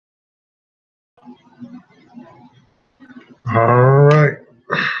All right,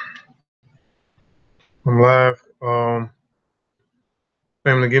 I'm live.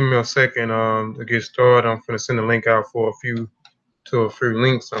 Family, give me a second to get started. I'm finna send a link out for a few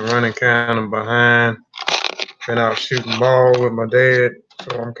links. I'm running kind of behind. Been out shooting ball with my dad,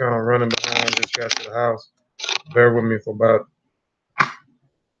 so I'm kind of running behind. Just got to the house. Bear with me for about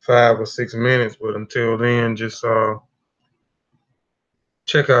 5 or 6 minutes, but until then, just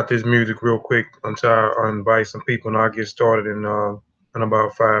check out this music real quick until I invite some people, and I'll get started in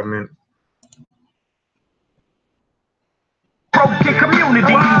about 5 minutes. Broken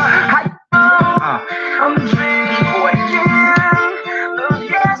community. I'm the boy, yeah.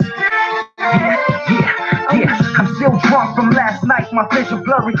 I'm still drunk from last night. My vision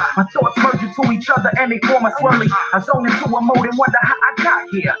blurry. My thoughts merge into each other and they form a swirly. I zone into a mode and wonder how I got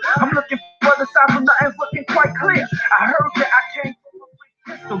here. I'm looking for the signs, but nothing's looking quite clear. I heard that I came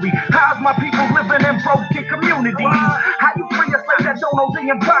history. How's my people living in broken communities? How you free a slave that don't know the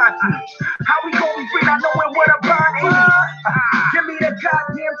bondage? How we gonna be free not knowing what a bond is? Give me the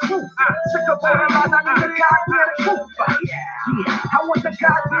goddamn truth. Sick of all the lies, I need the goddamn truth. Yeah, I want the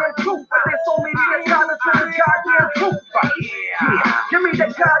goddamn truth, but there's so many that silence to the goddamn truth. Give me the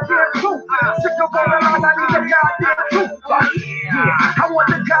goddamn truth. Sick of all the lies, I need the goddamn truth. Yeah, I want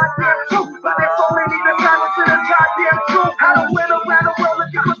the goddamn truth, but there's so many that silence to the goddamn truth. I don't went around the world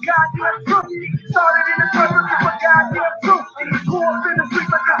looking for goddamn truth. Started in the club looking for goddamn truth. Grew up in the streets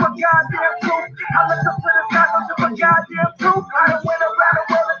looking for goddamn truth. I looked up to the sky looking for goddamn truth. I done went around the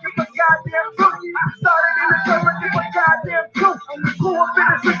world looking for goddamn truth. Started in the club looking for goddamn truth. Grew up in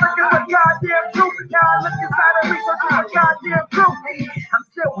the streets looking for goddamn truth. Now I look inside of me looking for goddamn truth. I'm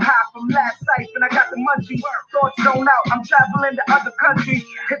still high from last night and I got the munchies. Thoughts zone out. I'm traveling to other countries.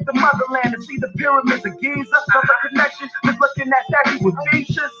 Hit the motherland to see the pyramids of Giza. Other connections, just looking at statues with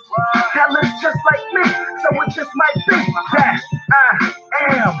features. That looks just like me, so it just might be that I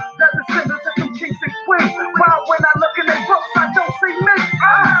am the descendant of some kings and queens. Why when I look in their books, I don't see me?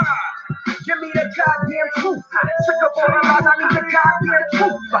 Give me the goddamn truth. Sick of all the lies, I need the goddamn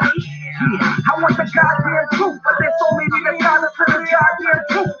truth. Yeah, I want the goddamn truth, but there's so many that silence to the goddamn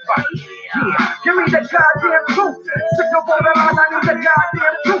truth. Yeah, give me the goddamn truth. Sick of all the lies, I need the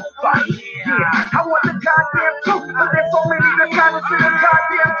goddamn truth. Yeah, I want the goddamn truth, but there's so many that silence to the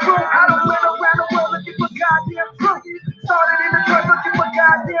goddamn truth. I done went around the world looking for goddamn truth. Started in the club looking for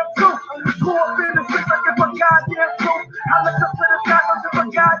goddamn truth. Grew up in the streets looking for goddamn truth. I looked up to the sky looking for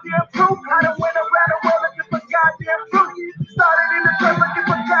goddamn truth. I done went around the world looking for goddamn truth. Started in the club looking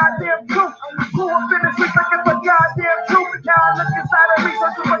for goddamn truth. Grew up in the streets looking for goddamn truth. Now I look inside of me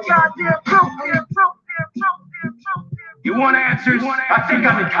looking for goddamn truth. You want answers? I think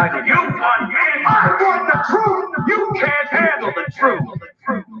I'm entitled. You want answers? I want the truth. You can't handle the truth.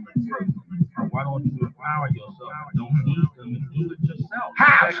 Why don't you empower yourself? Don't need them and do it yourself.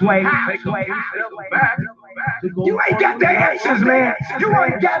 Halfway. Back. You ain't got the answers, man. You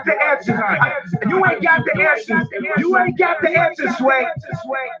ain't got the answers. You ain't got the answers. You ain't got the answers, Sway.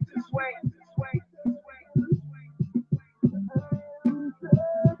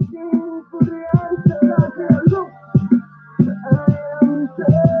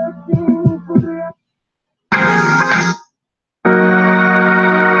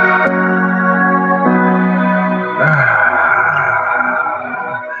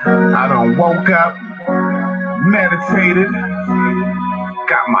 I done woke up, meditated,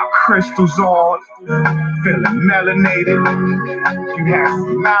 got my crystals on, feeling melanated. You had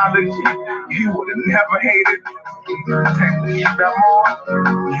some knowledge, you would have never hated. Take the shit I'm on,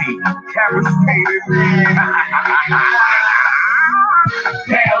 he devastated.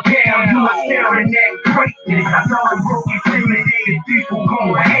 Damn, you are staring at greatness. I know the broken, intimidated people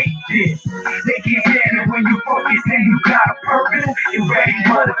gon' hate this. They get mad when you focus and you got a purpose. You ready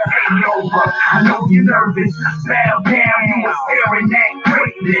for the takeover. I know you're nervous. Bow down, you are staring at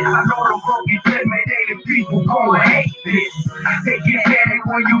greatness. I know the broken, intimidated people gon' hate this. They get mad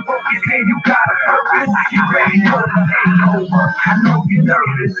when you focus and you got a purpose. You ready for the takeover. I know you're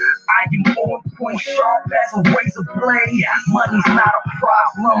nervous. I am on point, sharp as a razor blade. Money's not a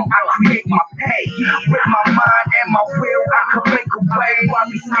problem, I create my pay. With my mind and my will, I can make a way. While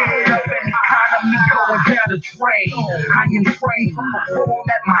we scared of an economy going down the drain. I am trained to perform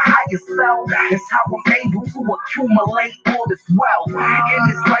at my highest self. That's how I'm able to accumulate all this wealth. In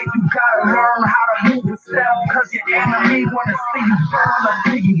this life, you gotta learn how to move with style. Cause your enemy wanna see you burn or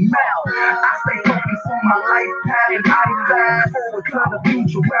see you melt. I stay focused on my life path and I fast forward to the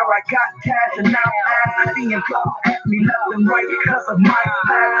future where I got cash and now I'm being close at me left and right because of my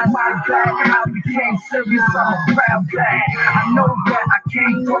past. My back, I became serious, I'm a proud dad. I know that I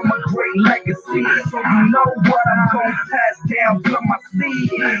came from a great legacy, so you know what I'm gonna pass down to my seed.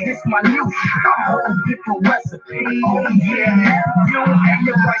 This my new shit, a whole different recipe. Oh yeah, you and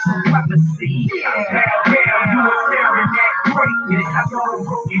your wife supremacy. Bow down, you are staring at greatness. I know the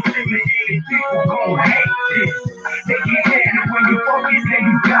broke, intimidated people gon' hate this. They get headed when you focus and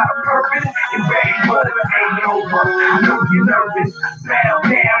you got a purpose. You ready for the ain't over. I know you're nervous. Bow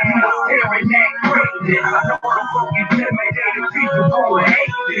down, you are staring at greatness. I know the broke, intimidated people gon'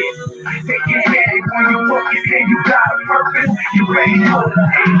 hate this. They get headed when you focus and you got a purpose. You ready for the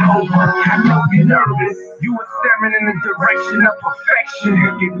ain't over. I know you're nervous. You are staring in the direction of perfection.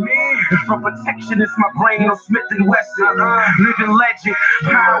 Get me? And for protection, it's my brain, no Smith and Wesson. Living legend,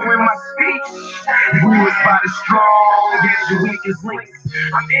 power in my speech. Who is by the strong as your weakest links.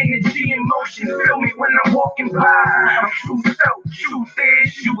 I'm energy in motion, feel me when I'm walking by. I'm true self, truth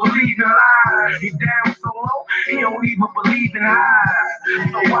is, you believe in lies. He down so low, he don't even believe in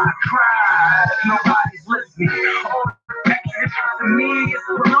highs. So I cry, nobody's listening. All the exit to me is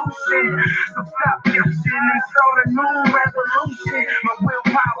pollution. So stop bitching and start a new revolution. My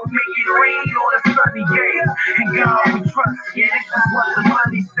willpower make it rain on a sunny day. And God we trust, yeah, this is what the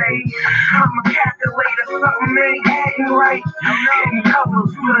money say. I'm a calculator, something ain't acting right. I'm getting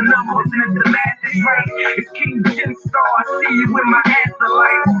colors through the numbers and if the math is right. It's King Jim Star, I see you in my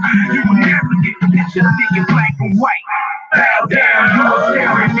afterlife. You will never get the picture, thinking black and white. Bow down, you are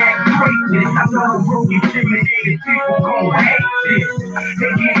staring at greatness. I know the broke, intimidated people gon' hate this.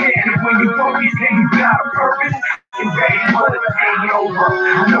 They get headed when you focus and you got a purpose. You ready for the ain't over. I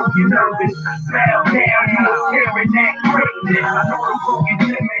know you're nervous. Bow down, you are staring at greatness. I know the broke,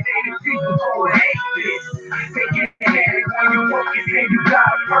 intimidated people gon' hate this. They get headed when you focus and you got a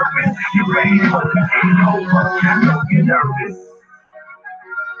purpose. You ready for the ain't over. I know you're nervous.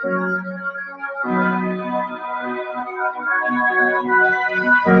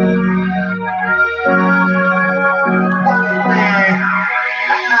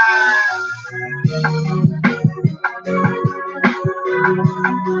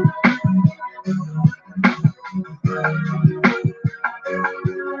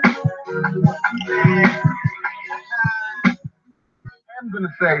 I'm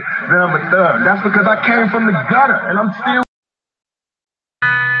gonna say that I'm a thug. That's because I came from the gutter and I'm still.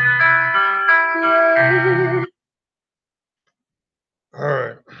 All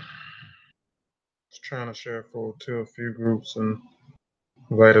right. Just trying to share to a few groups and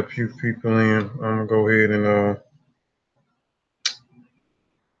invite a few people in. I'm gonna go ahead and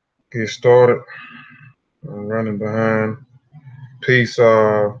get started. I'm running behind. Peace,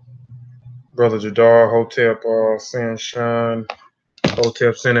 Brother Jadar, Hotep, Sunshine,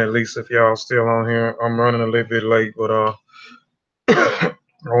 Hotep, send at least if y'all still on here. I'm running a little bit late, but I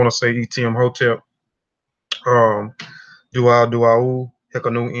want to say ETM Hotep. Duau,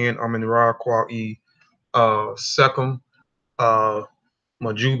 Hekanu in, I'm in Ra Kwa E, Second,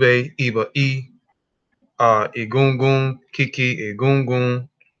 Majube, Iba E, Egungun, Kiki, Egungun,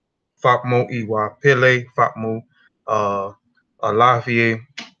 Fakmo, Iwa, Pele, Fakmo, Alafie,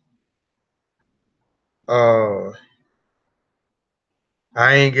 I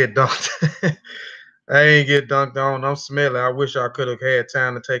ain't get dunked. I ain't get dunked on. I'm smelly. I wish I could have had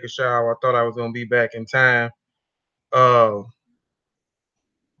time to take a shower. I thought I was gonna be back in time to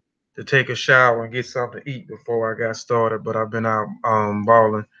take a shower and get something to eat before I got started. But I've been out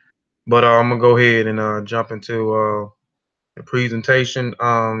balling. But I'm gonna go ahead and jump into the presentation.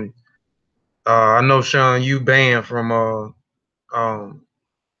 I know Sean, you banned from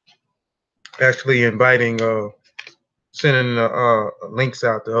actually inviting sending links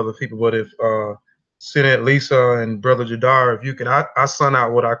out to other people. But if Senate Lisa and Brother Jadar, if you can, I sent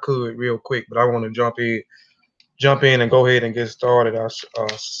out what I could real quick, but I want to jump in and go ahead and get started. I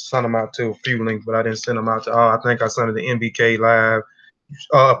sent them out to a few links, but I didn't send them out to all. I think I sent it to NBK Live.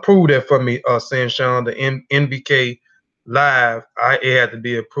 Approve that for me, saying Sean, the NBK Live, it had to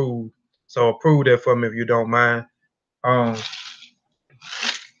be approved. So approve that for me if you don't mind. I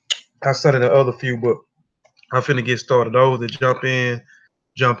sent it to other few, but I'm finna get started. Those that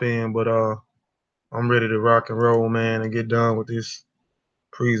jump in, but I'm ready to rock and roll, man, and get done with this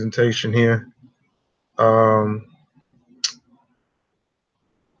presentation here.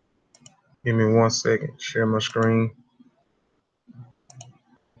 Give me 1 second, share my screen.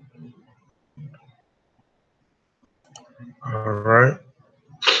 All right.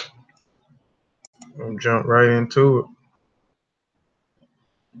 I'll jump right into it.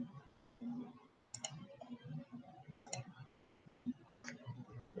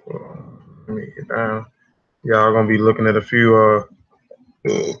 Let me get down. Y'all gonna be looking at a few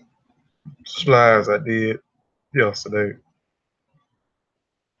slides I did yesterday.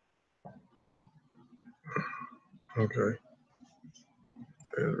 Okay.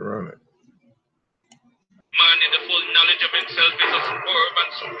 Let's run it. Man in the full knowledge of himself is a superb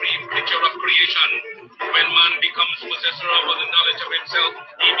and supreme picture of creation. When man becomes possessor of the knowledge of himself,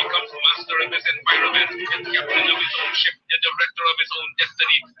 he becomes master of his environment, the captain of his own ship, the director of his own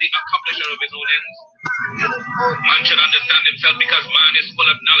destiny, the accomplisher of his own ends. Man should understand himself because man is full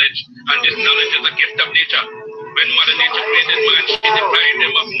of knowledge, and this knowledge is a gift of nature. When Mother Nature created man, she deprived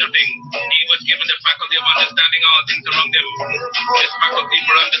him of nothing. He was given the faculty of understanding all things around him. This faculty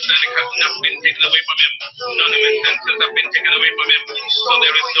for understanding has not been taken away from him. None of his senses have been taken away from him. So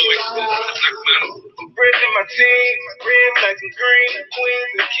there is no excuse for the black man. I'm bridging my team, red, black, and green,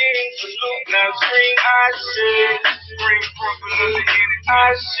 queens and kings, salute, now scream, I say, bring Brooklyn on the hit it,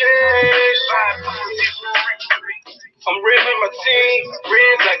 I say, I'm ripping my team,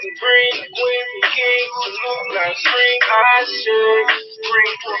 red, black, and green, queens and kings, salute, now scream, I say,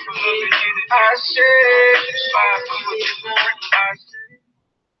 bring Brooklyn on the hit it, I say,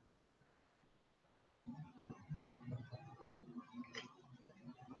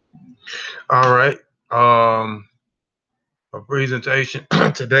 All right. A presentation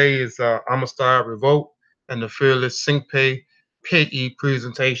today is Amistad, Revolt, and the Fearless Sengbe Pieh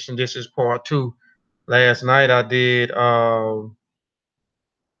presentation. This is part 2. Last night I did part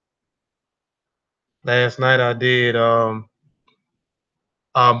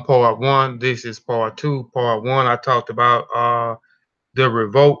 1. This is part 2. Part 1 I talked about the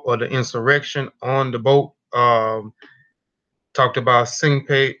revolt or the insurrection on the boat. Talked about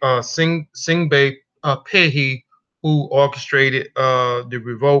Sengbe Pieh, who orchestrated the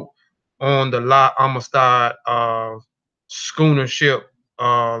revolt on the La Amistad schooner ship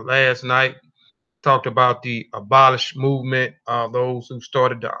last night. Talked about the abolish movement, those who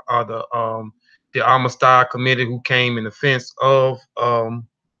started the Amistad committee, who came in defense of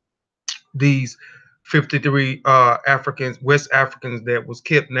these 53 Africans, West Africans that was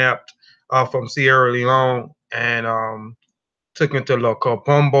kidnapped from Sierra Leone and took into La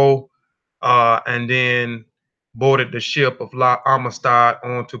Copombo, and then boarded the ship of La Amistad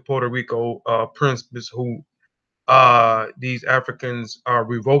onto Puerto Rico principles who these Africans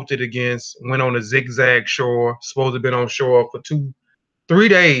revolted against, went on a zigzag shore, supposed to have been on shore for 3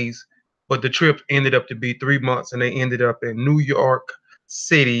 days, but the trip ended up to be 3 months, and they ended up in New York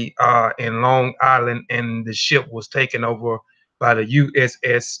City in Long Island, and the ship was taken over by the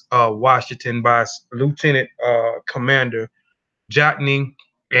USS Washington by Lieutenant Commander Jotney,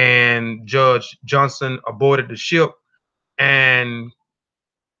 and Judge Johnson aborted the ship and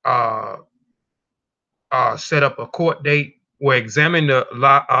uh, set up a court date where examined the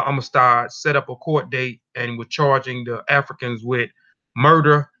Amistad, set up a court date, and were charging the Africans with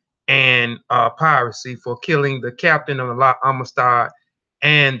murder and piracy for killing the captain of the La Amistad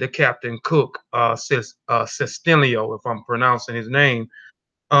and the captain cook, Cestilio, if I'm pronouncing his name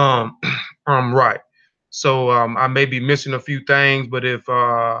right. So I may be missing a few things, but if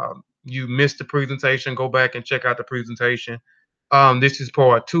you missed the presentation, go back and check out the presentation. This is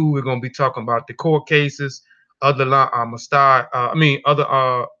part 2. We're going to be talking about the court cases, other Amistad,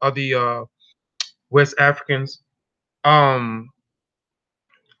 other West Africans, who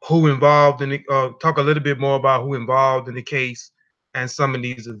involved in the, talk a little bit more about who involved in the case and some of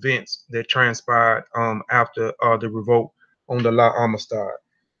these events that transpired after the revolt on the La Amistad.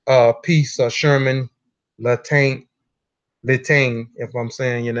 Peace, Sherman Latain, if I'm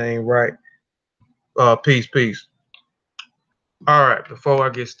saying your name right. Peace, peace. All right, before I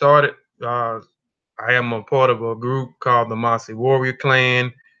get started, I am a part of a group called the Masi Warrior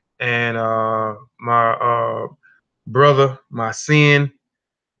Clan, and my brother, my sin,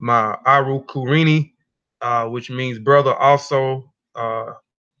 my Aru Kurini, which means brother also.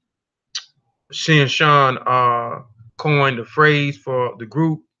 Shin Shan coined the phrase for the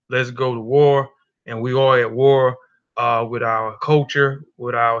group, let's go to war. And we are at war with our culture,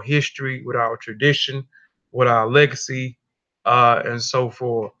 with our history, with our tradition, with our legacy, and so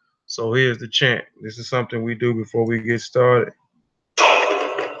forth. So here's the chant. This is something we do before we get started.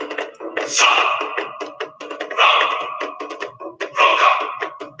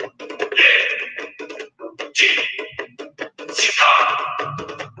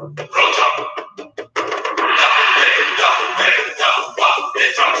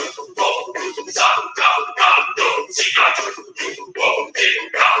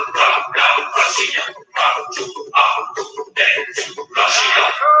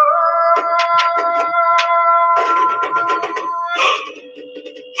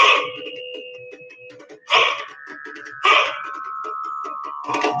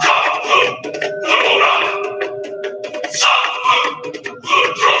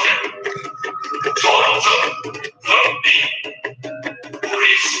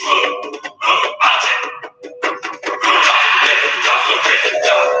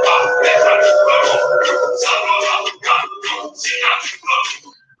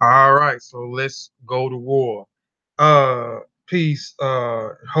 All right, so let's go to war. Uh, peace,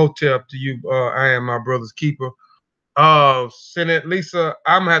 Hotep to you. I am my brother's keeper. Senate Lisa,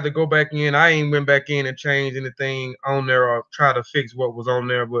 I'm gonna have to go back in. I ain't went back in and change anything on there or try to fix what was on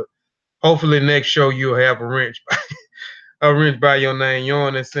there, but hopefully next show you'll have a wrench, a wrench by your name. You're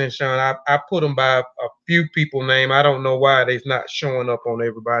on and Sunshine. I put them by a few people name. I don't know why they're not showing up on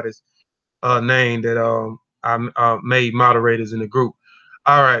everybody's name that I made moderators in the group.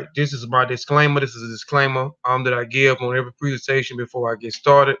 All right, this is my disclaimer. This is a disclaimer that I give on every presentation before I get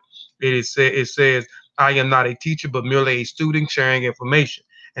started. It says I am not a teacher, but merely a student sharing information,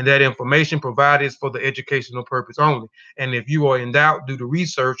 and that information provided is for the educational purpose only. And if you are in doubt, do the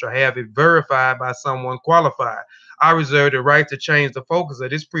research or have it verified by someone qualified. I reserve the right to change the focus of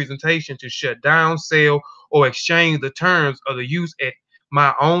this presentation to shut down, sell, or exchange the terms of the use at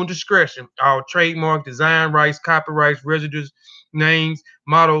my own discretion. All trademark, design rights, copyrights, residues, names,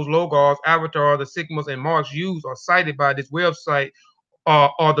 mottos, logos, avatars, the sigmas, and marks used or cited by this website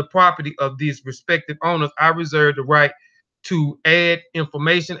are the property of these respective owners. I reserve the right to add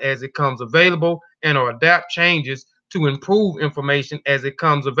information as it comes available and or adapt changes to improve information as it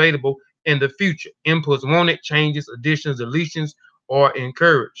comes available in the future. Inputs wanted, changes, additions, deletions, or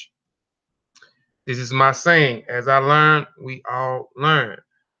encouraged. This is my saying. As I learn, we all learn.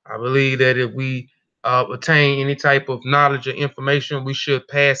 I believe that if we attain any type of knowledge or information, we should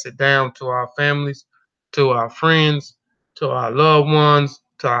pass it down to our families, to our friends, to our loved ones,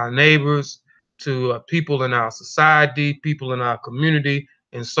 to our neighbors, to people in our society, people in our community,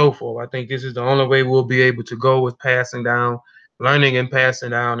 and so forth. I think this is the only way we'll be able to go with passing down, learning and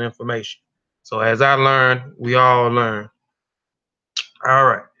passing down information. So as I learn, we all learn. All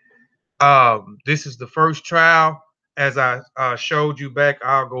right. This is the first trial. As I showed you back,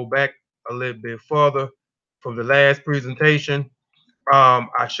 I'll go back a little bit further from the last presentation.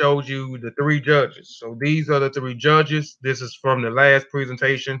 I showed you the three judges. So these are the three judges. This is from the last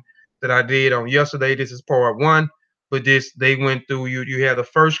presentation that I did on yesterday. This is part one. But this they went through you. You had the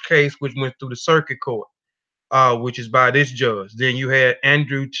first case which went through the circuit court, which is by this judge. Then you had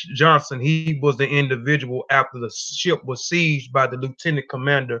Andrew Johnson. He was the individual after the ship was sieged by the lieutenant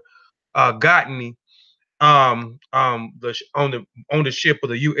commander Gotney on the ship of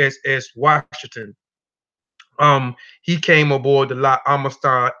the USS Washington. He came aboard the La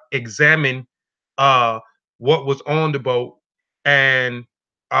Amistad, examined uh what was on the boat, and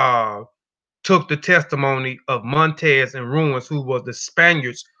uh took the testimony of Montez and Ruins, who was the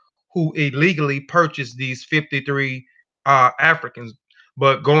Spaniards who illegally purchased these 53 Africans.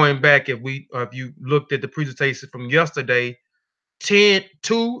 But going back, if you looked at the presentation from yesterday, 2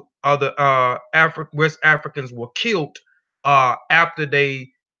 of the West Africans were killed after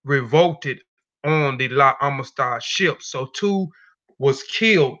they revolted on the La Amistad ship. So 2 was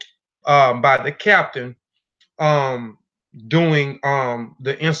killed by the captain um, doing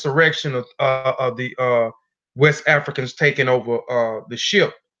the insurrection of the West Africans taking over the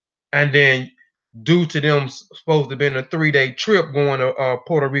ship. And then due to them supposed to have been a 3-day trip going to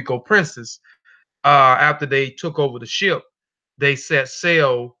Puerto Rico Princess, after they took over the ship, they set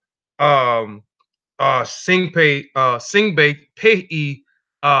sail. Um, Sengbe Pieh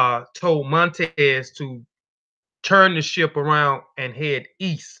told Montez to turn the ship around and head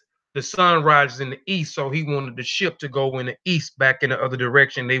east. The sun rises in the east, so he wanted the ship to go in the east, back in the other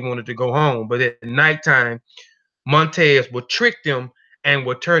direction. They wanted to go home, but at nighttime, Montez would trick them and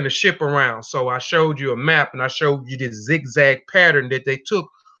would turn the ship around. So I showed you a map and I showed you this zigzag pattern that they took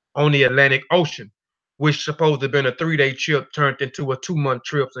on the Atlantic Ocean, which supposed to have been a 3-day trip turned into a 2-month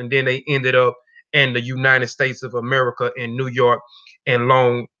trip, and then they ended up in the United States of America in New York and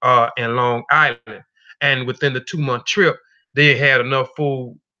Long Island. And within the 2-month trip, they had enough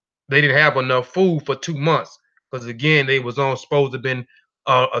food. They didn't have enough food for 2 months because again they was on supposed to have been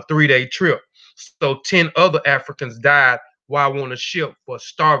a 3-day trip. So 10 other Africans died while on a ship for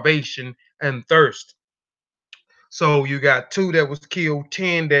starvation and thirst. So you got 2 that was killed,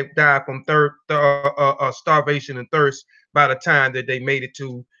 10 that died from starvation and thirst by the time that they made it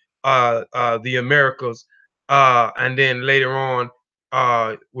to the Americas. And then later on,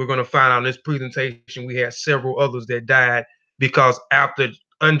 we're going to find out in this presentation we had several others that died because after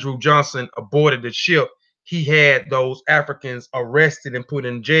Andrew Johnson aborted the ship, he had those Africans arrested and put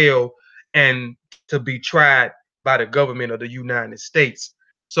in jail and to be tried by the government of the United States.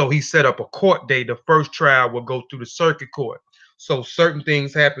 So he set up a court date. The first trial will go through the circuit court. So certain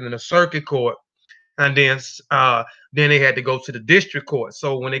things happen in the circuit court, and then they had to go to the district court.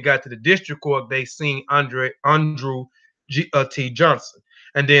 So when they got to the district court, they seen Andrew T. Johnson,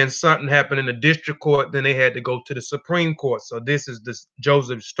 and then something happened in the district court. Then they had to go to the Supreme Court. So this is this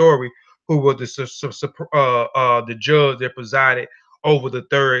Joseph Story, who was the judge that presided over the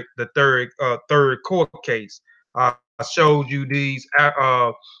third court case. I showed you these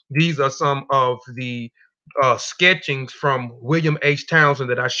are some of the sketchings from William H. Townsend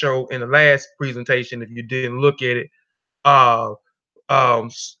that I showed in the last presentation. If you didn't look at it, uh,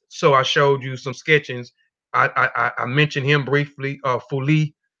 so I showed you some sketchings. I mentioned him briefly.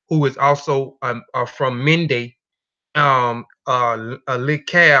 Fuli, who is also from Mende,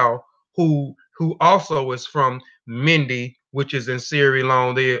 Kale, who also is from Mende, which is in Sierra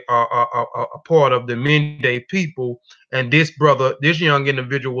Leone. They are a part of the Mende people. And this young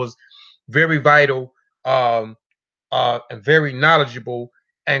individual was very vital, um, and very knowledgeable,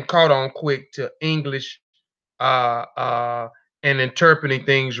 and caught on quick to English, and interpreting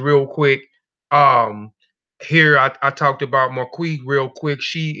things real quick. Um, Here I talked about Marquise real quick.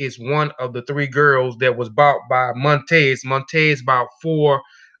 She is one of the three girls that was bought by Montez. Montez bought four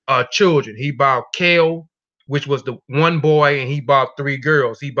children. He bought Kale, which was the one boy, and he bought three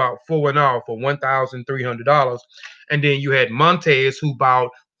girls. He bought four and all for $1,300. And then you had Montez, who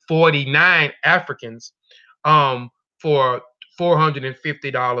bought 49 Africans for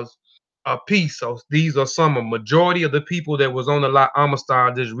 $450 a piece. So these are some a majority of the people that was on the lot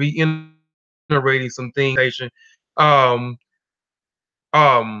Amistad, just reiterating some things in the presentation. Um,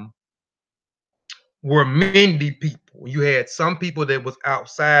 um, were Mende people. You had some people that was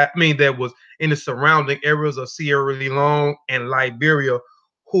outside, I mean, that was in the surrounding areas of Sierra Leone and Liberia,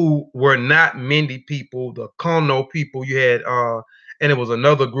 who were not Mende people, the Kono people. You had and it was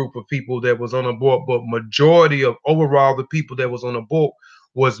another group of people that was on the board, but majority of overall the people that was on the board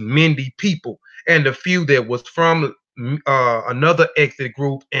was Mende people. And the few that was from another ethnic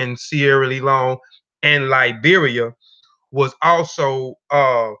group in Sierra Leone and Liberia was also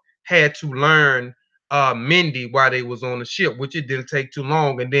had to learn Mende while they was on the ship, which it didn't take too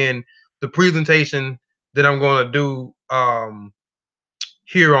long. And then the presentation that I'm going to do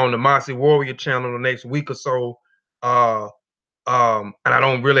here on the Mossy Warrior channel the next week or so, uh, and I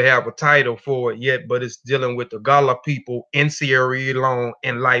don't really have a title for it yet, but it's dealing with the Gala people in Sierra Leone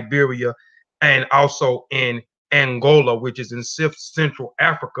and Liberia, and also in Angola, which is in Central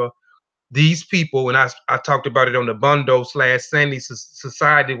Africa. These people, and I talked about it on the Bundo/Sandy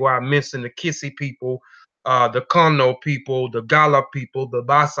Society, where I mentioned the Kissy people, the Kono people, the Gala people, the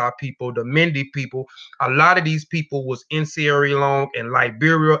Basa people, the Mende people. A lot of these people was in Sierra Leone and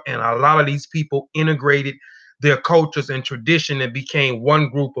Liberia, and a lot of these people integrated their cultures and tradition and became one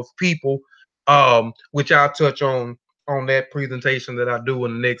group of people, which I'll touch on that presentation that I do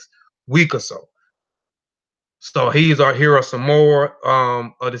in the next week or so. So here are some more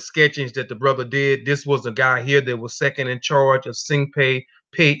of the sketchings that the brother did. This was a guy here that was second in charge of Sengbe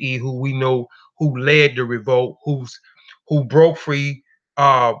Pieh, who we know who led the revolt, who broke free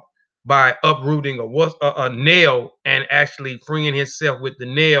uh, by uprooting a nail and actually freeing himself with the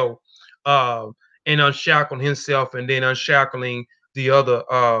nail, uh, and unshackling himself, and then unshackling the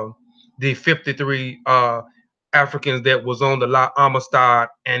 53 Africans that was on the La Amistad,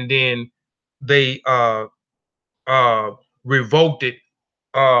 and then they uh, revolted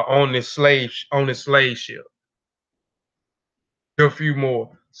on this slave ship. A few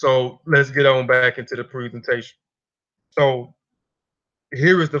more. So let's get on back into the presentation. So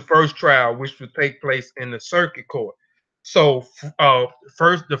here is the first trial, which would take place in the circuit court. So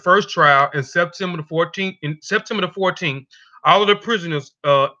the first trial in September the 14th. In September the 14th, all of the prisoners,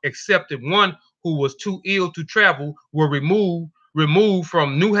 excepted one who was too ill to travel, were removed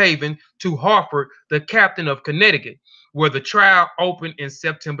from New Haven to Hartford, the captain of Connecticut, where the trial opened in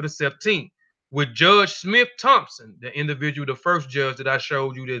September the 17th. With Judge Smith Thompson, the individual, the first judge that I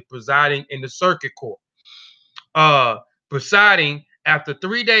showed you, that presiding in the circuit court. uh, Presiding after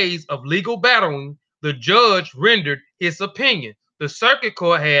 3 days of legal battling, the judge rendered his opinion. The circuit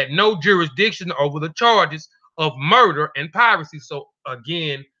court had no jurisdiction over the charges of murder and piracy. So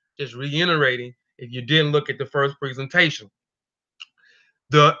again, just reiterating, if you didn't look at the first presentation,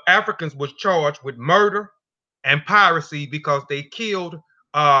 the Africans was charged with murder and piracy because they killed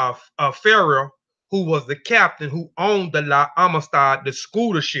Pharaoh, who was the captain who owned the La Amistad, the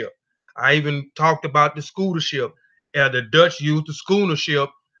schooner ship. I even talked about the schooner ship. The Dutch used the schooner ship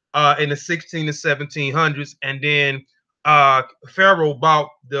in the 16 and 1700s, and then Pharaoh bought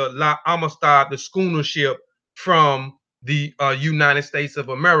the La Amistad, the schooner ship, from the United States of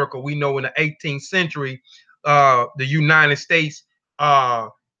America. We know in the 18th century, the United States uh,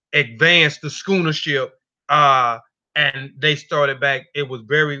 advanced the schooner ship, and they started back. It was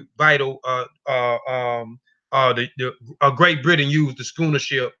very vital Great Britain used the schooner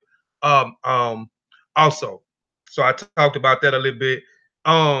ship um, um, also. So I talked about that a little bit.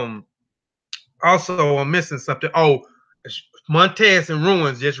 Um, Also, I'm missing something. Oh, Montez and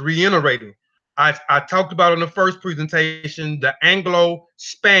Ruins, just reiterating. I talked about in the first presentation the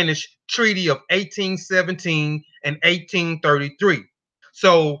Anglo-Spanish Treaty of 1817 and 1833.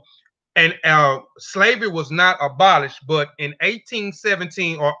 So, and slavery was not abolished, but in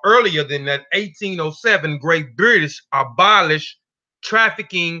 1817 or earlier than that, 1807, Great British abolished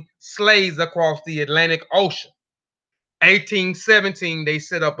trafficking slaves across the Atlantic Ocean. 1817, they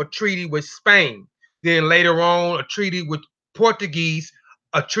set up a treaty with Spain. Then later on, a treaty with Portuguese,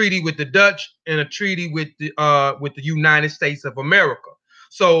 a treaty with the Dutch, and a treaty with the United States of America.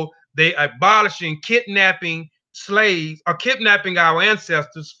 So they abolishing kidnapping slaves or kidnapping our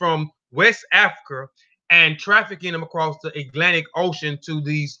ancestors from West Africa and trafficking them across the Atlantic Ocean to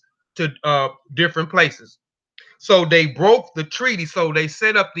these to different places. So they broke the treaty. So they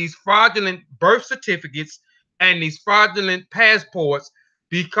set up these fraudulent birth certificates and these fraudulent passports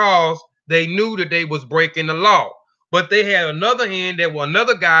because they knew that they was breaking the law. But they had another hand, there was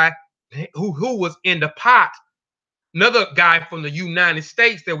another guy who was in the pot, another guy from the United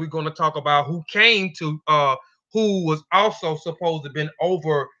States that we're going to talk about who came to who was also supposed to have been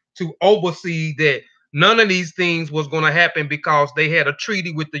over to oversee that none of these things was going to happen because they had a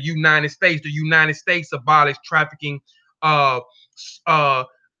treaty with the United States. The United States abolished trafficking uh uh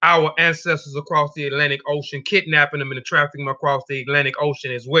our ancestors across the Atlantic Ocean, kidnapping them and trafficking them across the Atlantic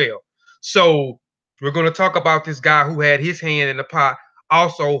Ocean as well. So we're going to talk about this guy who had his hand in the pot,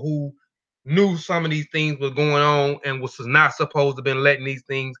 also who knew some of these things was going on and was not supposed to have been letting these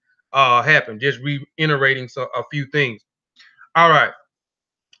things happen. Just reiterating a few things. All right.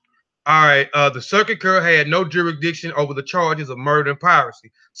 All right. The circuit court had no jurisdiction over the charges of murder and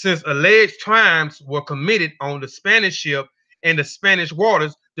piracy, since alleged crimes were committed on the Spanish ship and the Spanish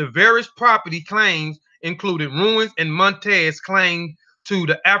waters. The various property claims, including Ruins and Montez claim to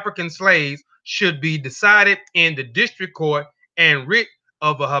the African slaves, should be decided in the district court, and writ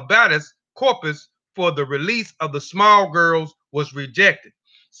of a habeas corpus for the release of the small girls was rejected.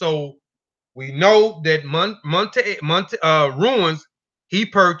 So we know that Ruins, he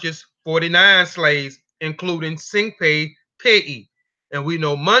purchased 49 slaves, including Sengbe Pieh. And we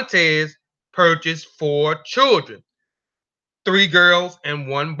know Montez purchased 4 children, 3 girls and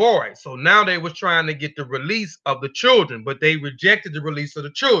 1 boy. So now they was trying to get the release of the children, but they rejected the release of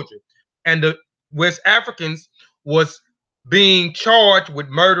the children. And the West Africans was being charged with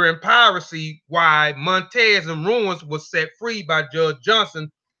murder and piracy, while Montez and Ruins was set free by Judge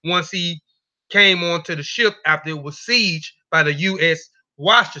Johnson once he came onto the ship after it was sieged by the U.S.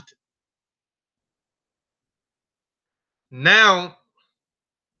 Washington. Now,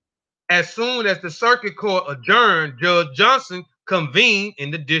 as soon as the circuit court adjourned, Judge Johnson convened in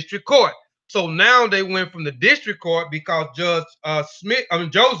the district court. So now they went from the district court because Judge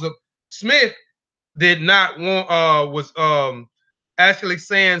Joseph Smith did not want was actually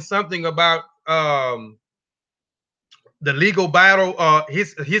saying something about the legal battle.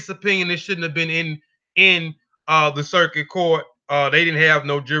 His opinion, it shouldn't have been in the circuit court. They didn't have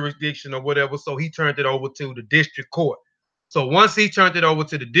no jurisdiction or whatever, so he turned it over to the district court. So once he turned it over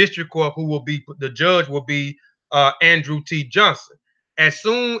to the district court, who will be the judge will be Andrew T. Johnson. As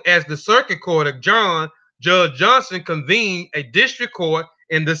soon as the circuit court adjourned, Judge Johnson convened a district court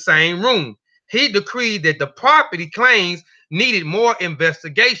in the same room. He decreed that the property claims needed more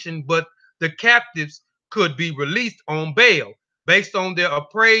investigation, but the captives could be released on bail based on their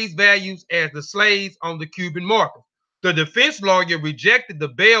appraised values as the slaves on the Cuban market. The defense lawyer rejected the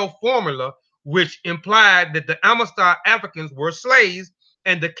bail formula, which implied that the Amistad Africans were slaves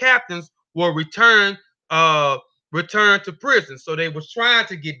and the captains were returned to prison. So they was trying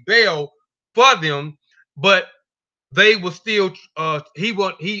to get bail for them, but they were still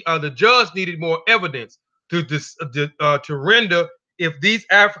the judge needed more evidence to render if these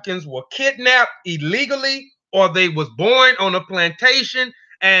Africans were kidnapped illegally or they was born on a plantation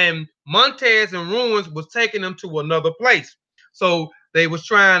and Montez and Ruins was taking them to another place. So they was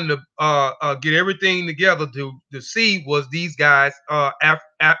trying to get everything together to see was these guys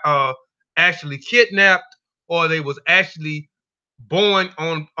actually kidnapped or they was actually born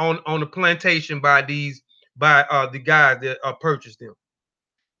on a plantation by the guys that purchased them.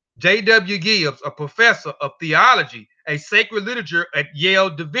 J.W. Gibbs, a professor of theology, a sacred literature at Yale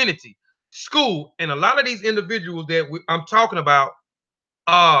Divinity School, and a lot of these individuals that I'm talking about,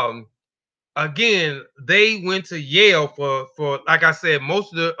 again, they went to Yale for like I said,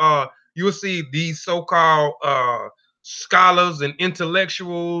 most of the you'll see these so-called scholars and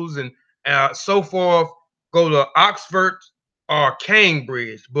intellectuals and so forth. go to Oxford or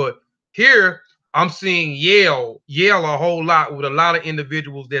Cambridge. But here I'm seeing Yale a whole lot with a lot of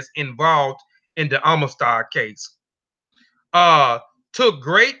individuals that's involved in the Amistad case. Uh, Took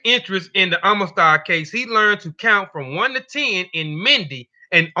great interest in the Amistad case. He learned to count from 1 to 10 in Mende,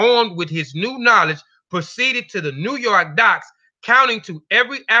 and armed with his new knowledge, proceeded to the New York docks, counting to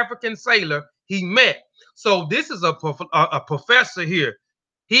every African sailor he met. So this is a professor here.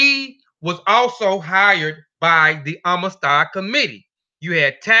 He was also hired by the Amistad Committee. You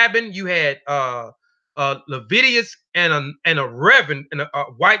had Tabin, you had Leviticus, and a reverend and a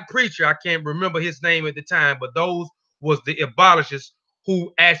white preacher. I can't remember his name at the time, but those was the abolitionists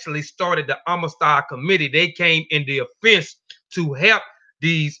who actually started the Amistad Committee. They came in the offense to help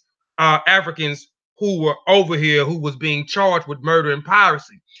these Africans who were over here, who was being charged with murder and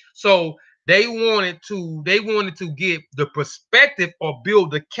piracy. So they wanted to get the perspective or build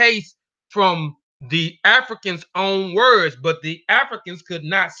the case from the Africans' own words, but the Africans could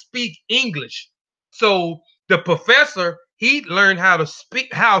not speak English. So the professor, he learned how to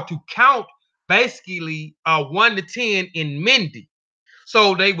speak, how to count basically 1 to 10 in Mende.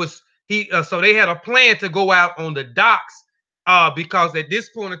 So they had a plan to go out on the docks because at this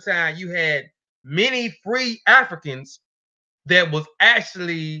point in time you had many free Africans that was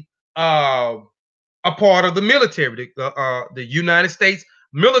actually a part of the military, the United States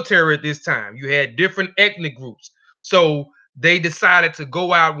military at this time. You had different ethnic groups. So they decided to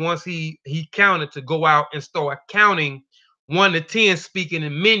go out once he counted, to go out and start counting 1 to 10 speaking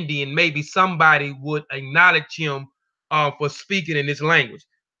in Mende, and maybe somebody would acknowledge him for speaking in this language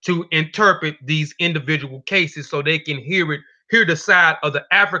to interpret these individual cases so they can hear the side of the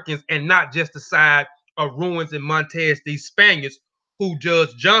Africans and not just the side of Ruins and Montez, these Spaniards who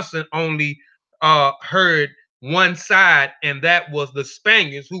Judge Johnson only heard one side, and that was the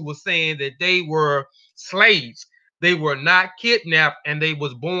Spaniards who were saying that they were slaves. They were not kidnapped, and they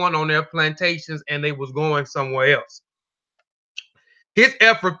was born on their plantations, and they was going somewhere else. His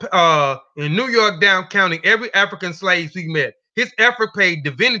effort in New York down counting every African slave he met. His effort paid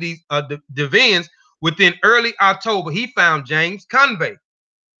dividends. Within early October, he found James Convey,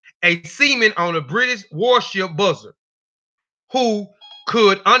 a seaman on a British warship Buzzard, who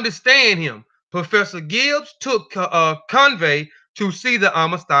could understand him. Professor Gibbs took Convey to see the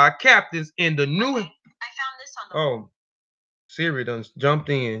Amistad captains in the new. Okay, I found this on the. Oh, Siri done jumped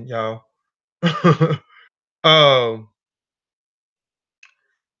in, y'all. um,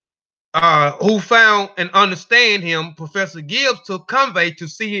 who found and understand him. Professor Gibbs took Convey to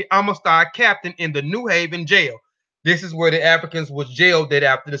see Amistad captain in the New Haven jail. This is where the Africans was jailed that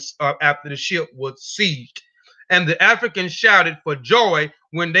after the ship was seized. And the Africans shouted for joy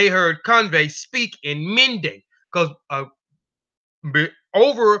when they heard Convey speak in Mende, because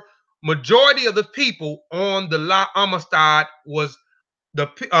over majority of the people on the La Amistad was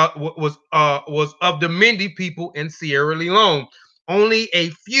of the Mende people in Sierra Leone. Only a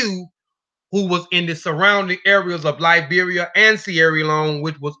few who was in the surrounding areas of Liberia and Sierra Leone,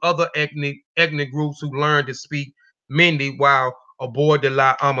 which was other ethnic groups who learned to speak Mende while aboard the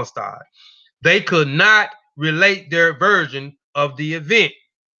La Amistad. They could not relate their version of the event.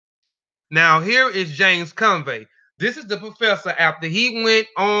 Now, here is James Convey. This is the professor after he went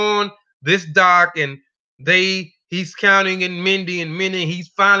on this dock and he's counting in Mende and Mende. He's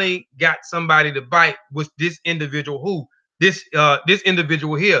finally got somebody to bite with this individual this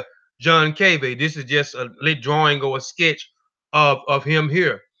individual here, John Cave. This is just a lit drawing or a sketch of him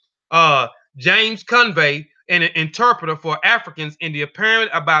here. James Convey, an interpreter for Africans in the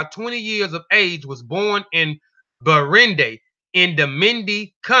apparent about 20 years of age, was born in Berende in the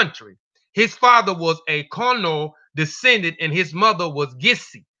Mende country. His father was a Kono descendant and his mother was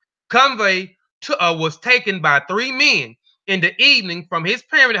Gissi. Convey was taken by 3 men in the evening from his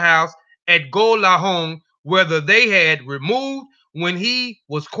parent house at Golahong, where they had removed when he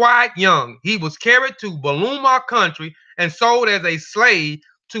was quite young. He was carried to Buluma country and sold as a slave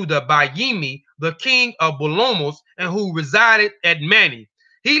to the Bayimi, the king of Bulumos, and who resided at Mani.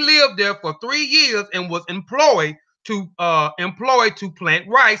 He lived there for 3 years and was employed to plant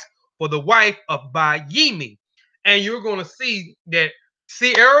rice for the wife of Bayimi. And you're going to see that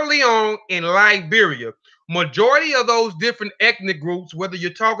Sierra Leone and Liberia, majority of those different ethnic groups, whether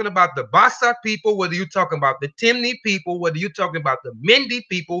you're talking about the Bassa people, whether you're talking about the Timni people, whether you're talking about the Mende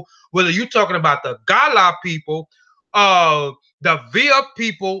people, whether you're talking about the Gala people, the Via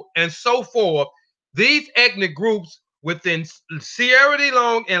people, and so forth, these ethnic groups within Sierra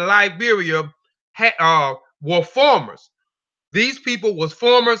Leone and Liberia were farmers. These people was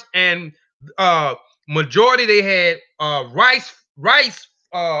farmers, and majority they had rice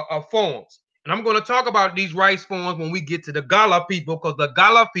farms. And I'm going to talk about these rice forms when we get to the Gala people, because the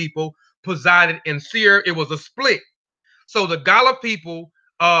Gala people presided in Sierra. It was a split. So the Gala people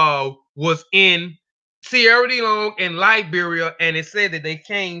was in Sierra Leone and Liberia, and it said that they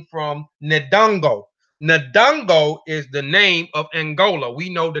came from Ndongo. Ndongo is the name of Angola. We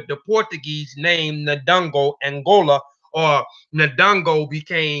know that the Portuguese named Ndongo Angola, or Ndongo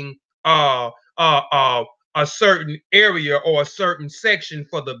became uh, uh, uh, a certain area or a certain section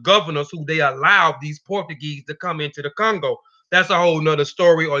for the governors who they allowed these Portuguese to come into the Congo. That's a whole nother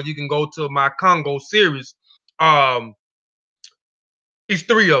story, or you can go to my Congo series. It's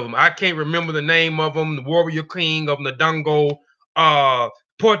three of them. I can't remember the name of them. The Warrior King of Ndongo, uh,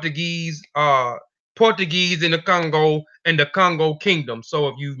 Portuguese, Portuguese in the Congo, and the Congo Kingdom. So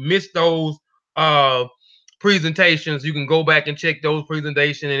if you missed those uh, presentations, you can go back and check those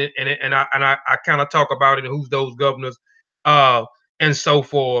presentations, and I kind of talk about it and who's those governors, uh, and so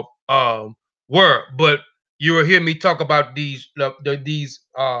forth were. But you will hear me talk about these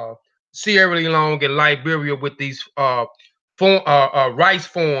Sierra Leone and Liberia with these rice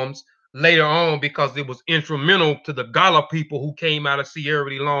forms later on, because it was instrumental to the Gala people who came out of Sierra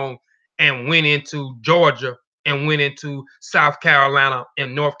Leone and went into Georgia and went into South Carolina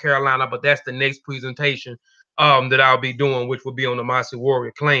and North Carolina. But that's the next presentation that I'll be doing, which will be on the Massey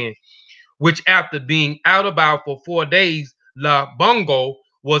Warrior Clan, which after being out about for 4 days, La Bongo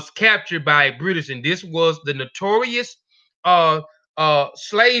was captured by British. And this was the notorious uh,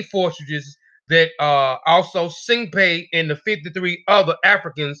 slave fortresses that also Sengbe and the 53 other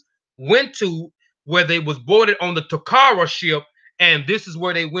Africans went to, where they was boarded on the Tokara ship. And this is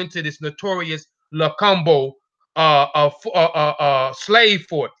where they went to this notorious La Combo slave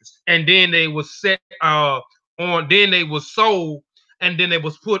fortress. And then they was set then they was sold, and then they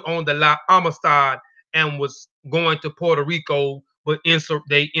was put on the La Amistad and was going to Puerto Rico, but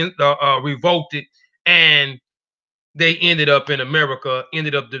revolted, and they ended up in America.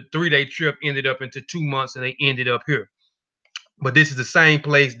 Ended up the 3-day trip ended up into 2 months, and they ended up here. But this is the same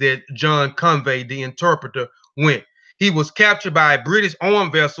place that John Convey, the interpreter, went. He was captured by a British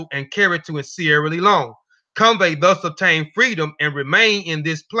armed vessel and carried to Sierra Leone. Convey thus obtained freedom and remained in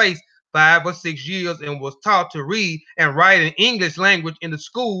this place 5 or 6 years, and was taught to read and write in English language in the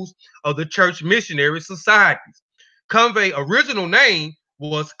schools of the church missionary societies. Convey's original name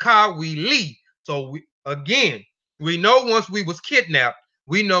was Kawi Lee. So again, we know once we was kidnapped,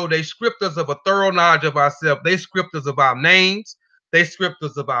 we know they script us of a thorough knowledge of ourselves. They script us of our names. They script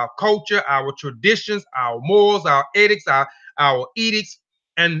us of our culture, our traditions, our morals, our ethics, our edicts,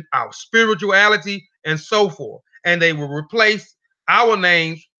 and our spirituality, and so forth. And they will replace our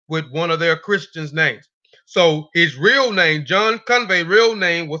names with one of their Christians' names. So his real name, John Convey's real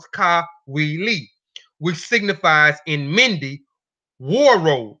name, was Ka Wee Lee, which signifies in Mende war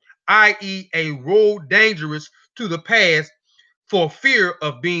road, i.e., a road dangerous to the past for fear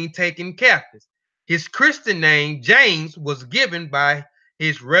of being taken captive. His Christian name, James, was given by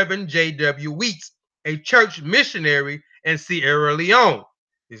his Reverend J.W. Weeks, a church missionary in Sierra Leone.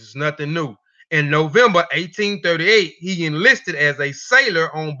 This is nothing new. In November 1838, he enlisted as a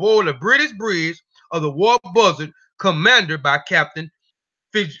sailor on board a British bridge of the War Buzzard, commanded by Captain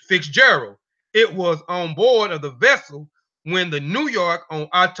Fitzgerald. It was on board of the vessel when the New York on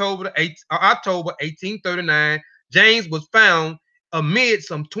October 1839, James was found amid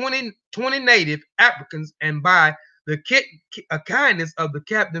some 20 native Africans, and by the kindness of the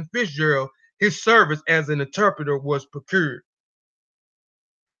Captain Fitzgerald, his service as an interpreter was procured.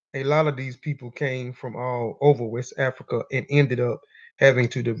 A lot of these people came from all over West Africa and ended up having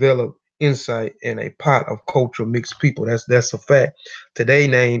to develop insight in a pot of cultural mixed people. That's a fact. Today's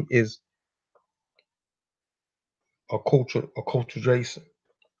name is acculturation.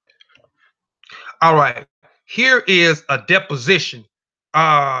 All right, here is a deposition.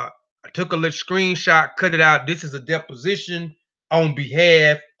 I took a little screenshot, cut it out. This is a deposition on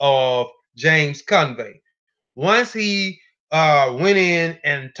behalf of James Convey. Once he went in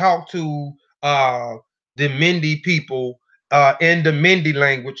and talked to the Mende people in the Mende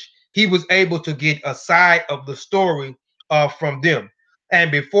language, he was able to get a side of the story from them.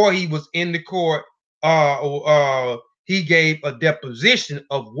 And before he was in the court, he gave a deposition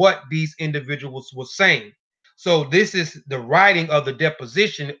of what these individuals were saying. So this is the writing of the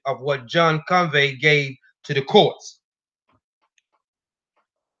deposition of what John Convey gave to the courts.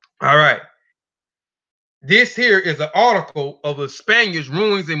 All right. This here is an article of the Spaniards'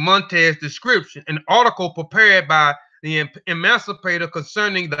 ruins in Montes description, an article prepared by the Emancipator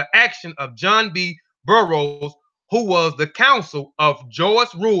concerning the action of John B. Burroughs, who was the counsel of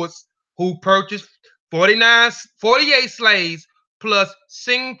George Ruiz, who purchased 48 slaves plus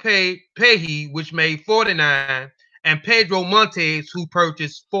Sengbe Pieh, which made 49, and Pedro Montes, who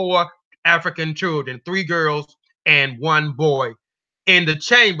purchased 4 African children, 3 girls and 1 boy, in the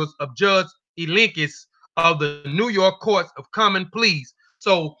chambers of Judge Elinkis of the New York Courts of Common Pleas.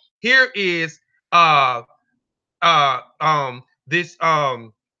 So here is this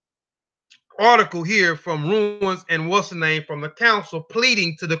article here from Ruins and what's the name from the council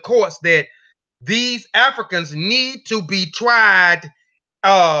pleading to the courts that these Africans need to be tried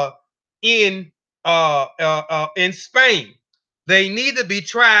uh, in in Spain. They need to be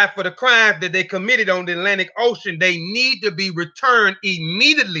tried for the crimes that they committed on the Atlantic Ocean. They need to be returned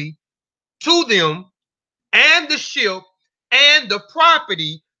immediately to them and the ship and the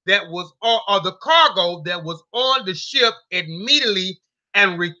property that was or the cargo that was on the ship immediately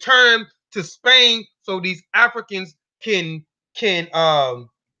and returned to Spain so these Africans can can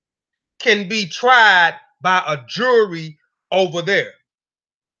be tried by a jury over there.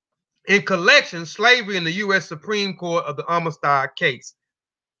 In collection, slavery in the U.S. Supreme Court of the Amistad case.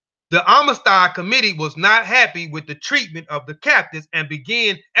 The Amistad Committee was not happy with the treatment of the captives and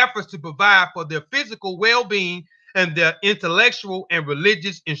began efforts to provide for their physical well-being and their intellectual and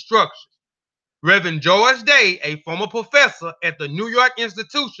religious instruction. Reverend George Day, a former professor at the New York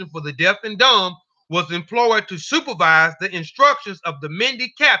Institution for the Deaf and Dumb, was employed to supervise the instructions of the Mende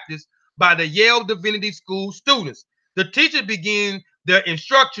captives by the Yale Divinity School students. The teacher began their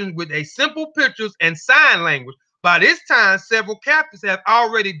instructions with a simple pictures and sign language. By this time, several captives have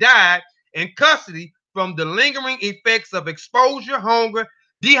already died in custody from the lingering effects of exposure, hunger,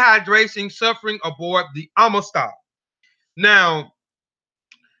 dehydration, suffering aboard the Amistad. Now,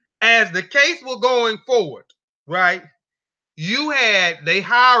 as the case was going forward, right, they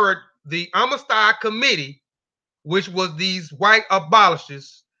hired the Amistad Committee, which was these white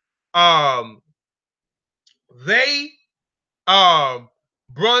abolitionists. They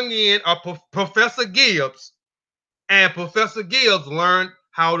brung in a Professor Gibbs, and Professor Gibbs learned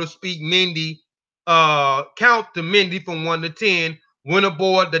how to speak Mende, count to Mende from 1 to 10, went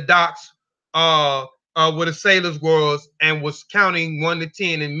aboard the docks where the sailors was and was counting 1 to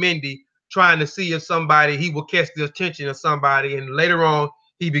 10 in Mende, trying to see if he would catch the attention of somebody. And later on,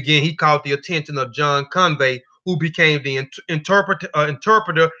 he caught the attention of John Convey, who became the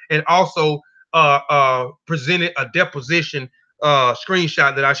interpreter and also presented a deposition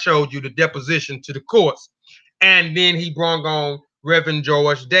screenshot that I showed you, the deposition to the courts. And then he brought on Reverend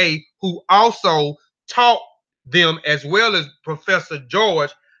George Day, who also taught them, as well as Professor George,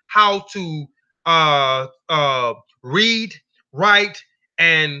 how to read, write,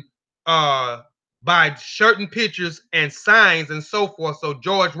 and by certain pictures and signs and so forth. So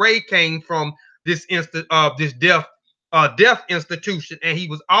George Ray came from this deaf institution, and he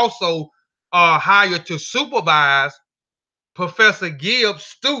was also hired to supervise Professor Gibbs'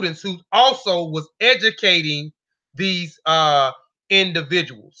 students, who also was educating these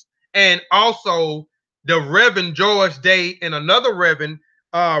individuals. And also the Reverend George Day and another Reverend,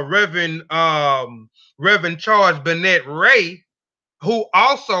 Reverend Charles Bennett Ray, who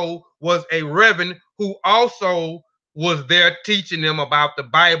also was a Reverend, who also was there teaching them about the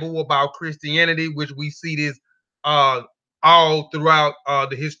Bible, about Christianity, which we see this all throughout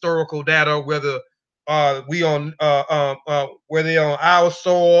the historical data, whether whether they're on our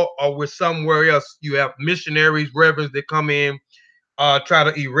soil or we're somewhere else. You have missionaries, reverends that come in, try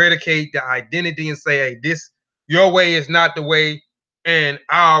to eradicate the identity and say, hey, your way is not the way, and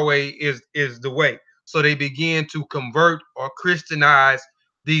our way is the way. So they begin to convert or Christianize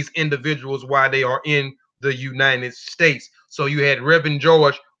these individuals while they are in the United States. So you had Reverend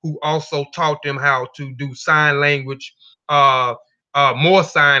George, who also taught them how to do sign language, more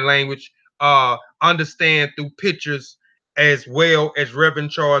sign language, understand through pictures, as well as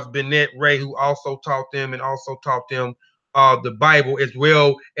Reverend Charles Bennett Ray, who also taught them the Bible, as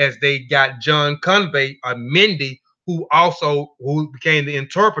well as they got John Convey, Mende, who became the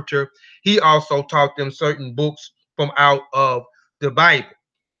interpreter. He also taught them certain books from out of the Bible.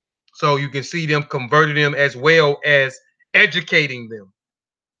 So you can see them converting them as well as educating them.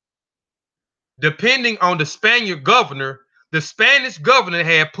 Depending on the Spaniard governor, the Spanish governor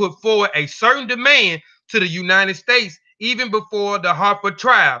had put forward a certain demand to the United States even before the Hartford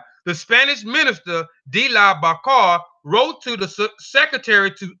trial. The Spanish minister de la Barca wrote to the Secretary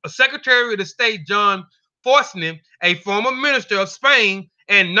of the State, John Forsyth, a former minister of Spain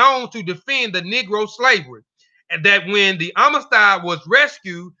and known to defend the Negro slavery, and that when the Amistad was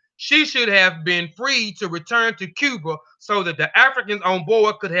rescued, she should have been free to return to Cuba so that the Africans on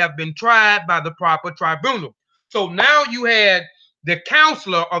board could have been tried by the proper tribunal. So now you had the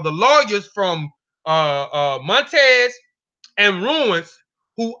counselor or the lawyers from Montes and Ruins,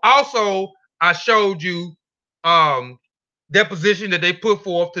 who also I showed you their position that they put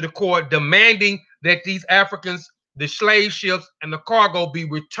forth to the court, demanding that these Africans, the slave ships and the cargo, be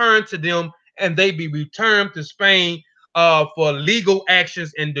returned to them, and they be returned to Spain for legal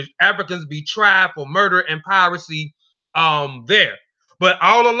actions, and the Africans be tried for murder and piracy there. But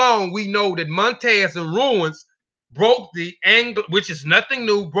all along, we know that Montez and Ruins broke the Anglo, which is nothing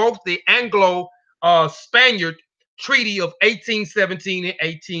new, broke the Anglo Spaniard Treaty of 1817 and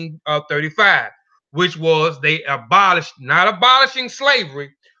 1835, which was they abolished, not abolishing slavery,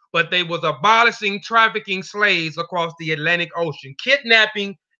 but they was abolishing trafficking slaves across the Atlantic Ocean.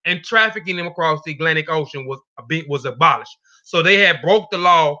 Kidnapping and trafficking them across the Atlantic Ocean was abolished. So they had broke the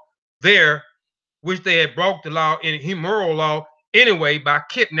law there, which they had broke the law in humoral law anyway by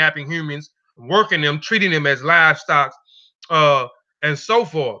kidnapping humans, working them, treating them as livestock, and so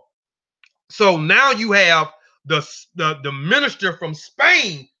forth. So now you have the minister from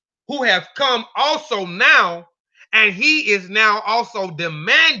Spain who have come also now, and he is now also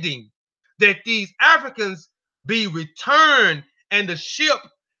demanding that these Africans be returned, and the ship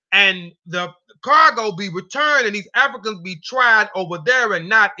and the cargo be returned, and these Africans be tried over there and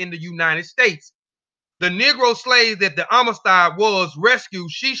not in the United States. The Negro slave that the Amistad was rescued,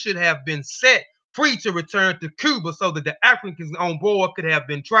 she should have been set free to return to Cuba so that the Africans on board could have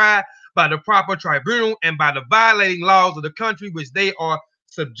been tried by the proper tribunal and by the violating laws of the country which they are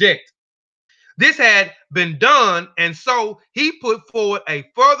subject. This had been done, and so he put forward a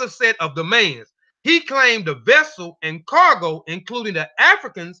further set of demands. He claimed the vessel and cargo, including the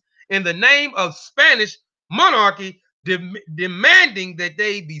Africans, in the name of Spanish monarchy, demanding that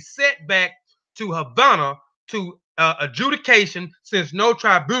they be set back to Havana to adjudication, since no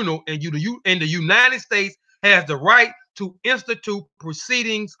tribunal in the United States has the right to institute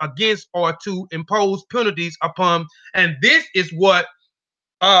proceedings against or to impose penalties upon. And this is what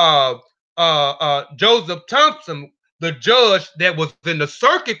Joseph Thompson, the judge that was in the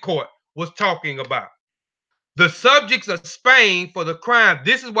circuit court, was talking about. The subjects of Spain for the crime.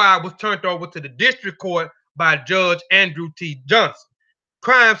 This is why it was turned over to the district court by Judge Andrew T. Johnson.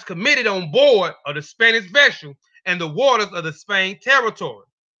 Crimes committed on board of the Spanish vessel and the waters of the Spain territory.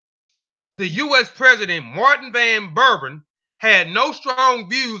 The U.S. President Martin Van Buren had no strong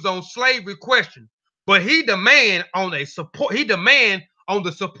views on slavery question, but he demand on the support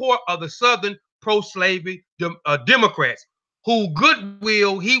of the Southern pro-slavery Democrats, whose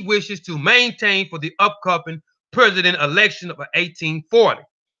goodwill he wishes to maintain for the upcoming president election of 1840.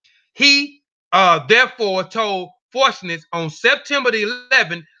 He therefore told Forsyth on September the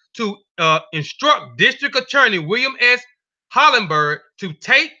 11th to instruct District Attorney William S. Hollenberg to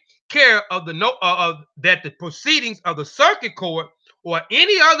take care of that the proceedings of the circuit court or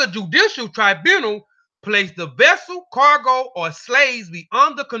any other judicial tribunal place the vessel, cargo, or slaves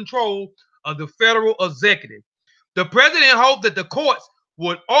beyond the control of the federal executive. The president hoped that the courts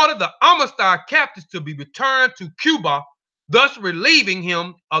would order the Amistad captives to be returned to Cuba, thus relieving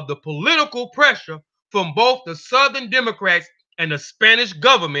him of the political pressure from both the Southern Democrats and the Spanish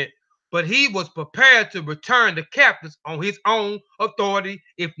government, but he was prepared to return the captives on his own authority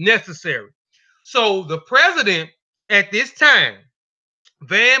if necessary. So the president at this time,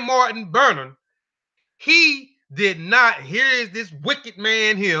 Van Martin Buren, he did not, here is this wicked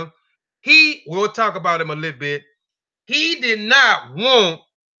man here. We'll talk about him a little bit. He did not want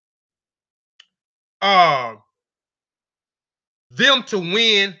them to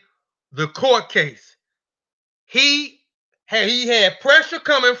win the court case. He had pressure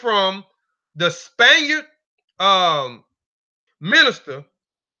coming from the Spaniard minister,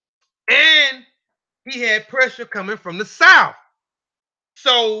 and he had pressure coming from the South.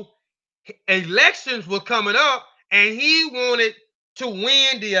 So elections were coming up, and he wanted to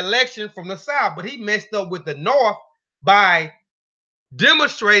win the election from the South, but he messed up with the North by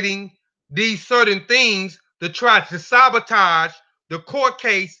demonstrating these certain things to try to sabotage the court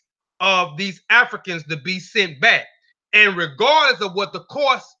case of these Africans to be sent back. And regardless of what the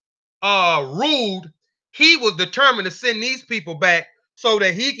courts ruled, he was determined to send these people back so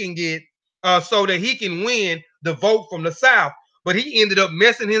that he can win the vote from the South. But he ended up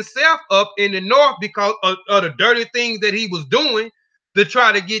messing himself up in the North because of the dirty things that he was doing to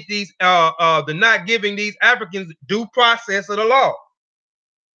try to get these the not giving these Africans due process of the law.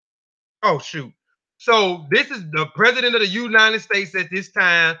 Oh shoot. So this is the president of the United States at this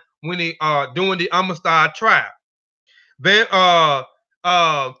time when they are doing the Amistad trial. Then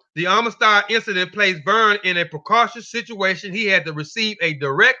the Amistad incident placed Verne in a precautious situation. He had to receive a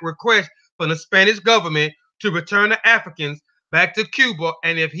direct request from the Spanish government to return the Africans back to Cuba,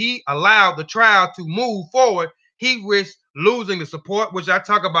 and if he allowed the trial to move forward, he risked losing the support, which I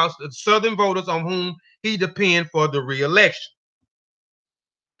talk about, the Southern voters on whom he depends for the re-election.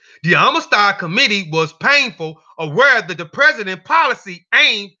 The Amistad Committee was painful, aware that the president's policy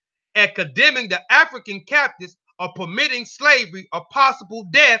aimed at condemning the African captives or permitting slavery or possible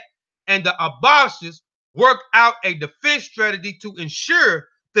death, and the abolitionists worked out a defense strategy to ensure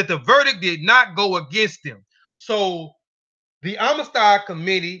that the verdict did not go against them. So the Amistad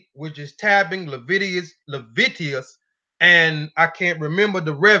Committee, which is tabbing Levitius, and I can't remember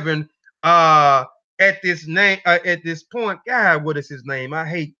the Reverend at this point. God, what is his name? I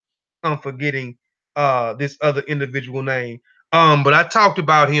hate forgetting this other individual name. But I talked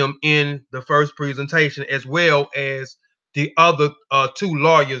about him in the first presentation, as well as the other two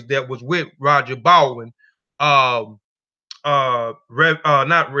lawyers that was with Roger Baldwin. Not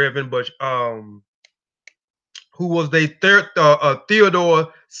Reverend, but who was they third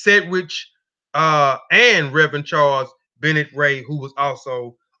Theodore Sedgwick and Reverend Charles Bennett Ray, who was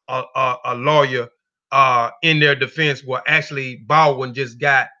also a lawyer in their defense. Well, actually, Baldwin just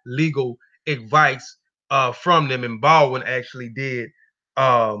got legal advice from them, and Baldwin actually did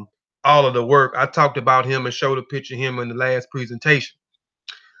all of the work. I talked about him and showed a picture of him in the last presentation.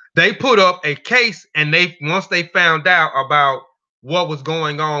 They put up a case, and once they found out about what was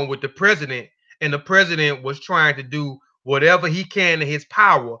going on with the president, and the president was trying to do whatever he can in his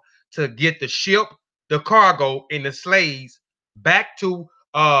power to get the ship, the cargo, and the slaves back to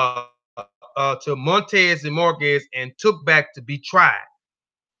Montez and Morguez, and took back to be tried.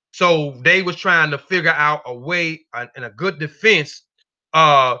 So they was trying to figure out a way and a good defense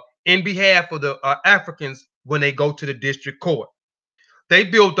in behalf of the Africans when they go to the district court. They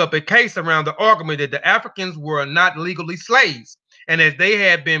built up a case around the argument that the Africans were not legally slaves, and as they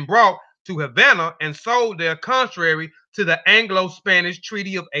had been brought to Havana and sold there contrary to the Anglo-Spanish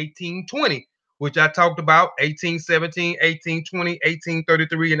Treaty of 1820, which I talked about, 1817, 1820,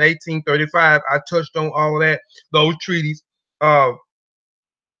 1833, and 1835. I touched on all of that, those treaties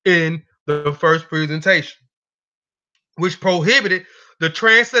in the first presentation, which prohibited the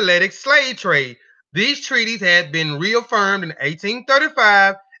transatlantic slave trade. These treaties had been reaffirmed in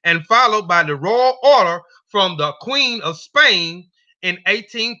 1835 and followed by the royal order from the Queen of Spain in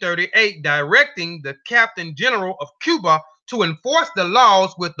 1838, directing the Captain General of Cuba to enforce the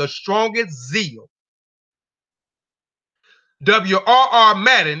laws with the strongest zeal. W.R.R.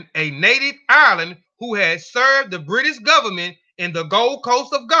 Madden, a native Ireland who had served the British government in the Gold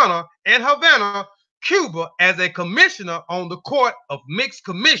Coast of Ghana and Havana, Cuba, as a commissioner on the Court of Mixed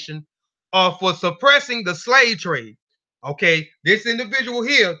Commission for suppressing the slave trade. Okay, this individual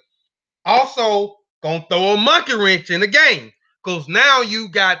here also gonna throw a monkey wrench in the game, because now you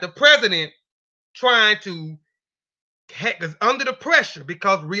got the president trying to is under the pressure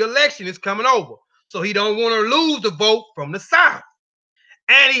because re-election is coming over, so he don't want to lose the vote from the South,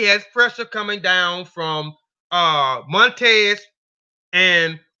 and he has pressure coming down from Montez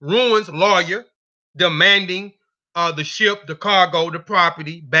and Ruin's lawyer demanding the ship, the cargo, the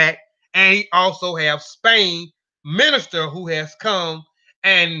property back. And he also have Spain minister who has come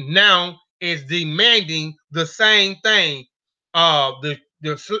and now is demanding the same thing. The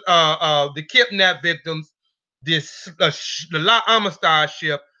kidnap victims, the La Amistad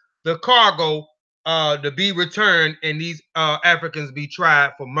ship, the cargo to be returned, and these Africans be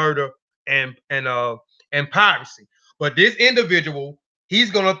tried for murder and piracy. But this individual, he's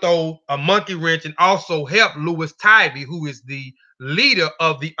gonna throw a monkey wrench and also help Louis Tivey, who is the leader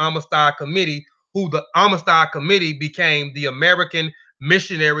of the Amistad Committee, who the Amistad Committee became the American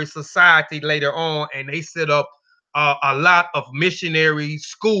Missionary Society later on, and they set up a lot of missionary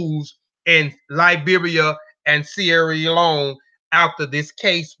schools in Liberia and Sierra Leone after this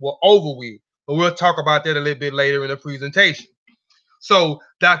case was over with. But we'll talk about that a little bit later in the presentation. So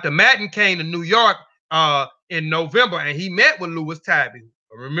Dr. Madden came to New York in November, and he met with Louis Tivey.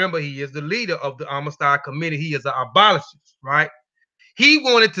 Remember, he is the leader of the Amistad Committee. He is an abolitionist, right? He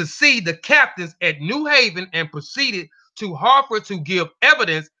wanted to see the captains at New Haven and proceeded to Hartford to give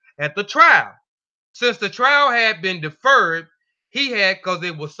evidence at the trial. Since the trial had been deferred, he had, because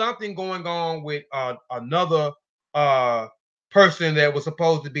there was something going on with another person that was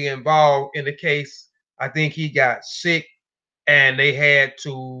supposed to be involved in the case. I think he got sick, and they had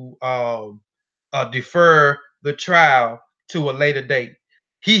to defer the trial to a later date.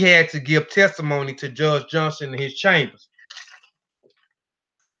 He had to give testimony to Judge Johnson in his chambers.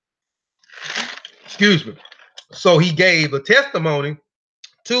 Excuse me. So he gave a testimony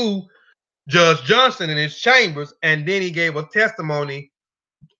to Judge Johnson in his chambers, and then he gave a testimony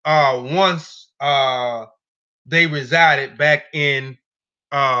once they resided back in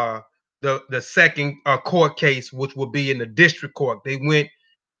the second court case, which will be in the district court. They went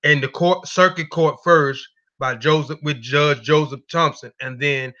in the circuit court first by Judge Joseph Thompson, and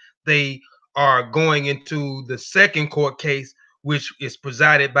then they are going into the second court case, which is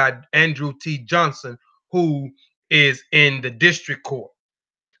presided by Andrew T. Johnson, who is in the district court.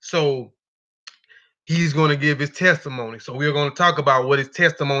 So he's going to give his testimony. So we're going to talk about what his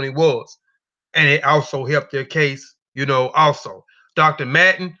testimony was, and it also helped their case. Also, Dr.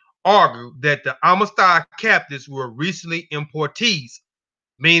 Madden argued that the Amistad captives were recently importees,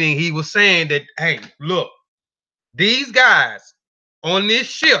 meaning he was saying that, hey, look, these guys on this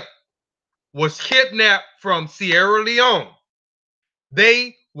ship was kidnapped from Sierra Leone.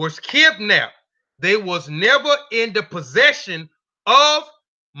 They was kidnapped. They was never in the possession of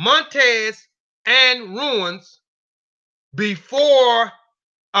Montez and Ruins before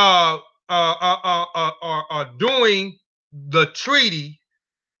doing the treaty,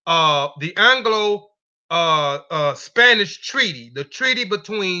 the Anglo Spanish treaty, the treaty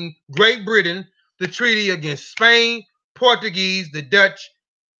between Great Britain, the treaty against Spain, Portuguese, the Dutch,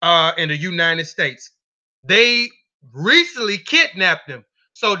 and the United States. They recently kidnapped them.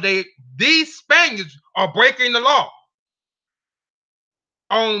 So these Spaniards are breaking the law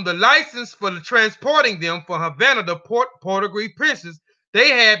on the license for transporting them for Havana, the Portuguese princes. They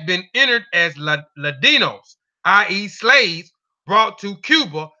had been entered as Ladinos, i.e. slaves brought to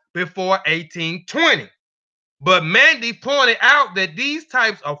Cuba before 1820. But Mende pointed out that these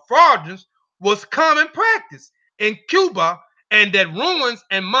types of fraudulence was common practice in Cuba, and that Ruins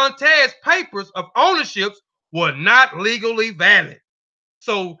and Montez papers of ownerships were not legally valid.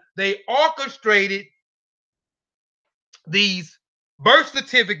 So they orchestrated these birth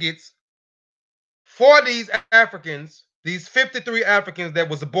certificates for these Africans, these 53 Africans that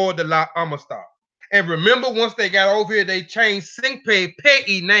was aboard the La Amistad. And remember, once they got over here, they changed Sengbe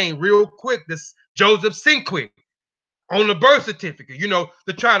Pieh name real quick, this Joseph Sengbe, on the birth certificate,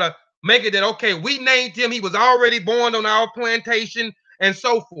 to try to make it that, okay, we named him, he was already born on our plantation, and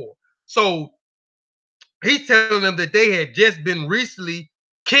so forth. So he's telling them that they had just been recently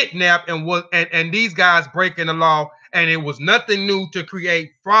kidnapped and these guys breaking the law, and it was nothing new to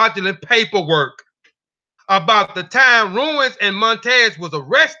create fraudulent paperwork about the time Ruins and Montez was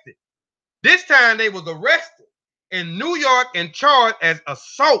arrested. This time they was arrested in New York and charged as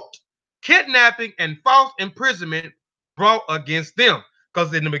assault, kidnapping, and false imprisonment brought against them.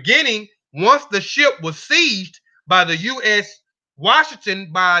 Because in the beginning, once the ship was seized by the U.S.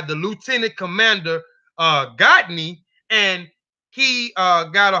 Washington by the Lieutenant Commander Godney, and he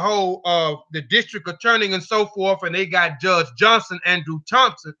got a hold of the district attorney and so forth, and they got Judge Johnson, Andrew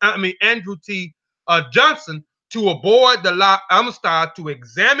T. Johnson, to aboard the La Amistad to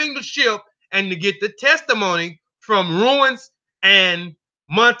examine the ship and to get the testimony from Ruins and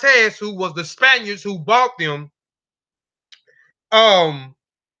Montez, who was the Spaniards who bought them.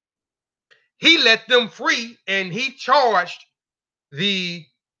 He let them free, and he charged the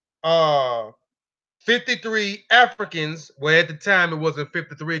 53 Africans. Well, at the time it wasn't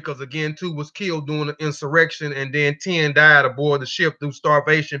 53 because again 2 was killed during the insurrection, and then 10 died aboard the ship through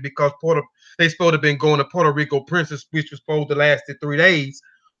starvation because they supposed to have been going to Puerto Rico Princess, which was supposed to last 3 days.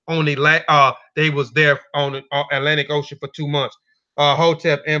 Only they was there on the Atlantic Ocean for 2 months.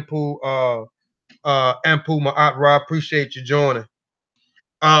 Hotep Ampu Ma'at, appreciate you joining.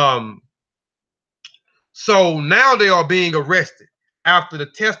 So now they are being arrested after the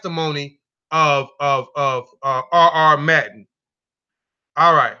testimony of R.R. Madden.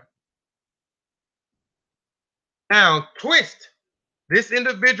 All right. Now Twist, this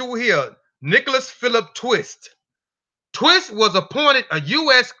individual here, Nicholas Philip Twist. Twist was appointed a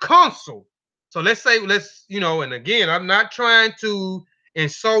U.S. consul. So let's, and again, I'm not trying to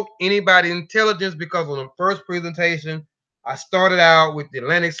insult anybody's intelligence, because on the first presentation, I started out with the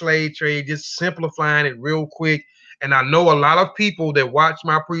Atlantic slave trade, just simplifying it real quick. And I know a lot of people that watch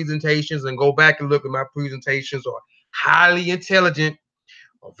my presentations and go back and look at my presentations are highly intelligent,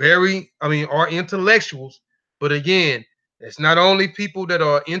 are intellectuals. But again, it's not only people that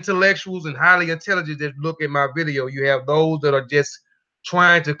are intellectuals and highly intelligent that look at my video. You have those that are just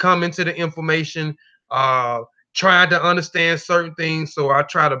trying to come into the information, trying to understand certain things. So I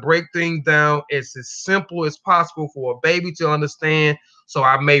try to break things down as simple as possible for a baby to understand. So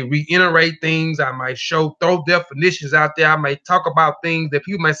I may reiterate things. I might throw definitions out there. I may talk about things that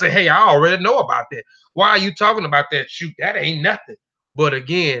people might say, hey, I already know about that. Why are you talking about that? Shoot, that ain't nothing. But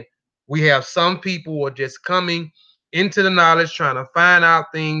again, we have some people who are just coming into the knowledge, trying to find out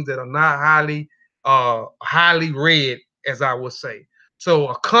things that are not highly read, as I would say. So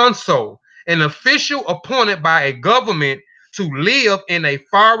a consul, an official appointed by a government to live in a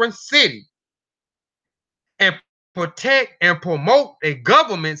foreign city and protect and promote a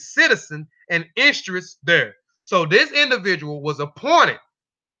government, citizen, and interests there. So this individual was appointed.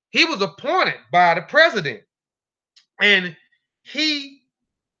 He was appointed by the president, and he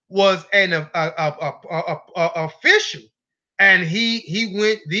was an official, and he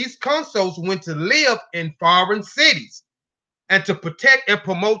went. These consuls went to live in foreign cities and to protect and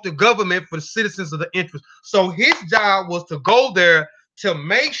promote the government for the citizens of the interest. So his job was to go there to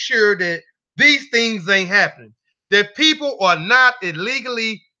make sure that these things ain't happening, that people are not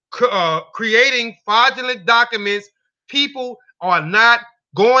illegally creating fraudulent documents. People are not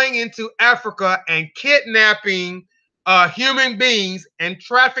going into Africa and kidnapping human beings and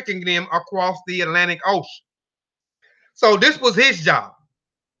trafficking them across the Atlantic Ocean. So this was his job.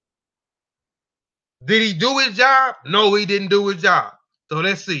 Did he do his job? No, he didn't do his job. So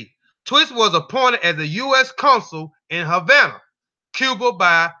let's see. Twist was appointed as a U.S. consul in Havana, Cuba,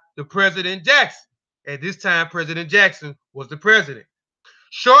 by the President Jackson. At this time, President Jackson was the president.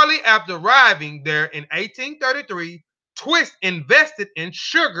 Shortly after arriving there in 1833, Twist invested in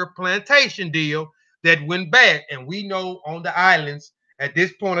sugar plantation deal that went bad. And we know on the islands at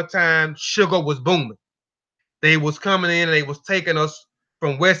this point of time, sugar was booming. They was coming in and they was taking us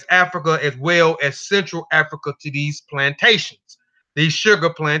from West Africa as well as Central Africa to these plantations, these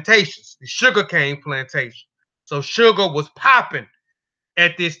sugar plantations, the sugar cane plantation. So sugar was popping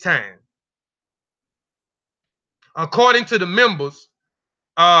at this time. According to the members,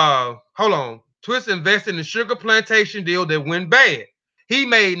 Twist invested in the sugar plantation deal that went bad. He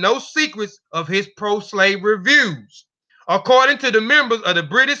made no secrets of his pro-slavery views. According to the members of the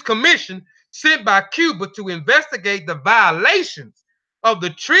British Commission sent by Cuba to investigate the violations of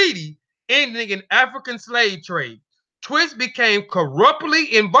the treaty ending in African slave trade, Twist became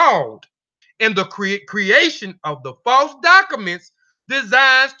corruptly involved in the creation of the false documents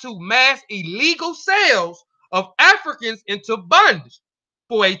designed to mass illegal sales of Africans into bondage.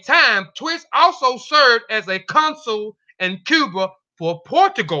 For a time, Twist also served as a consul in Cuba for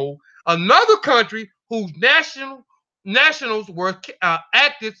Portugal, another country whose nationals were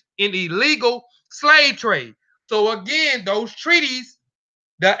active in illegal slave trade. So again, those treaties,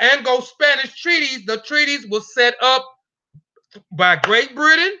 the Anglo-Spanish treaties, the treaties were set up by Great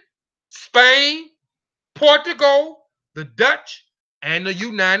Britain, Spain, Portugal, the Dutch, and the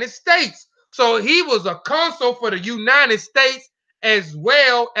United States. So he was a consul for the United States as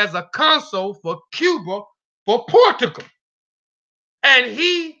well as a consul for Cuba, for Portugal. And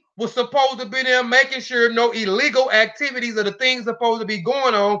he was supposed to be there making sure no illegal activities or the things supposed to be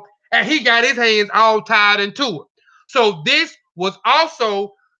going on, and he got his hands all tied into it. So this was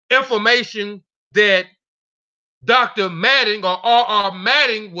also information that Dr. Madding or R.R.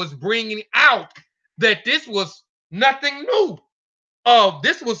 Madding was bringing out, that this was nothing new.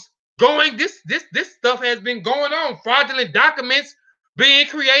 This was going, this stuff has been going on. Fraudulent documents being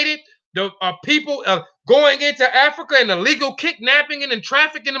created, the people going into Africa and illegal kidnapping and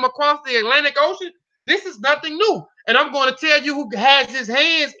trafficking them across the Atlantic Ocean. This is nothing new. And I'm going to tell you who has his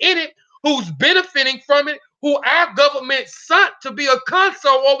hands in it, who's benefiting from it, who our government sent to be a consul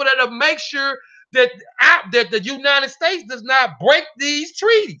over there to make sure that the United States does not break these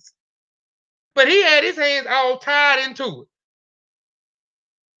treaties. But he had his hands all tied into it.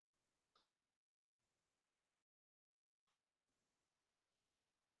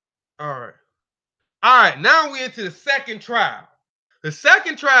 All right. All right. Now we're into the second trial. The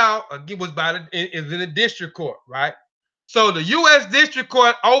second trial was is in the district court, right? So the U.S. District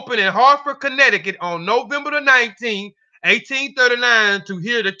Court opened in Hartford, Connecticut on November the 19th, 1839 to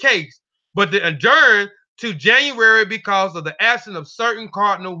hear the case, but they adjourned to January because of the absence of certain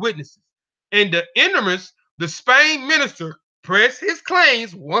cardinal witnesses. In the interim, the Spain minister pressed his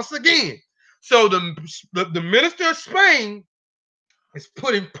claims once again. So the minister of Spain is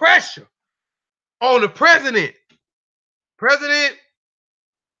putting pressure on the president.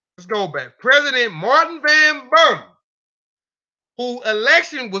 Let's go back. President Martin Van Buren, whose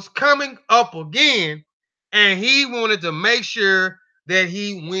election was coming up again, and he wanted to make sure that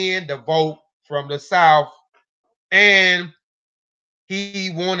he win the vote from the South, and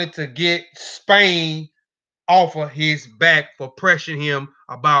he wanted to get Spain off of his back for pressuring him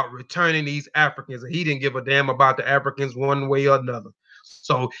about returning these Africans, and he didn't give a damn about the Africans one way or another.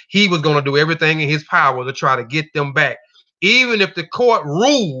 So he was going to do everything in his power to try to get them back, even if the court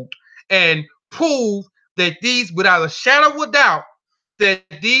ruled and proved that these, without a shadow of a doubt, that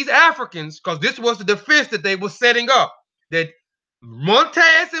these Africans, because this was the defense that they were setting up, that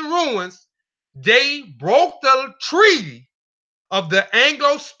Montez and Ruins, they broke the treaty of the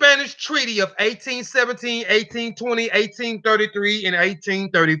Anglo-Spanish Treaty of 1817, 1820, 1833, and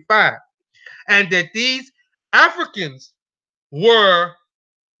 1835, and that these Africans were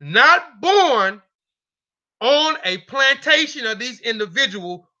not born on a plantation of these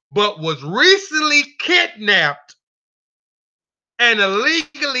individuals, but was recently kidnapped and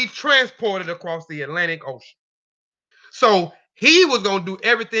illegally transported across the Atlantic Ocean. So he was going to do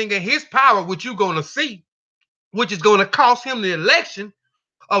everything in his power, which you're going to see, which is going to cost him the election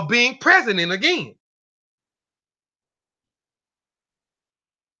of being president again.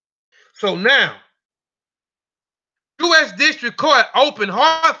 So now, U.S. District Court opened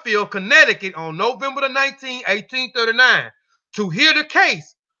Hartfield, Connecticut on November the 19th, 1839 to hear the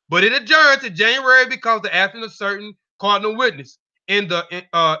case, but it adjourned to January because the absence of certain cardinal witness. In the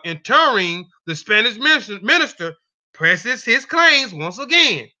interim, the Spanish minister presses his claims once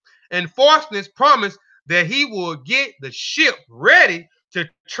again, and Forstness promised that he would get the ship ready to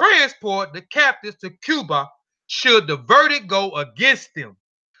transport the captives to Cuba should the verdict go against them,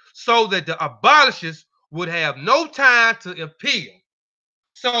 so that the abolitionists would have no time to appeal.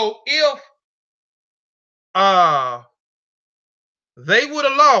 So if they would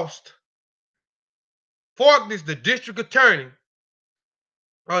have lost, Forstness, the district attorney,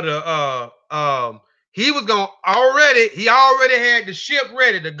 or he already had the ship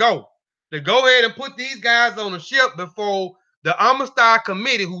ready to go ahead and put these guys on the ship before the Amistad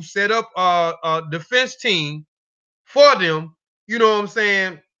committee, who set up a defense team for them, you know what I'm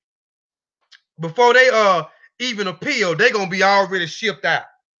saying, before they even appeal, they're gonna be already shipped out.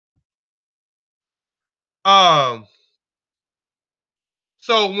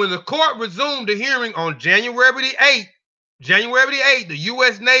 So when the court resumed the hearing on January the 8th, the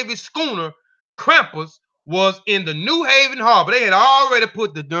U.S. Navy schooner Krampus was in the New Haven harbor. They had already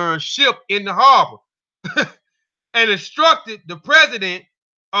put the darn ship in the harbor and instructed the president,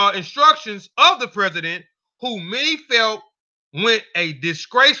 instructions of the president, who many felt went a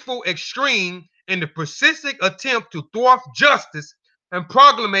disgraceful extreme in the persistent attempt to thwart justice and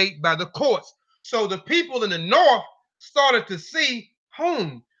proclamate by the courts. So the people in the North started to see,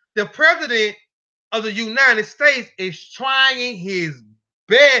 the president of the United States is trying his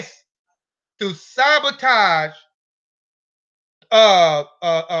best to sabotage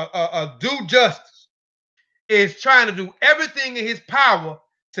due justice, is trying to do everything in his power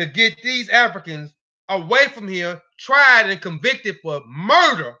to get these Africans away from here, tried and convicted for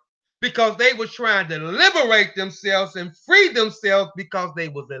murder, because they were trying to liberate themselves and free themselves because they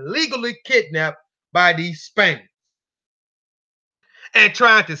was illegally kidnapped by these Spaniards, and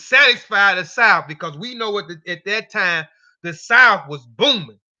trying to satisfy the South, because we know at that time the South was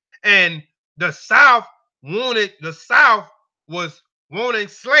booming, and the South was wanting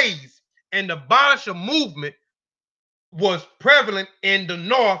slaves, and the abolition movement was prevalent in the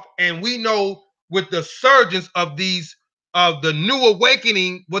North. And we know with the surgence of the new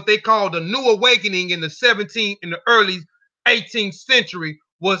awakening, what they call the new awakening in the early 18th century,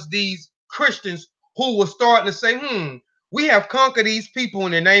 was these Christians who were starting to say, we have conquered these people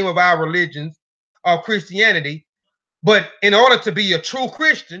in the name of our religions, of Christianity, but in order to be a true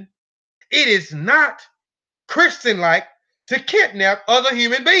Christian, it is not Christian-like to kidnap other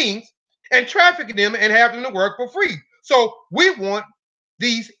human beings and traffic them and have them to work for free. So we want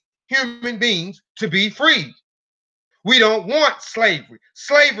these human beings to be free. We don't want slavery.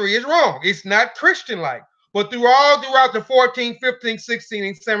 Slavery is wrong. It's not Christian-like. But throughout the 14th, 15th, 16th,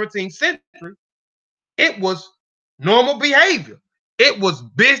 and 17th century, it was normal behavior. It was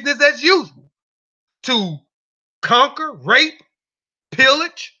business as usual to conquer, rape,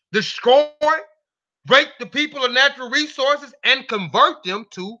 pillage, destroy, break the people of natural resources, and convert them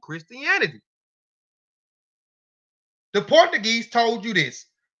to Christianity. The Portuguese told you this.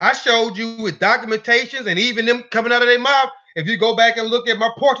 I showed you with documentations and even them coming out of their mouth. If you go back and look at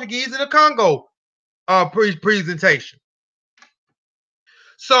my Portuguese in the Congo presentation.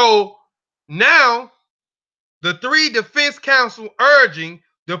 So now the three defense counsel urging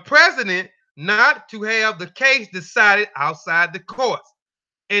the president not to have the case decided outside the courts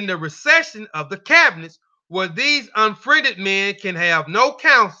in the recession of the cabinets, where these unfriended men can have no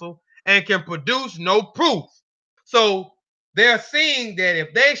counsel and can produce no proof. So they're seeing that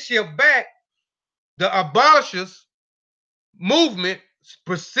if they shift back, the abolitionists movement,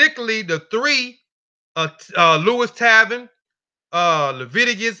 particularly the three, Lewis Tavern,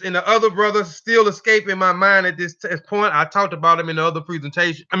 Leviticus, and the other brothers still escaping my mind at this point. I talked about them in the other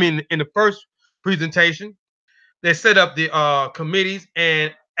presentation. In the first presentation, they set up the committees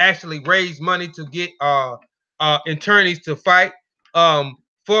and actually raised money to get attorneys to fight on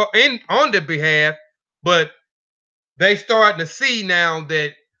their behalf. But they starting to see now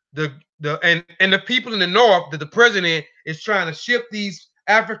that the people in the north, that the president is trying to ship these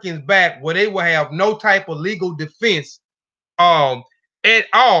Africans back where they will have no type of legal defense at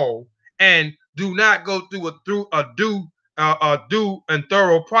all, and do not go through a due and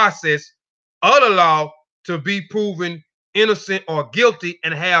thorough process of the law to be proven innocent or guilty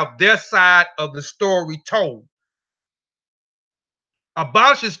and have their side of the story told.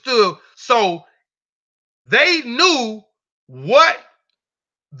 Abolishers stood, so they knew what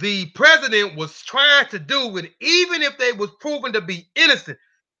the president was trying to do with it. Even if they was proven to be innocent,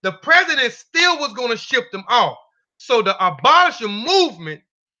 the president still was going to ship them off. So the abolition movement,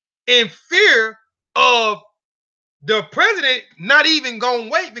 in fear of the president not even gonna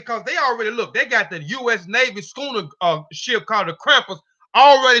wait, because they already they got the U.S. Navy schooner ship called the Crampers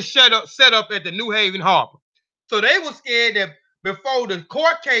already set up at the New Haven Harbor. So they were scared that before the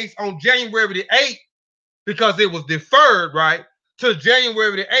court case on January the 8th, because it was deferred, right, to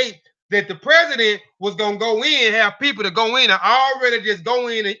January the 8th, that the president was gonna go in, have people to go in and already just go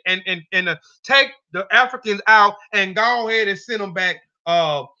in and take the Africans out and go ahead and send them back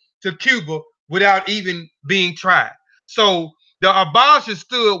to Cuba without even being tried. So the abolishers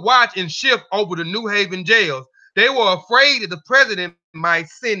stood watch and shift over the New Haven jails. They were afraid that the president might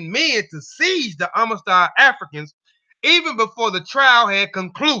send men to seize the Amistad Africans even before the trial had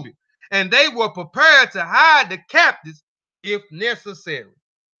concluded, and they were prepared to hide the captives if necessary.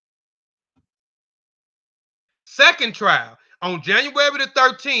 Second trial. On January the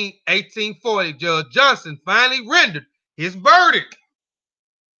 13th, 1840, Judge Johnson finally rendered his verdict.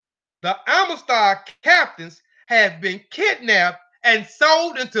 The Amistad captains have been kidnapped and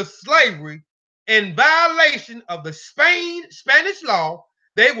sold into slavery in violation of the Spanish law.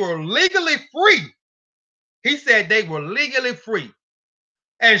 They were legally free. He said they were legally free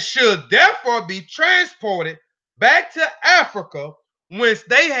and should therefore be transported back to Africa, whence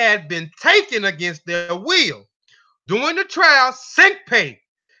they had been taken against their will. During the trial, Sengbe Pieh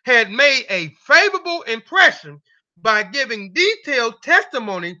had made a favorable impression by giving detailed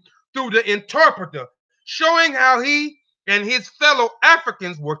testimony through the interpreter, showing how he and his fellow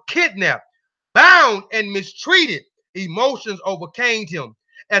Africans were kidnapped, bound, and mistreated. Emotions overcame him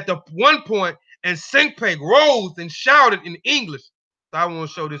at the one point, and Sengbe Pieh rose and shouted in English. So I want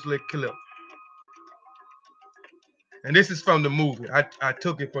to show this little clip. And this is from the movie. I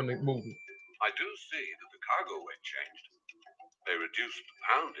took it from the movie. I do see that the cargo weight changed. They reduced the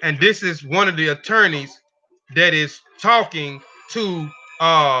poundage. And this is one of the attorneys that is talking to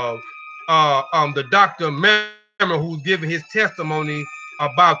the Dr. Memmer, who's giving his testimony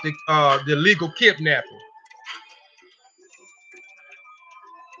about the legal kidnapping.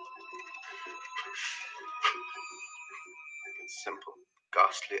 It's simple,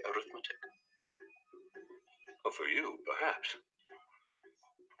 ghastly arithmetic. Oh, for you, perhaps.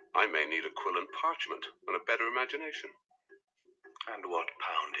 I may need a quill and parchment and a better imagination. And what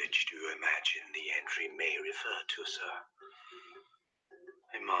poundage do you imagine the entry may refer to, sir?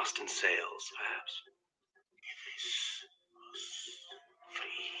 A mast and sails, perhaps? This was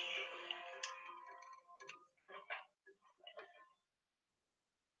free.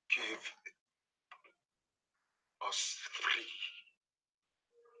 Give us free.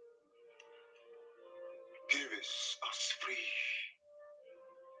 Give us free.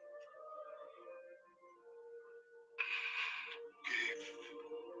 Give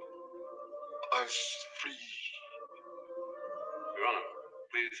us free. Your Honor,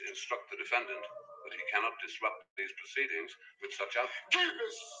 please instruct the defendant that he cannot disrupt these proceedings with such a... Give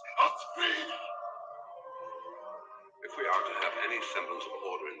us free. If we are to have any semblance of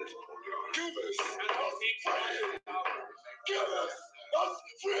order in this court, Your Honor... Give us free. Give us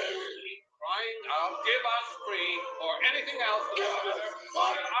free. Crying out, give us free, or anything else. Give us free.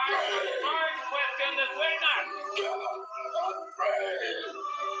 Hard question this way not. Give us free.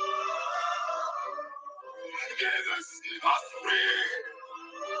 Give us free.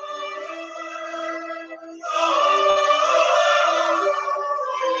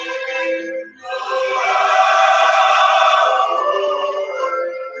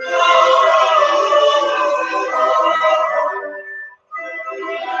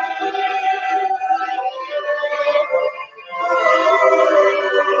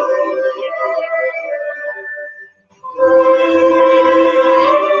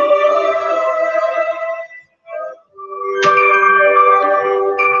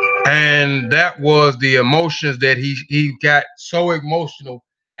 And that was the emotions that he got so emotional.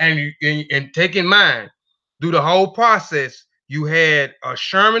 And take in mind, through the whole process, you had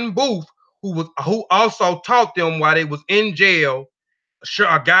Sherman Booth, who also taught them while they was in jail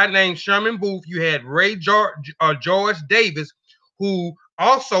a guy named Sherman Booth. You had George Davis, who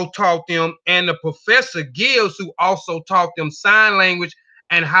also taught them, and the Professor Gibbs, who also taught them sign language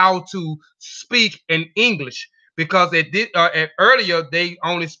and how to speak in English, because earlier they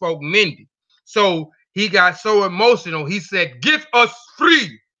only spoke Mende. So he got so emotional. He said, "Give us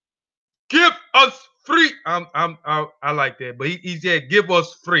free, give us free." I like that, but he said, "Give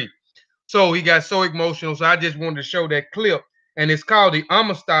us free." So he got so emotional. So I just wanted to show that clip, and it's called the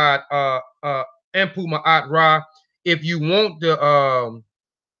Amistad Empu Ma'at Ra. If you want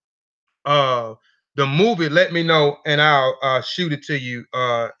the movie, let me know and I'll shoot it to you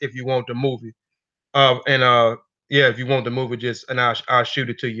if you want the movie. And yeah, if you want the movie, just and I'll shoot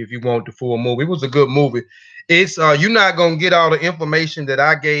it to you if you want the full movie. It was a good movie. It's you're not gonna get all the information that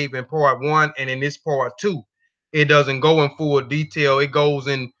I gave in part one and in this part two. It doesn't go in full detail. It goes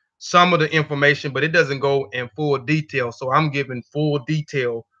in some of the information, but it doesn't go in full detail. So I'm giving full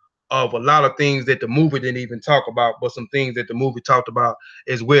detail of a lot of things that the movie didn't even talk about, but some things that the movie talked about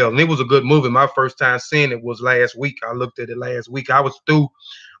as well. And it was a good movie. My first time seeing it was last week. I looked at it last week. I was through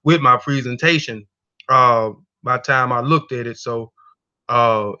with my presentation by the time I looked at it. So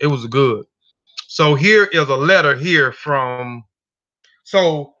it was good. So here is a letter here from,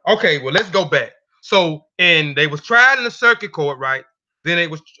 so okay, well, let's go back. So, and they was tried in the circuit court, right? Then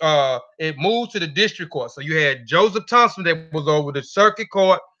it moved to the district court. So you had Joseph Thompson that was over the circuit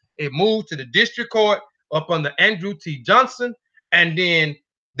court. It moved to the district court up under Andrew T. Johnson. And then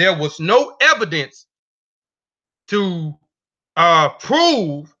there was no evidence to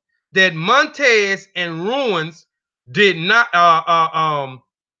prove that Montez and Ruins did not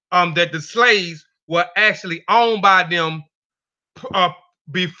that the slaves were actually owned by them uh,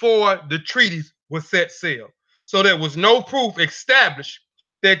 before the treaties were set sail. So there was no proof established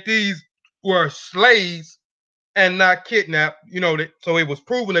that these were slaves and not kidnapped. So it was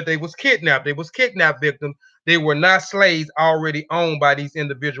proven that they was kidnapped. They was kidnapped victims. They were not slaves already owned by these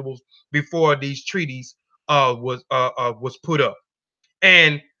individuals before these treaties was put up.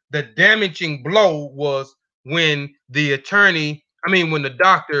 And the damaging blow was when when the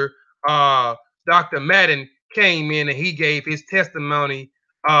Dr. Madden came in and he gave his testimony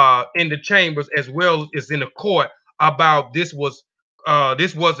in the chambers as well as in the court about this was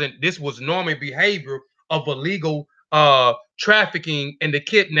normal behavior of illegal trafficking and the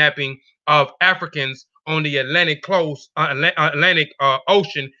kidnapping of Africans on the Atlantic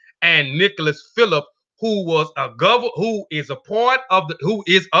Ocean, and Nicholas Phillip, who is a part of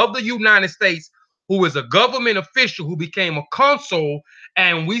the United States, who is a government official who became a consul,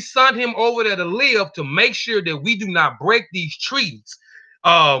 and we sent him over there to live to make sure that we do not break these treaties.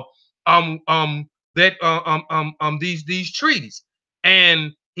 These treaties.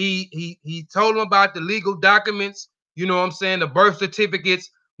 And he told him about the legal documents, you know what I'm saying, the birth certificates.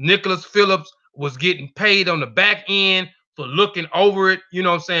 Nicholas Phillips was getting paid on the back end for looking over it, you know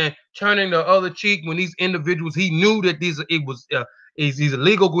what I'm saying, turning the other cheek when these individuals, he knew that these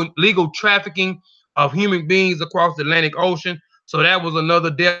illegal trafficking of human beings across the Atlantic Ocean. So that was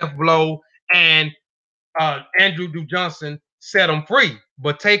another death blow. And Andrew D. Johnson set him free.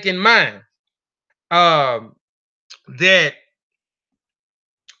 But take in mind that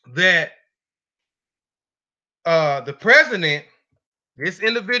the president, this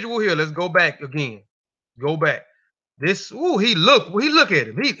individual here, let's go back again. Go back. He look at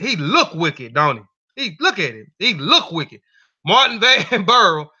him. He look wicked, don't he? He look at him. He look wicked. Martin Van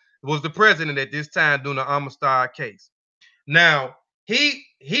Buren was the president at this time during the Amistad case. Now, he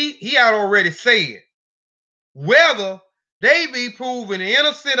had already said whether they be proven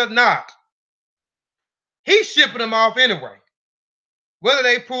innocent or not, he's shipping them off anyway. Whether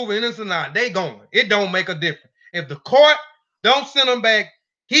they prove innocent or not, they going. It don't make a difference. If the court don't send them back,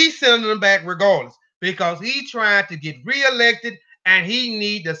 he's sending them back regardless, because he's trying to get reelected and he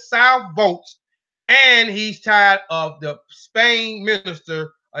need the South votes, and he's tired of the Spain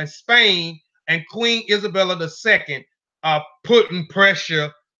minister of Spain and Queen Isabella II putting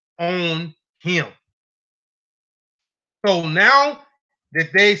pressure on him. So now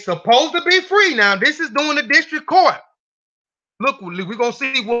that they supposed to be free, now this is doing the district court. Look, we're gonna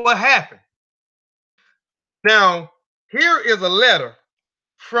see what happened. Now, here is a letter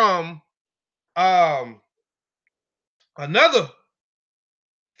from another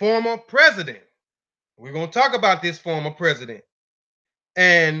former president. We're gonna talk about this former president,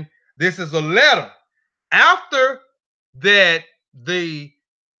 and this is a letter after that they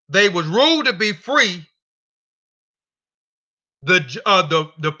was ruled to be free.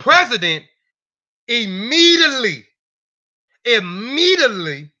 The president immediately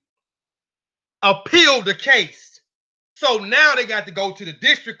appealed the case So now they got to go to the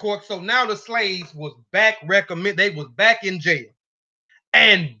district court. So now the slaves was back they was back in jail.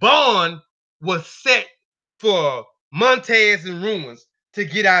 And bond was set for Montez and Ruins to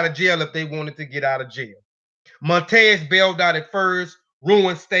get out of jail if they wanted to get out of jail. Montez bailed out at first.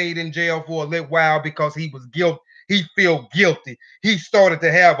 Ruin stayed in jail for a little while because he was guilty. He felt guilty. He started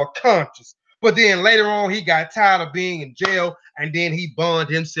to have a conscience. But then later on, he got tired of being in jail, and then he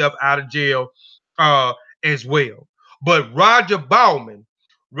bonded himself out of jail as well. But Roger Bowman,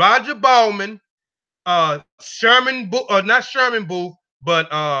 not Sherman Booth,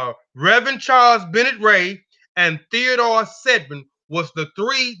 but Reverend Charles Bennett Ray and Theodore Sedgman was the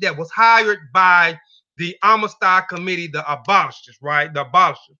three that was hired by the Amistad Committee, the abolishers, right? The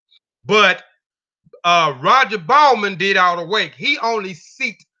abolishers. But Roger Bowman did all the work. He only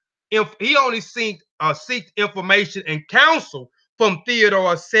seeked information and counsel from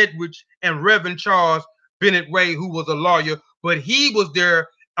Theodore Sedgwick and Reverend Charles Bennett Ray, who was a lawyer, but he was there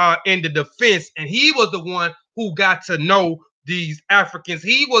in the defense, and he was the one who got to know these Africans.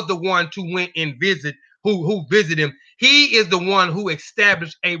 He was the one who went and who visited him. He is the one who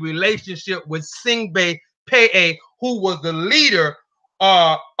established a relationship with Sengbe Pieh, who was the leader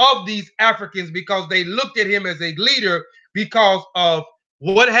of these Africans, because they looked at him as a leader because of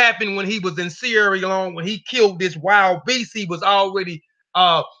what happened when he was in Sierra Leone. When he killed this wild beast, he was already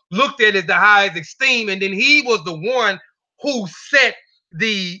looked at as the highest esteem, and then he was the one who set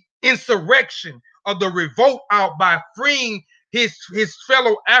the insurrection of the revolt out by freeing his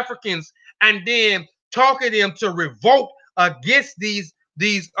fellow Africans and then talking them to revolt against these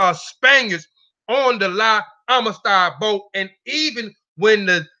Spaniards on the La Amistad boat. And even when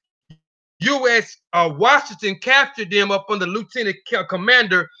the U.S. Washington captured them up under Lieutenant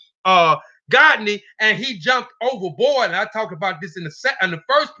Commander Godney, and he jumped overboard. And I talked about this in the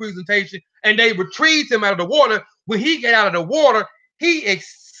first presentation, and they retrieved him out of the water. When he got out of the water, he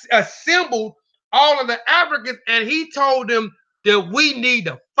assembled all of the Africans, and he told them that we need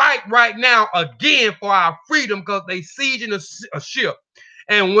to fight right now again for our freedom, because they sieging a ship.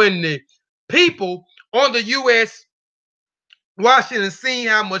 And when the people on the U.S. Washington seen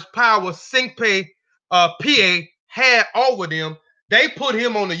how much power Sengbe Pieh had over them, they put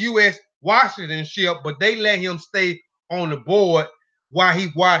him on the U.S. Washington ship, but they let him stay on the board while he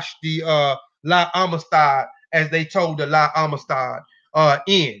watched the La Amistad, as they told the La Amistad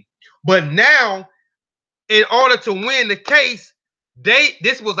in. But now, in order to win the case,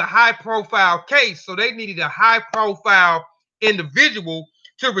 this was a high-profile case, so they needed a high-profile individual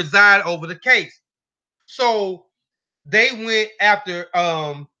to reside over the case. So they went after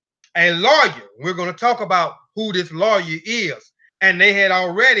a lawyer. We're going to talk about who this lawyer is. And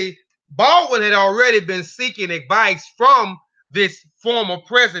Baldwin had already been seeking advice from this former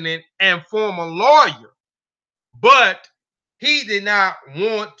president and former lawyer, but he did not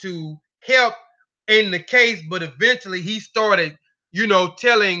want to help in the case. But eventually he started,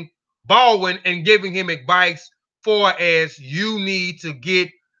 telling Baldwin and giving him advice for as you need to get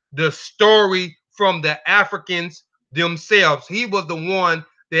the story from the Africans themselves. He was the one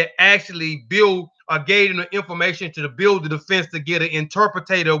that actually gave them the information to build the defense, to get an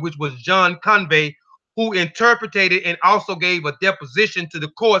interpreter, which was John Convey, who interpreted and also gave a deposition to the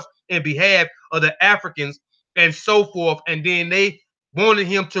courts in behalf of the Africans and so forth. And then they wanted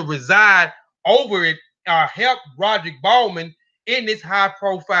him to reside over it, help Roger Bowman in this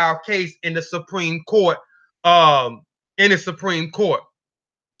high-profile case in the Supreme Court.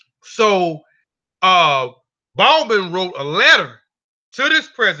 So Baldwin wrote a letter to this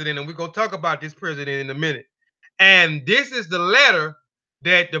president, and we're going to talk about this president in a minute. And this is the letter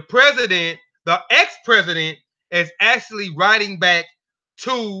that the ex-president, is actually writing back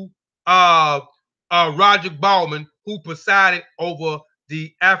to Roger Baldwin, who presided over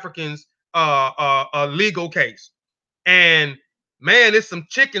the Africans' legal case. And man, it's some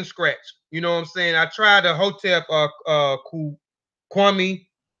chicken scratch. You know what I'm saying? I tried to Hotep Kwame,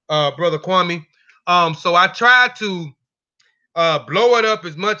 brother Kwame. So I tried to blow it up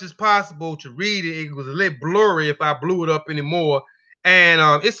as much as possible to read it. It was a little blurry if I blew it up anymore. And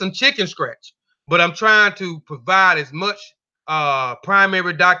it's some chicken scratch. But I'm trying to provide as much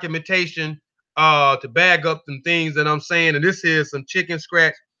primary documentation to bag up some things that I'm saying. And this is some chicken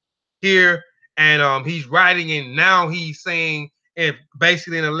scratch here. And he's writing, and now he's saying, and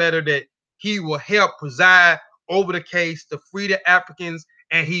basically in a letter, that he will help preside over the case to free the Africans.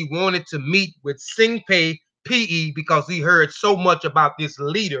 And he wanted to meet with Sengbe Pieh because he heard so much about this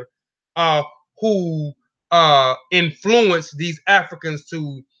leader who influenced these Africans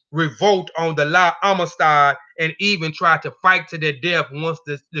to revolt on the La Amistad and even try to fight to their death once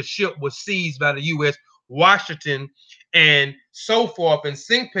the ship was seized by the U.S. Washington and so forth. And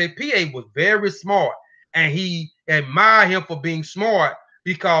Sengbe Pieh was very smart, and he admired him for being smart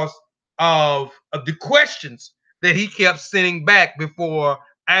because of the questions that he kept sending back before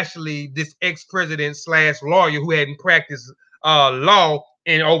actually this ex-president slash lawyer who hadn't practiced law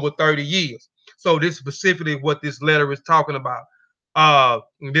in over 30 years. So this specifically what this letter is talking about.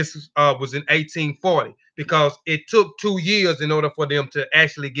 This was in 1840 because it took 2 years in order for them to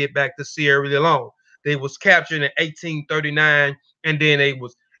actually get back to Sierra Leone. They was captured in 1839, and then they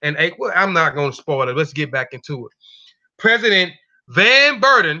was and well, I'm not going to spoil it. Let's get back into it. President Van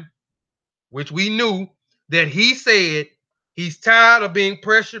Burden, which we knew that he said he's tired of being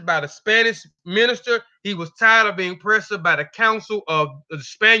pressured by the Spanish minister. He was tired of being pressured by the council of the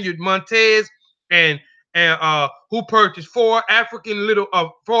Spaniard Montez, and who purchased four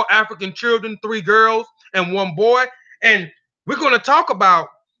African children, 3 girls and 1 boy. And we're going to talk about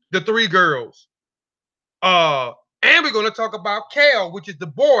the 3 girls. And we're going to talk about Kale, which is the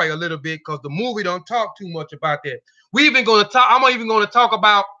boy, a little bit, because the movie don't talk too much about that. I'm even going to talk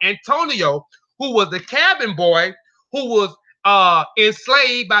about Antonio, who was the cabin boy, who was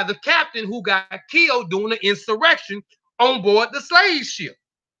enslaved by the captain who got killed during the insurrection on board the slave ship.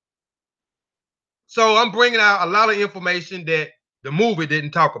 So I'm bringing out a lot of information that the movie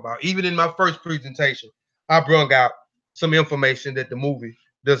didn't talk about. Even in my first presentation, I brought out some information that the movie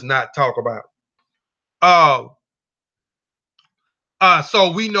does not talk about.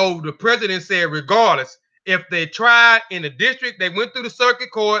 So we know the president said, regardless, if they tried in the district, they went through the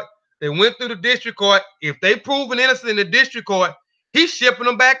circuit court, they went through the district court. If they proven innocent in the district court, he's shipping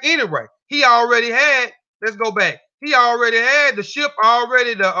them back anyway. He already had, let's go back. He already had the ship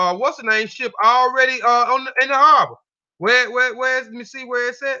already, the ship already in the harbor. Where's, let me see where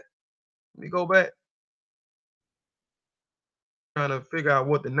it's at. Let me go back. Trying to figure out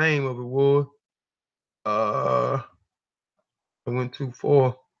what the name of it was. I went too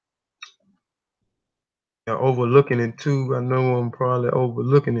far. Overlooking it too. I know I'm probably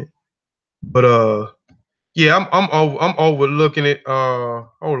overlooking it, but yeah, I'm overlooking it.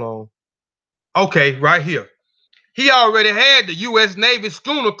 Hold on. Okay, right here. He already had the U.S. Navy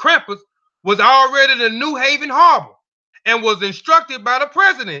schooner Krampus was already in the New Haven harbor and was instructed by the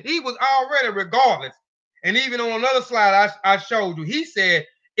president. He was already regardless. And even on another slide I showed you, he said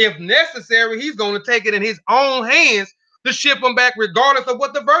if necessary, he's going to take it in his own hands to ship them back, regardless of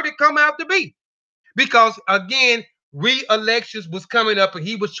what the verdict come out to be. Because again, re-elections was coming up and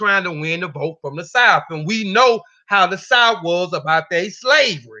he was trying to win the vote from the South. And we know how the South was about their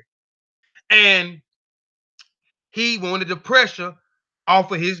slavery. And he wanted the pressure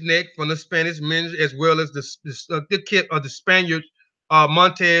off of his neck from the Spanish men, as well as the kit of the Spaniards,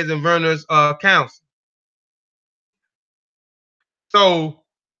 Montez and Verner's council. So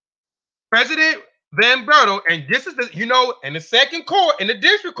President Van Berto, and this is in the second court, in the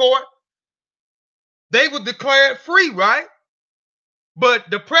district court, they were declared free, right? But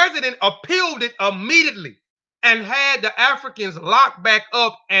the president appealed it immediately and had the Africans locked back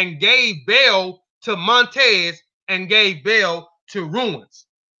up and gave bail to Montez and gave bail to Ruins,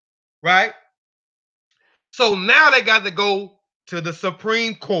 right? So now they got to go to the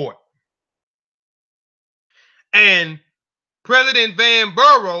Supreme Court. And President Van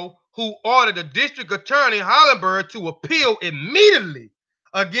Burrow, who ordered the district attorney Hollenberg to appeal immediately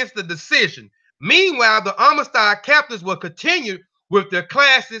against the decision. Meanwhile, the Amistad captains will continue with their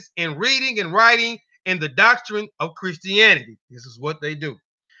classes in reading and writing in the doctrine of Christianity. This is what they do.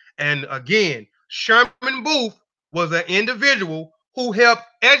 And again, Sherman Booth was an individual who helped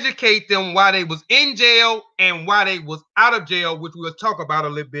educate them while they was in jail and while they was out of jail, which we'll talk about a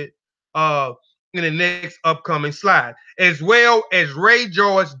little bit in the next upcoming slide, as well as Ray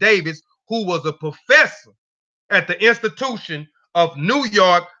George Davis, who was a professor at the institution of New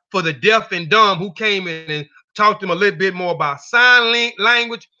York for the deaf and dumb, who came in and taught them a little bit more about sign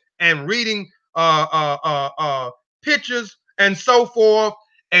language and reading pictures and so forth,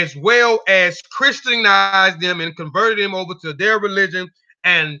 as well as Christianized them and converted them over to their religion.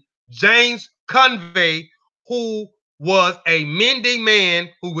 And James Convey, who was a Mende man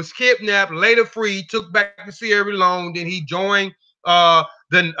who was kidnapped, later freed, took back to Sierra Leone. Then he joined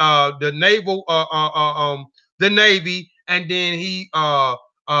the naval, the Navy, and then he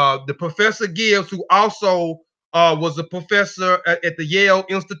the Professor Gibbs, who also was a professor at the Yale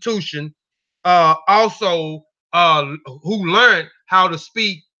Institution, also who learned how to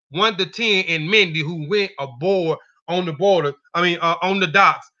speak 1 to 10 in Mende, who went aboard on the border, on the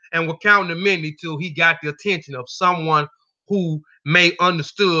docks, and were counting the Mende till he got the attention of someone who may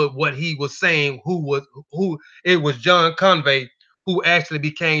understood what he was saying, who it was John Convey, who actually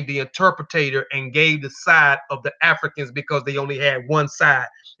became the interpreter and gave the side of the Africans because they only had one side,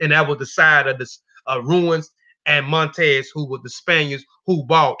 and that was the side of the ruins and Montez, who were the Spaniards who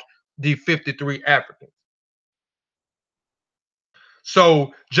bought the 53 Africans.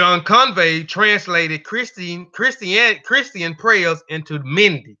 So John Convey translated Christian prayers into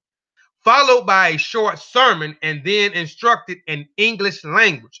Mende, followed by a short sermon, and then instructed in English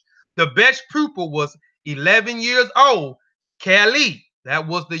language. The best pupil was 11 years old, Kale. That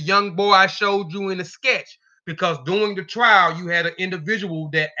was the young boy I showed you in the sketch, because during the trial, you had an individual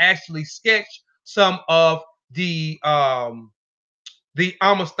that actually sketched some of the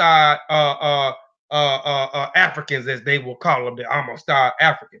Amistad Africans, as they will call them, the Amistad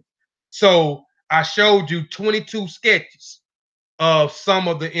Africans. So I showed you 22 sketches of some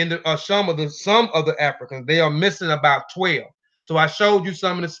of the Africans. They are missing about 12. So I showed you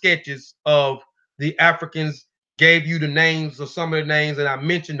some of the sketches of the Africans, gave you the names of some of the names, and I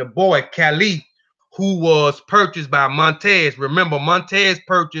mentioned the boy Kale, who was purchased by Montez. Remember, Montez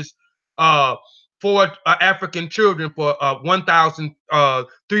purchased 4 African children for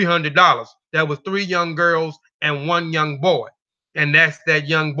 $1,300. That was 3 young girls and 1 young boy, and that's that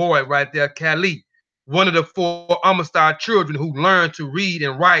young boy right there, Kale, one of the 4 Amistad children who learned to read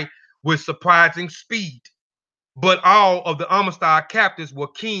and write with surprising speed. But all of the Amistad captives were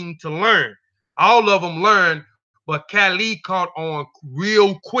keen to learn. All of them learned, but Kale caught on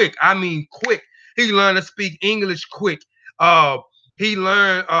real quick. I mean, quick. He learned to speak English quick. He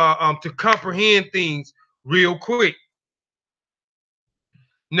learned to comprehend things real quick.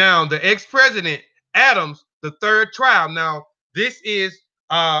 Now, the ex-president Adams, the 3rd trial. Now, this is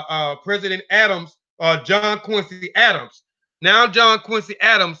President Adams, John Quincy Adams. Now, John Quincy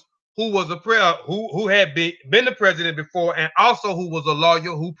Adams, who was who had been the president before, and also who was a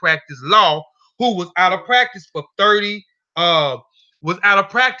lawyer who practiced law, who was out of practice for 30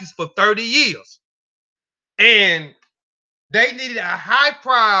 years, and they needed a high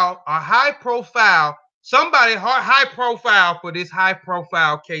profile, somebody high profile for this high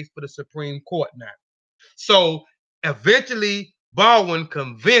profile case for the Supreme Court now. So eventually Baldwin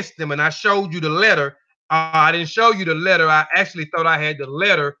convinced them, and I showed you the letter. I didn't show you the letter. I actually thought I had the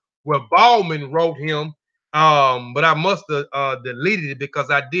letter where Baldwin wrote him, but I must have deleted it because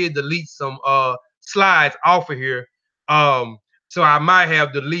I did delete some slides off of here. So I might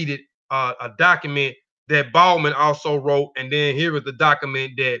have deleted a document that Baldwin also wrote, and then here is the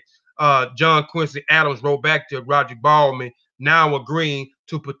document that John Quincy Adams wrote back to Roger Baldwin, now agreeing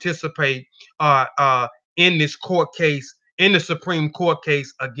to participate in this court case, in the Supreme Court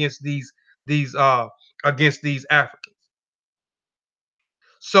case against these Africans.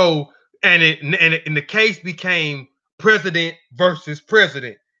 So, and the case became president versus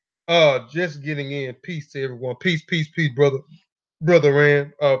president. Just getting in. Peace to everyone. Peace, brother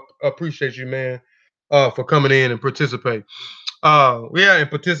Rand. Appreciate you, man, for coming in and participate.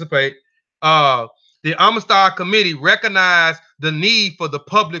 Participate. The Amistad Committee recognized the need for the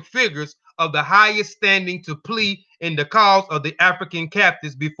public figures of the highest standing to plead in the cause of the African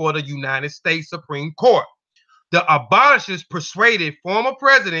captives before the United States Supreme Court. The abolishers persuaded former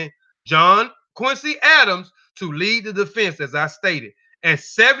President John Quincy Adams to lead the defense, as I stated. At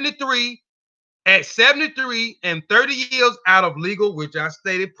 73 and 30 years out of legal, which I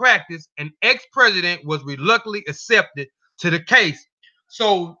stated, practice, an ex-president was reluctantly accepted to the case.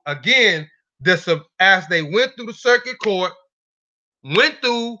 So again, as they went through the circuit court, went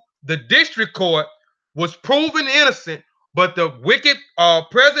through the district court, was proven innocent, but the wicked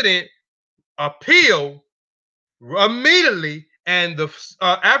president appealed immediately, and the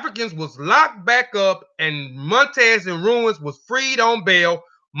Africans was locked back up, and Montez and Ruins was freed on bail.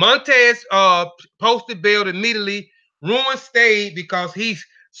 Montez posted bail immediately. Ruins stayed because he's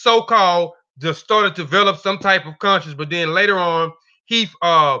so-called just started to develop some type of conscience, but then later on he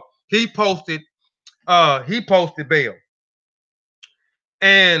posted bail.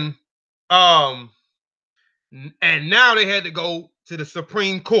 And now they had to go to the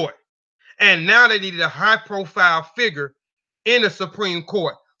Supreme Court. And now they needed a high-profile figure in the Supreme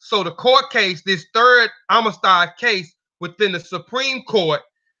Court. So the court case, this 3rd Amistad case within the Supreme Court,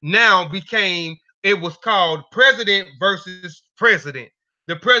 now became, it was called President versus President.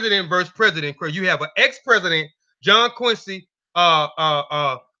 The President versus President. You have an ex-president, John Quincy,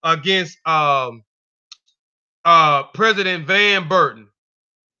 against President Van Burton.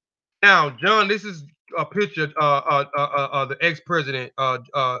 Now, John, this is a picture of the ex-president,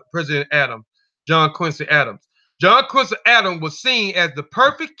 President Adams, John Quincy Adams. John Quincy Adams was seen as the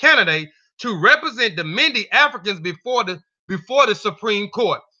perfect candidate to represent the Mende Africans before the Supreme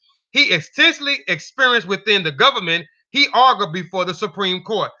Court. He extensively experienced within the government, he argued before the Supreme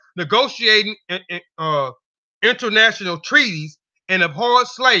Court, negotiating international treaties and abhorred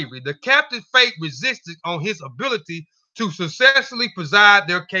slavery. The captive fate resisted on his ability to successfully preside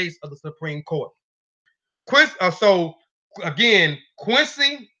their case of the Supreme Court. So again,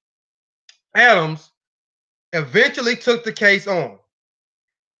 Quincy Adams eventually took the case on,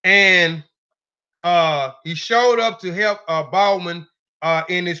 and he showed up to help Baldwin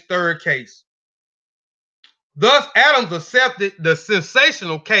in his third case. Thus, Adams accepted the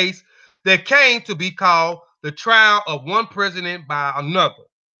sensational case that came to be called the trial of one president by another.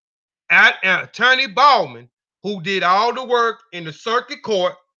 Attorney Baldwin, who did all the work in the circuit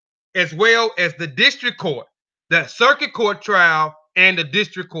court as well as the district court, the circuit court trial and the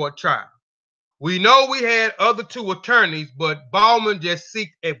district court trial. We know we had other two attorneys, but Baldwin just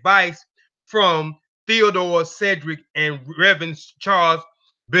seeked advice from Theodore Cedric and Reverend Charles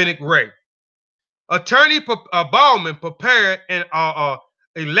Bennett Ray. Attorney Baldwin prepared an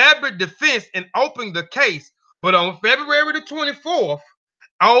elaborate defense and opened the case, but on February the 24th,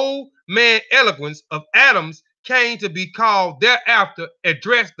 old man eloquence of Adams came to be called thereafter,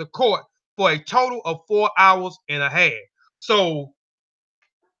 addressed the court for a total of 4 hours and a half. So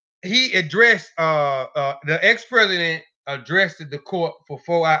he addressed the ex-president addressed the court for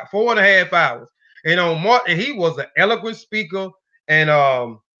 4.5 hours, and on March, and he was an eloquent speaker, and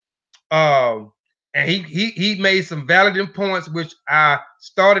he made some valid points, which I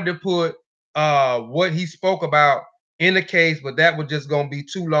started to put what he spoke about in the case, but that was just going to be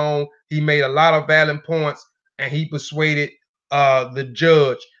too long. He made a lot of valid points, and he persuaded the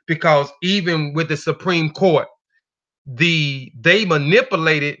judge, because even with the Supreme Court, they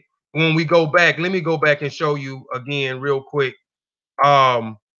manipulated. When we go back, let me go back and show you again real quick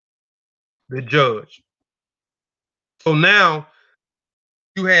the judge. So now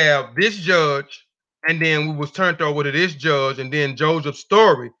you have this judge, and then we was turned over to this judge, and then Joseph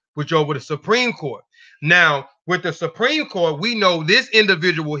Story, which over the Supreme Court. Now, with the Supreme Court, we know this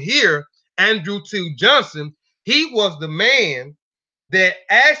individual here, Andrew T. Johnson, he was the man that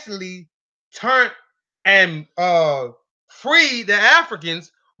actually turned and freed the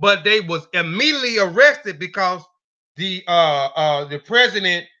Africans, but they was immediately arrested because the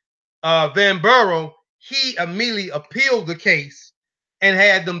president Van Buren, he immediately appealed the case and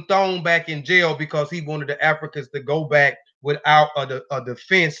had them thrown back in jail because he wanted the Africans to go back without a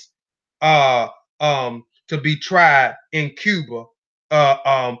defense to be tried in Cuba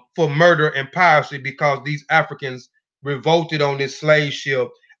for murder and piracy, because these Africans revolted on this slave ship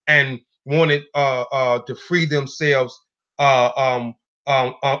and wanted to free themselves from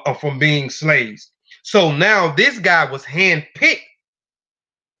being slaves. So now this guy was handpicked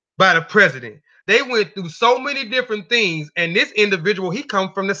by the president. They went through so many different things, and this individual, he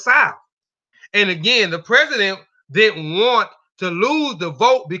come from the South. And again, the president didn't want to lose the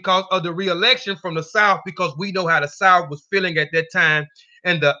vote because of the re-election from the South, because we know how the South was feeling at that time.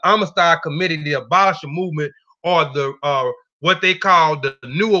 And the Amistad Committee, the abolition movement, or the what they call the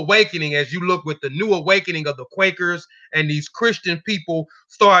New Awakening, as you look with the New Awakening of the Quakers and these Christian people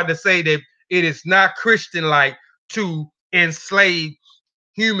started to say that it is not Christian-like to enslave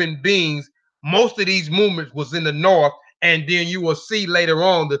human beings. Most of these movements was in the North, and then you will see later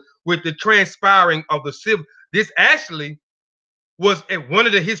on with the transpiring of the civil. This actually was one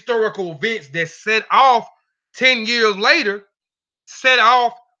of the historical events that set off 10 years later, set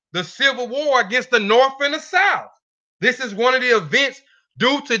off the Civil War against the North and the South. This is one of the events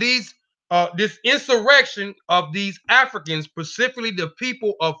due to these this insurrection of these Africans, specifically the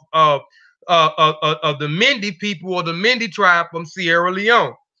people of the Mende people, or the Mende tribe from Sierra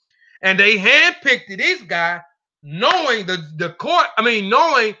Leone. And they handpicked this guy, knowing the court. I mean,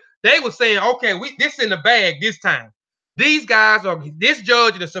 knowing they were saying, okay, this in the bag this time. These guys are, this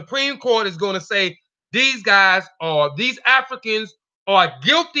judge in the Supreme Court is going to say these Africans are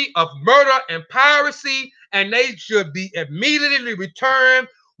guilty of murder and piracy, and they should be immediately returned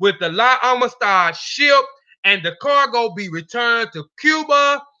with the La Amistad ship, and the cargo be returned to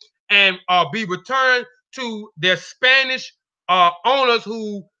Cuba and be returned to their Spanish owners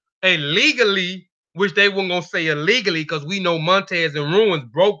who illegally, which they weren't going to say illegally, because we know Montez and Ruins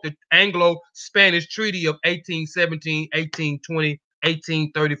broke the Anglo-Spanish Treaty of 1817, 1820,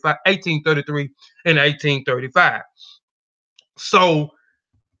 1835, 1833, and 1835. So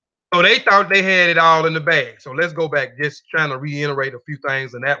they thought they had it all in the bag. So let's go back, just trying to reiterate a few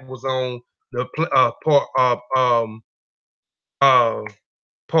things, and that was on the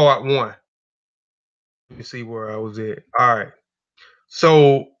part one. Let me see where I was at. All right.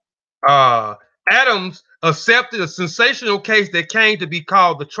 So Adams accepted a sensational case that came to be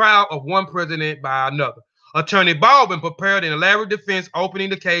called the trial of one president by another. Attorney Baldwin prepared an elaborate defense opening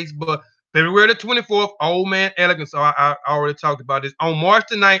the case, but February the 24th, old man elegant, so I already talked about this. On March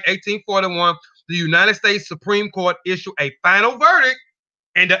the 9th, 1841, the United States Supreme Court issued a final verdict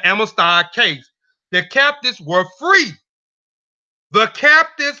in the Amistad case. The captives were free. The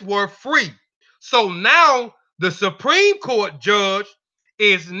captives were free. So now the Supreme Court judge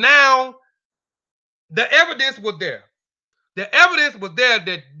is now, the evidence was there. The evidence was there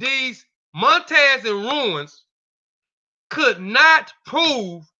that these Montez and Ruins could not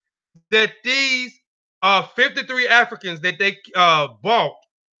prove that these 53 Africans that they bought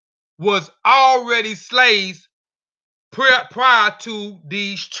was already slaves prior to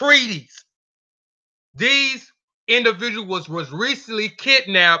these treaties. These individuals was recently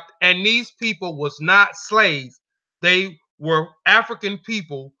kidnapped, and these people was not slaves. They were African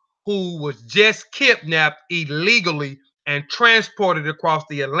people who was just kidnapped illegally and transported across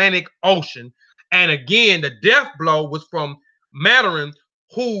the Atlantic Ocean. And again, the death blow was from Maturin,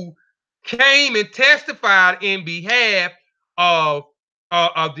 who came and testified in behalf of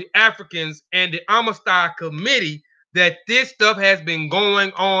the Africans and the Amistad Committee that this stuff has been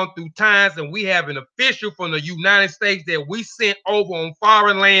going on through times, and we have an official from the United States that we sent over on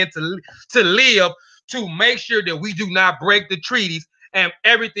foreign land to live to make sure that we do not break the treaties, and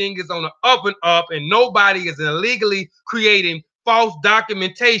everything is on the up and up, and nobody is illegally creating false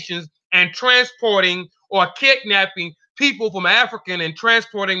documentations and transporting or kidnapping people from Africa and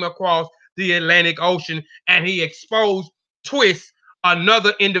transporting them across the Atlantic Ocean. And he exposed Twist,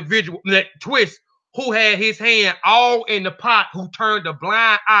 another individual, that Twist, who had his hand all in the pot, who turned a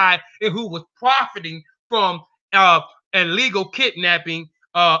blind eye, and who was profiting from illegal kidnapping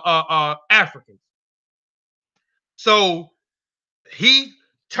Africans. So he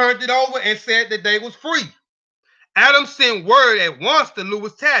turned it over and said that they was free. Adams sent word at once to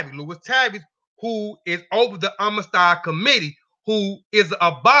Lewis Tabby. Lewis Tabby, who is over the Amistad Committee, who is the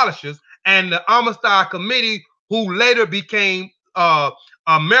abolishers, and the Amistad Committee, who later became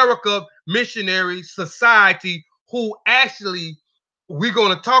America Missionary Society, who actually, we're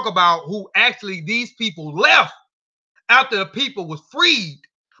going to talk about who actually these people left after the people was freed.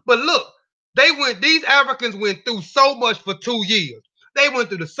 But look, these Africans went through so much for 2 years. They went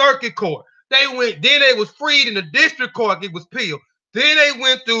through the circuit court. Then they was freed in the district court, it was appealed. Then they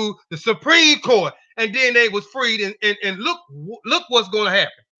went through the Supreme Court, and then they was freed. And look what's going to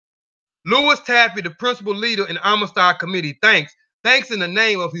happen. Lewis Taffy, the principal leader in the Amistad Committee, thanks in the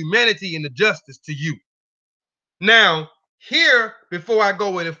name of humanity and the justice to you. Now, here, before I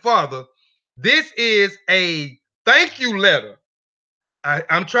go any further, this is a thank you letter.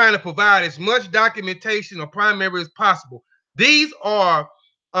 I'm trying to provide as much documentation or primary as possible. These are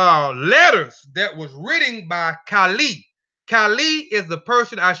letters that was written by Kale. Kale is the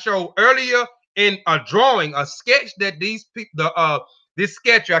person I showed earlier in a drawing, a sketch that these people, this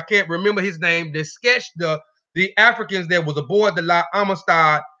sketcher, I can't remember his name, they sketched the Africans that was aboard the La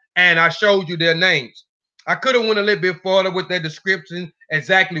Amistad, and I showed you their names. I could have went a little bit further with their description,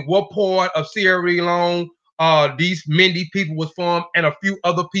 exactly what part of Sierra Leone these Mende people was from, and a few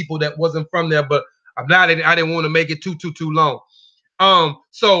other people that wasn't from there, but I didn't want to make it too long.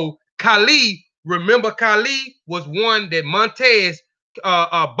 So Kale, remember Kale was one that Montez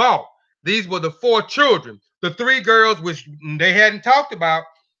bought. These were the 4 children, the 3 girls which we hadn't talked about,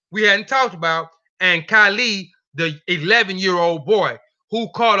 and Kale, the 11-year-old boy who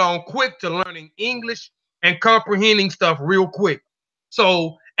caught on quick to learning English and comprehending stuff real quick.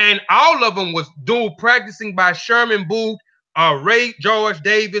 So, and all of them was dual practicing by Sherman Booth, Ray George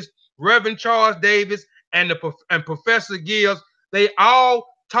Davis, Reverend Charles Davis, and Professor Gills. They all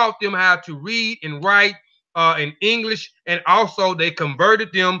taught them how to read and write in English, and also they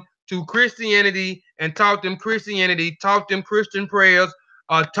converted them to Christianity and taught them Christianity, taught them Christian prayers,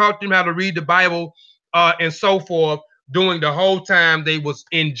 taught them how to read the Bible, and so forth, during the whole time they was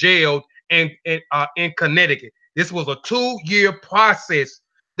in jail in Connecticut. This was a 2-year process.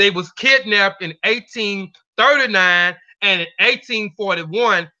 They was kidnapped in 1839, and in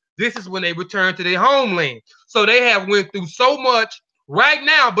 1841, this is when they returned to their homeland. So they have went through so much right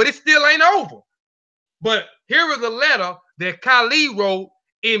now, but it still ain't over. But here is a letter that Kale wrote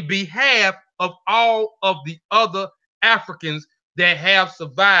in behalf of all of the other Africans that have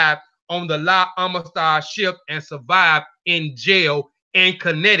survived on the La Amistad ship and survived in jail in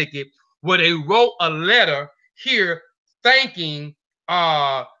Connecticut, where they wrote a letter here thanking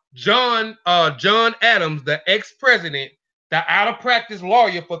John Adams, the ex-president, the out-of-practice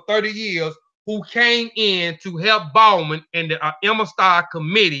lawyer for 30 years, who came in to help Baldwin and the Amistad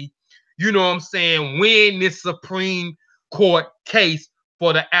Committee, you know what I'm saying, win this Supreme Court case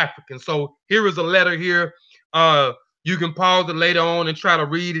for the Africans. So here is a letter here. You can pause it later on and try to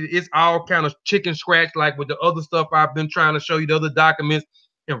read it. It's all kind of chicken scratch, like with the other stuff I've been trying to show you, the other documents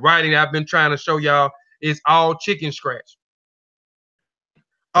and writing I've been trying to show y'all. It's all chicken scratch.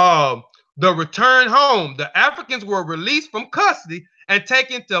 The return home. The Africans were released from custody and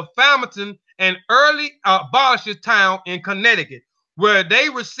taken to Farmington, an early abolitionist town in Connecticut, where they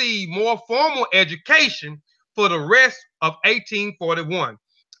received more formal education for the rest of 1841.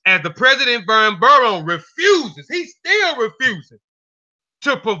 As the President Van Buren refuses, he's still refusing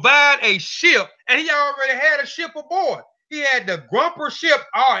to provide a ship, and he already had a ship aboard. He had the Grumper ship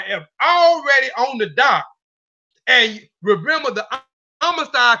already on the dock. And remember, the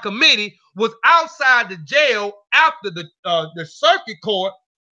Amistad Committee was outside the jail after the circuit court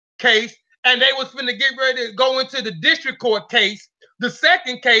case, and they was finna get ready to go into the district court case. The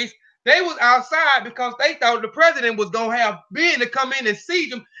second case, they was outside because they thought the president was gonna have Ben to come in and see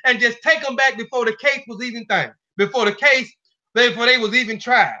them and just take them back before the case was even done, before they was even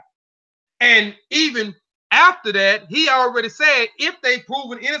tried. And even after that, he already said if they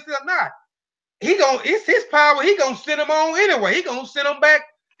proven innocent or not, it's his power. He gonna send them on anyway. He gonna send them back.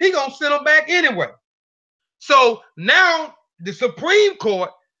 He gonna send them back anyway. So now the Supreme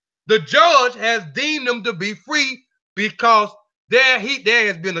Court, the judge has deemed them to be free because there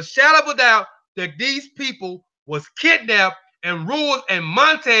has been a shadow of a doubt that these people was kidnapped, and Rules and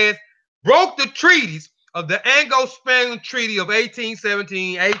Montez broke the treaties of the Anglo-Spanish Treaty of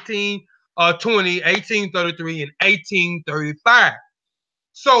 1817, 1820, 1833, and 1835.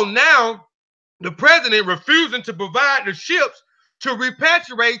 So now the president refusing to provide the ships to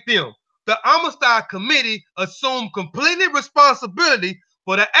repatriate them. The Amistad Committee assumed completely responsibility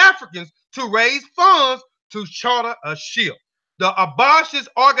for the Africans to raise funds to charter a ship. The abolitionists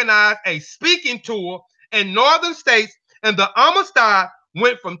organized a speaking tour in northern states, and the Amistad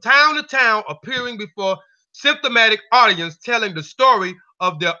went from town to town, appearing before symptomatic audience, telling the story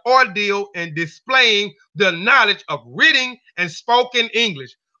of their ordeal and displaying their knowledge of reading and spoken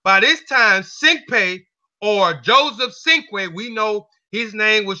English. By this time, Sengbe Pieh, or Joseph Sengbe, we know his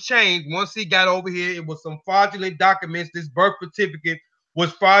name was changed once he got over here. It was some fraudulent documents. This birth certificate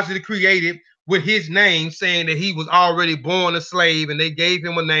was fraudulently created with his name, saying that he was already born a slave, and they gave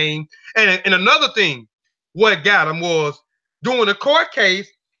him a name. And another thing, what got him was, during the court case,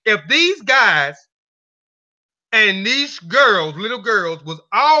 if these guys and these girls, little girls, was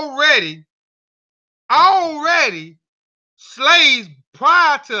already slaves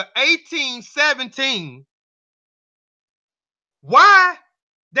prior to 1817, why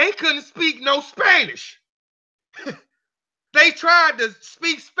they couldn't speak no Spanish? They tried to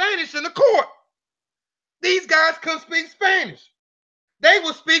speak Spanish in the court. These guys couldn't speak Spanish. They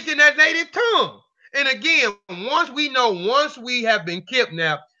were speaking their native tongue. And again, once we have been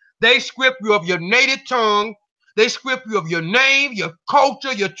kidnapped, they strip you of your native tongue. They strip you of your name, your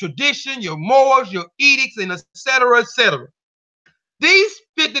culture, your tradition, your morals, your edicts, and etc., etc. These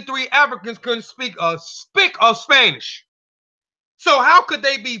 53 Africans couldn't speak Spanish. So how could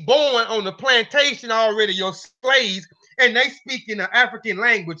they be born on the plantation already, your slaves, and they speak in the African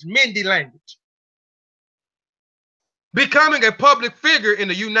language, Mende language? Becoming a public figure in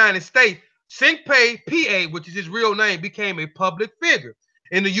the United States, Sengbe Pieh, which is his real name, became a public figure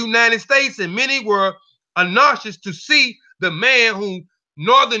in the United States, and many were obnoxious to see the man whom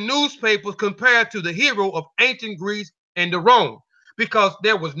northern newspapers compared to the hero of ancient Greece and the Rome, because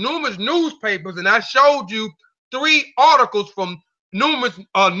there was numerous newspapers, and I showed you 3 articles from numerous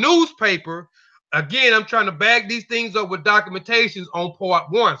newspaper. Again, I'm trying to bag these things up with documentations on part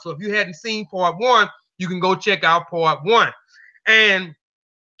 1. So if you hadn't seen part 1, you can go check out part 1. And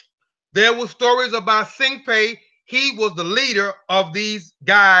there were stories about Sengbe Pieh. He was the leader of these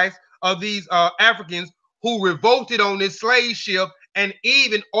guys, of these Africans who revolted on this slave ship, and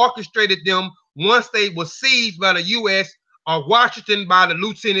even orchestrated them once they were seized by the U.S. Washington by the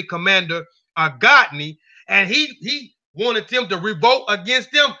Lieutenant Commander Godney. And he wanted them to revolt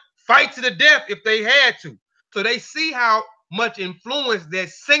against them, fight to the death if they had to. So they see how much influence that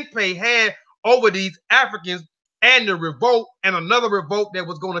Sengbe Pieh had over these Africans, and the revolt, and another revolt that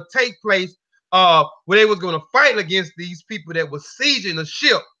was going to take place where they was going to fight against these people that was sieging the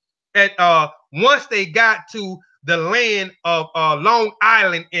ship at once they got to the land of Long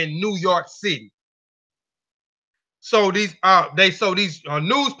Island in New York City. So these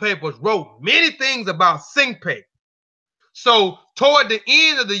newspapers wrote many things about Sengbe Pieh. So toward the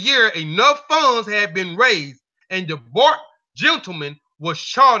end of the year, enough funds had been raised, and the bark gentleman was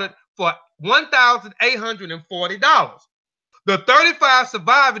chartered for $1,840. The 35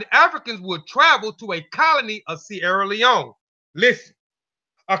 surviving Africans would travel to a colony of Sierra Leone. Listen,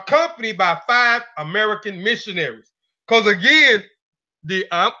 accompanied by 5 American missionaries. Because again, the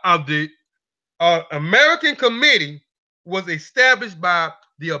American Committee was established by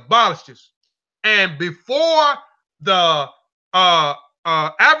the abolitionists, and before the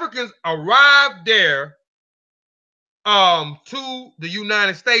Africans arrived there to the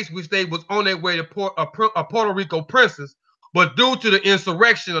United States, which they was on their way to Puerto Rico princess, but due to the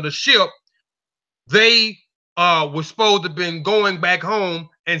insurrection of the ship, they were supposed to have been going back home,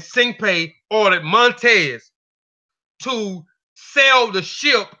 and Sengbe ordered Montez to sail the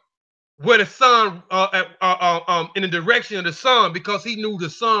ship where the sun in the direction of the sun, because he knew the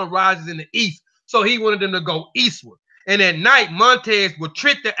sun rises in the east, so he wanted them to go eastward. And at night, Montez would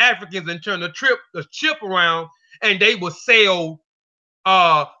trick the Africans and turn the ship around, and they would sail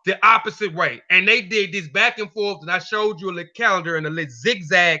the opposite way. And they did this back and forth, and I showed you a little calendar and a little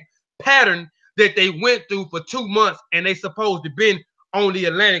zigzag pattern that they went through for 2 months, and they supposed to been on the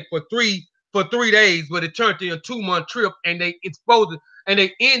Atlantic for 3 days, but it turned into a 2-month trip, and they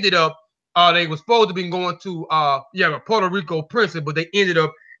ended up they were supposed to be going to Puerto Rico princess, but they ended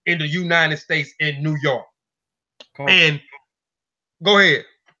up in the United States in New York. And go ahead.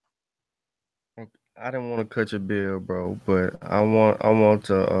 I didn't want to cut your bill, bro, but I want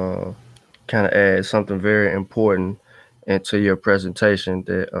to kind of add something very important into your presentation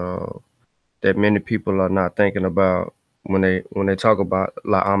that many people are not thinking about when they talk about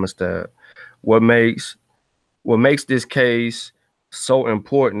La Amistad. What makes this case so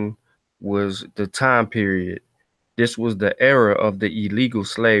important was the time period. This was the era of the illegal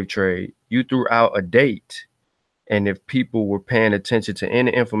slave trade. You threw out a date, and if people were paying attention to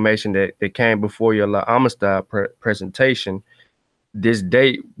any information that came before your La Amistad presentation, this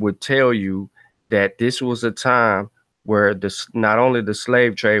date would tell you that this was a time where not only the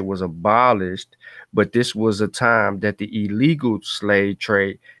slave trade was abolished, but this was a time that the illegal slave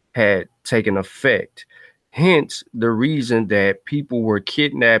trade had taken effect. Hence, the reason that people were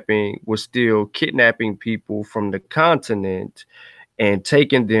still kidnapping people from the continent and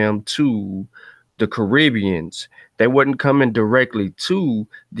taking them to the Caribbeans. They wasn't coming directly to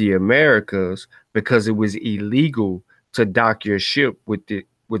the Americas because it was illegal to dock your ship with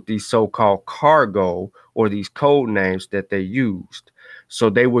these so-called cargo, or these code names that they used. So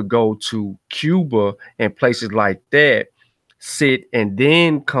they would go to Cuba and places like that, sit, and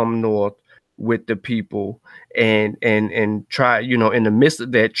then come north with the people and try, in the midst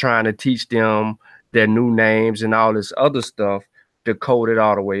of that, trying to teach them their new names and all this other stuff to code it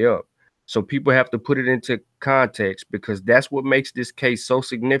all the way up. So people have to put it into context, because that's what makes this case so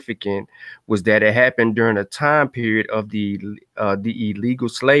significant, was that it happened during a time period of the illegal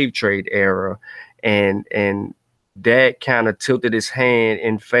slave trade era, and that kind of tilted its hand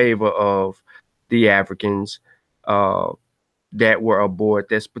in favor of the Africans that were aboard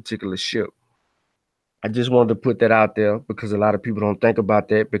this particular ship. I just wanted to put that out there because a lot of people don't think about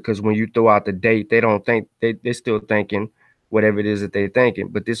that, because when you throw out the date, they don't think they're still thinking whatever it is that they're thinking.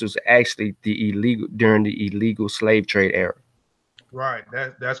 But this was actually during the illegal slave trade era. Right.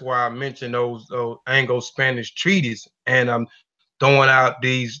 That's why I mentioned those Anglo-Spanish treaties, and I'm throwing out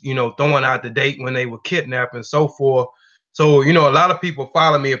throwing out the date when they were kidnapped and so forth. So, a lot of people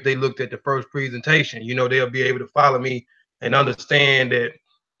follow me if they looked at the first presentation. They'll be able to follow me and understand that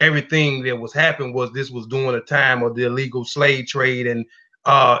everything that was happening this was during the time of the illegal slave trade. And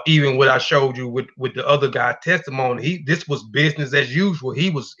even what I showed you with the other guy testimony, this was business as usual. He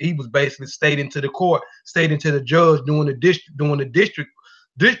was basically stating to the court, stating to the judge doing the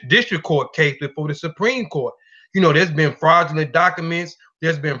district court case before the Supreme Court. There's been fraudulent documents.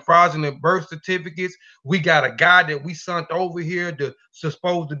 There's been fraudulent birth certificates. We got a guy that we sent over here to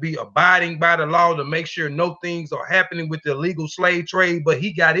supposed to be abiding by the law to make sure no things are happening with the illegal slave trade, but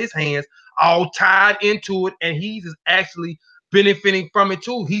he got his hands all tied into it, and he's actually benefiting from it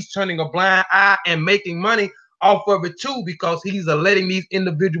too. He's turning a blind eye and making money off of it too, because he's letting these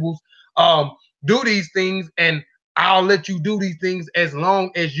individuals do these things, and I'll let you do these things as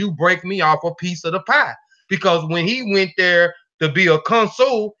long as you break me off a piece of the pie. Because when he went there to be a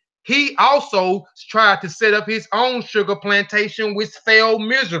consul, he also tried to set up his own sugar plantation, which failed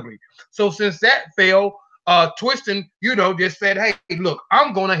miserably. So since that failed, Twiston, just said, "Hey, look,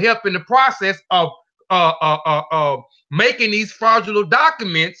 I'm going to help in the process of making these fraudulent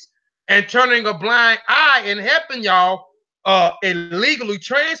documents and turning a blind eye and helping y'all illegally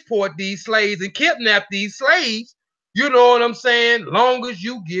transport these slaves and kidnap these slaves. You know what I'm saying? Long as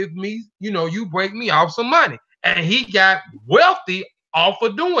you give me, you break me off some money." And he got wealthy off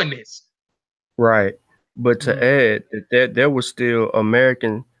of doing this. Right. But to add that there were still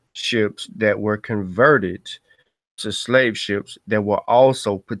American ships that were converted to slave ships that were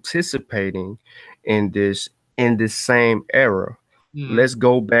also participating in this same era. Mm, Let's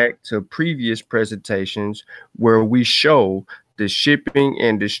go back to previous presentations where we show the shipping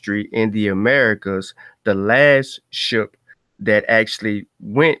industry in the Americas. The last ship that actually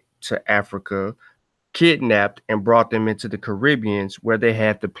went to Africa kidnapped and brought them into the Caribbeans where they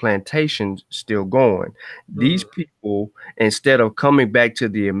had the plantations still going. These mm, people, instead of coming back to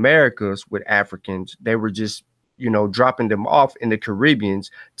the Americas with Africans, they were just, dropping them off in the Caribbeans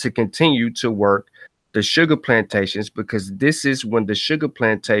to continue to work the sugar plantations, because this is when the sugar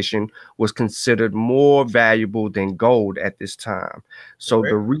plantation was considered more valuable than gold at this time. So the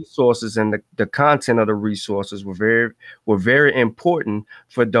correct. resources and the content of the resources were very important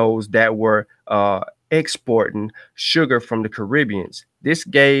for those that were exporting sugar from the Caribbeans. This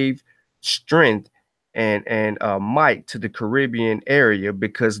gave strength and might to the Caribbean area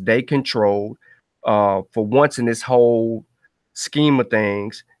because they controlled, for once in this whole scheme of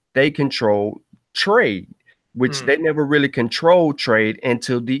things, they controlled trade, which Mm, they never really controlled trade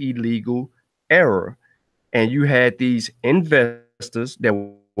until the illegal era. And you had these investors that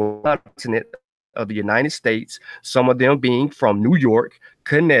were continent of the United States, some of them being from New York,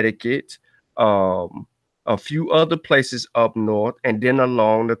 Connecticut, um, a few other places up north, and then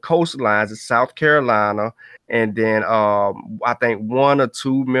along the coastlines of South Carolina, and then I think one or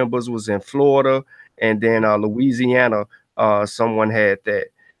two members was in Florida, and then Louisiana. Someone had that.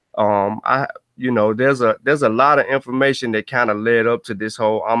 I there's a lot of information that kind of led up to this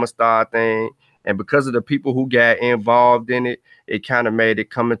whole Amistad thing, and because of the people who got involved in it, it kind of made it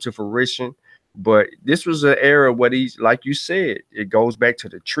come into fruition. But this was an era where these, like you said, it goes back to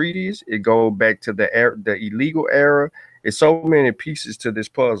the treaties, it goes back to the illegal era. It's so many pieces to this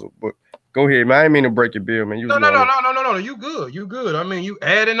puzzle. But go ahead, man. I didn't mean to break your bill, man. You was no, no, going no, to. no, no, no, no. You good. You good. I mean, you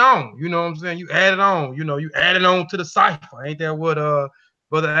adding on. You know what I'm saying? You added on. You added on to the cipher. Ain't that what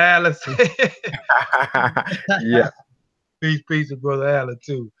Brother Allen said? Yeah. Peace, of Brother Allen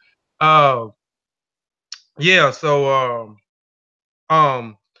too. Uh, yeah.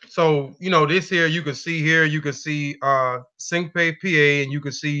 Um, so this here you can see here. You can see Sengbe Pieh, and you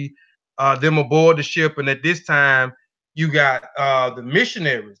can see them aboard the ship. And at this time, you got the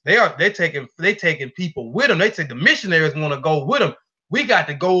missionaries. They taking people with them. They say the missionaries want to go with them. We got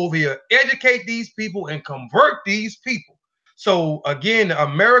to go over here, educate these people, and convert these people. So again, the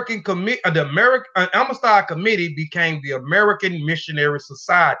American Amistad Committee became the American Missionary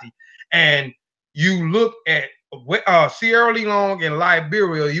Society, and you look at Sierra Leone and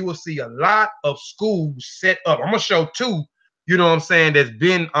Liberia, you will see a lot of schools set up. I'm gonna show two, you know what I'm saying, that's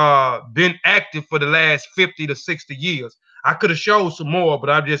been active for the last 50 to 60 years. I could have showed some more,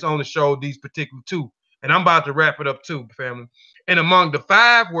 but I just only showed these particular two. And I'm about to wrap it up too, family. And among the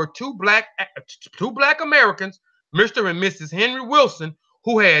five were two black Americans, Mr. and Mrs. Henry Wilson,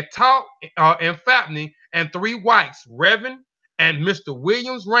 who had taught in Fapney, and three whites, Reverend and Mr.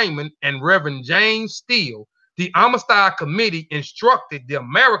 Williams Raymond and Reverend James Steele. The Amistad Committee instructed the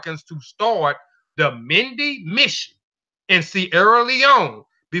Americans to start the Mende mission in Sierra Leone.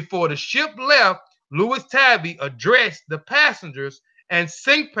 Before the ship left, Louis Tabby addressed the passengers, and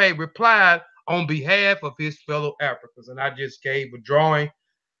Sengbe replied on behalf of his fellow Africans. And I just gave a drawing.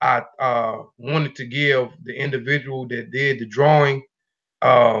 I wanted to give the individual that did the drawing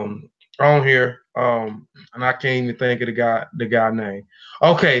um, on here, and I can't even think of the guy name.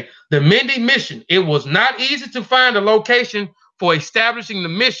 Okay, the Mende mission. It was not easy to find a location for establishing the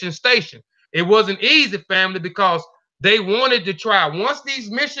mission station. It wasn't easy, family, because they wanted to try. Once these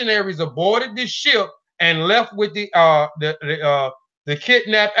missionaries aborted this ship and left with the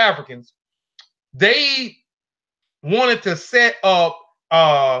kidnapped Africans, they wanted to set up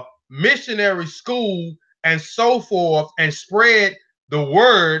a missionary school and so forth and spread the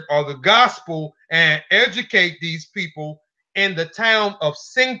word or the gospel and educate these people in the town of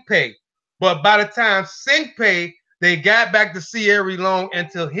Sengbe. But by the time Sengbe they got back to Sierra Leone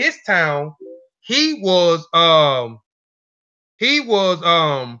into his town, he was he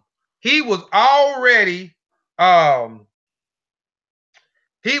was he was already um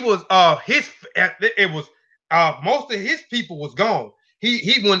he was his it was most of his people was gone.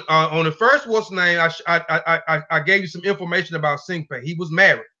 He went on the first what's name. I gave you some information about Sengbe. He was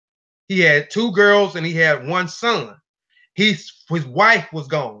married. He had two girls and he had one son. His wife was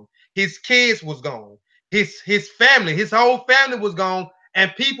gone. His kids was gone. His family, his whole family was gone,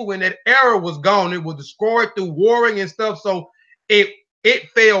 and people in that era was gone. It was destroyed through warring and stuff. So it it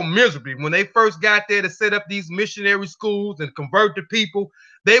failed miserably. When they first got there to set up these missionary schools and convert the people,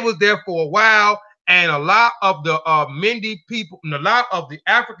 they was there for a while, and a lot of the Mende people and a lot of the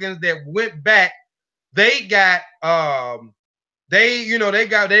Africans that went back they got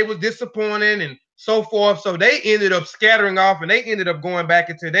they was disappointed and so forth. So they ended up scattering off and they ended up going back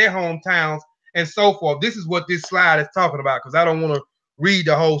into their hometowns and so forth. This is what this slide is talking about because I don't want to read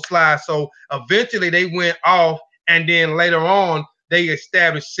the whole slide. So eventually they went off, and then later on they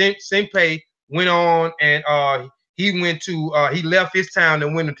established Sengbe went on, and he left his town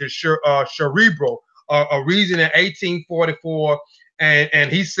and went into Cerebro, a region in 1844,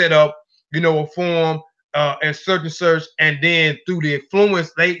 and he set up a form and search, and then through the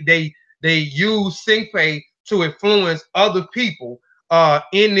influence they use Sengbe to influence other people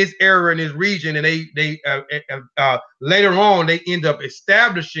in this area, in this region, and they later on they end up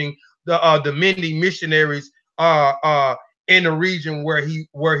establishing the Mende missionaries in the region where he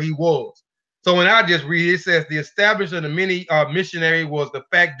was. So when I just read it, it says the establishment of the Mende missionary was the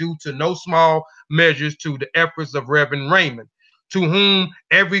fact due to no small measures to the efforts of Reverend Raymond, to whom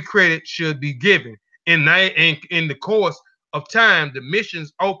every credit should be given. In the course of time, the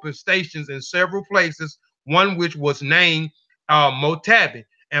missions opened stations in several places, one which was named Motabin.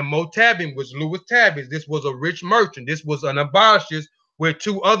 And Motabin was Louis Tabbins. This was a rich merchant. This was an abolitionist with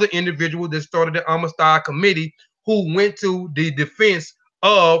two other individuals that started the Amistad Committee who went to the defense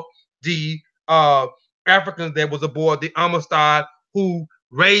of the Africans that was aboard the Amistad, who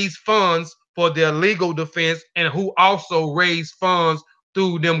raised funds for their legal defense and who also raised funds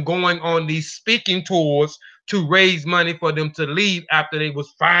through them going on these speaking tours to raise money for them to leave after they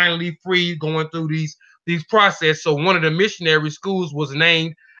was finally free, going through these process. So one of the missionary schools was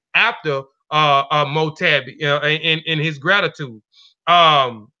named after Motabi in his gratitude.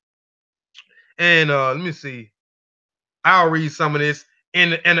 Let me see. I'll read some of this.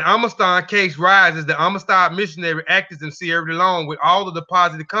 In the Amistad case rises, the Amistad missionary acted in Sierra Leone with all of the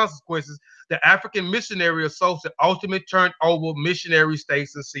positive consequences. The African missionary associate ultimately turned over missionary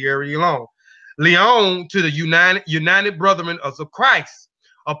states in Sierra Leone. Leone to the United Brethren of Christ.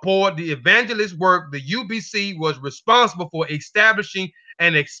 Aboard the evangelist work, the UBC was responsible for establishing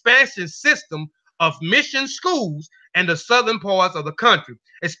an expansion system of mission schools in the southern parts of the country,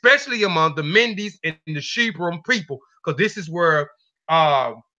 especially among the Mendes and the Shebrum people, because this is where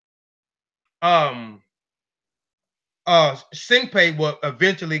Sengbe will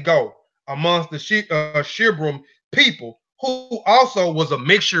eventually go amongst the Shebrum people, who also was a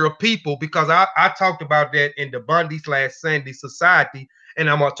mixture of people, because I talked about that in the Bundy/Sandy Society, and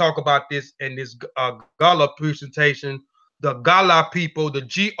I'm going to talk about this in this Gala presentation. The Gala people, the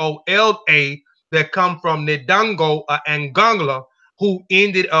Gola, that come from Ndango and Gangla, who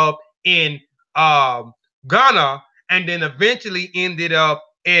ended up in Ghana and then eventually ended up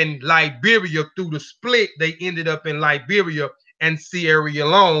in Liberia through the split. They ended up in Liberia and Sierra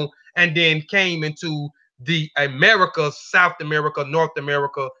Leone, and then came into the Americas, South America, North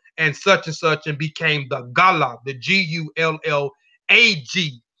America, and such, and became the Gala, the Gullag,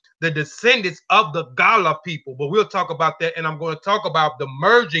 the descendants of the Gala people. But we'll talk about that, and I'm going to talk about the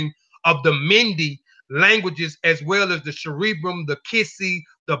merging of the Mende languages as well as the Cerebrum, the Kissi,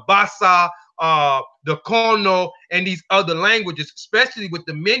 the Bassa, the Kono, and these other languages, especially with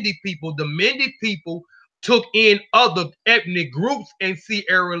the Mende people. The Mende people took in other ethnic groups in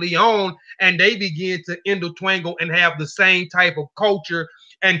Sierra Leone, and they began to intertwingle and have the same type of culture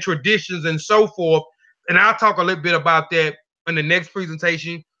and traditions and so forth. And I'll talk a little bit about that in the next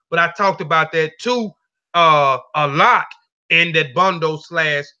presentation, but I talked about that too a lot in that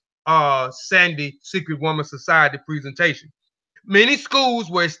Bondo/Sandy Secret Woman Society presentation. Many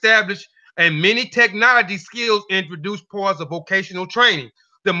schools were established and many technology skills introduced parts of vocational training.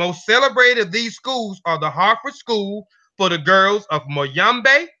 The most celebrated of these schools are the Hartford School for the Girls of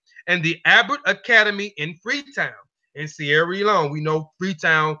Moyambe and the Albert Academy in Freetown in Sierra Leone. We know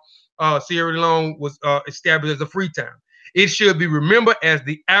Freetown, Sierra Leone was established as a Freetown. It should be remembered as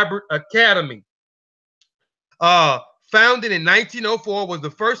the Albert Academy. Founded in 1904, was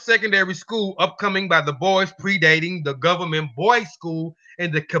the first secondary school upcoming by the boys, predating the government boys' school in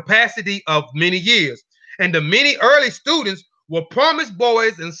the capacity of many years. And the many early students were promised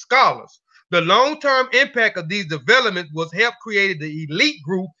boys and scholars. The long-term impact of these developments was help create the elite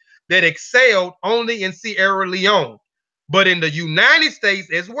group that excelled only in Sierra Leone, but in the United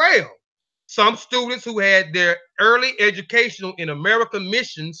States as well. Some students who had their early educational in American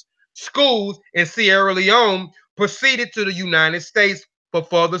missions schools in Sierra Leone proceeded to the United States for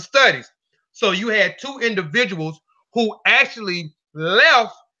further studies. So you had two individuals who actually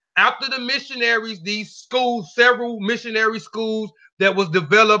left after the missionaries, these schools, several missionary schools that was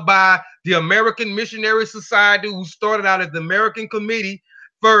developed by the American Missionary Society, who started out as the American Committee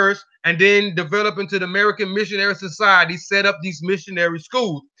first and then developed into the American Missionary Society, set up these missionary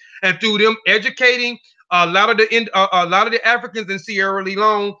schools. and through them educating a lot of the Africans in Sierra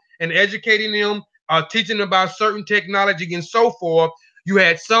Leone and educating them, teaching them about certain technology and so forth, you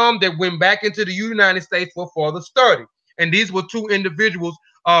had some that went back into the United States for further study. And these were two individuals,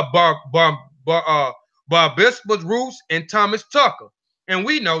 Barbismus Roos and Thomas Tucker. And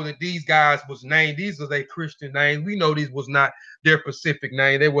we know that these guys was named, these are their Christian names. We know these was not their Pacific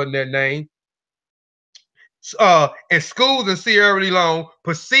name. They wasn't their name. And schools in Sierra Leone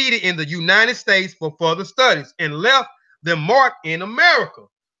proceeded in the United States for further studies and left their mark in America.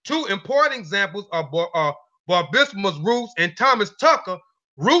 Two important examples are Barbismus Roots and Thomas Tucker.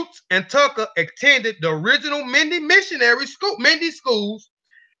 Roots and Tucker attended the original Mende missionary school, Mende schools.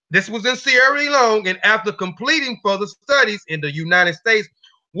 This was in Sierra Leone, and after completing further studies in the United States,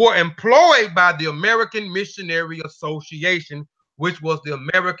 were employed by the American Missionary Association, which was the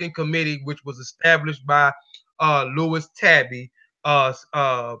American Committee, which was established by Louis Tabby and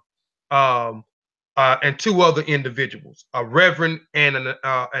two other individuals, a reverend and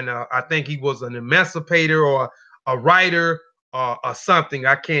I think he was an emancipator or a writer or something.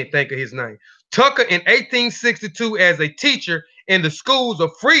 I can't think of his name. Tucker in 1862 as a teacher in the schools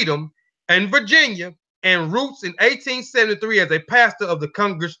of freedom in Virginia, and Roots in 1873 as a pastor of the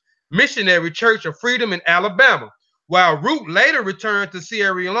Congress Missionary Church of Freedom in Alabama. While Root later returned to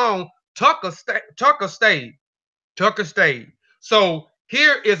Sierra Leone, Tucker stayed. So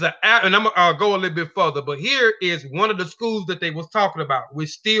here is and I'll go a little bit further, but here is one of the schools that they was talking about. We're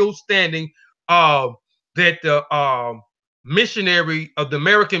still standing that the missionary of the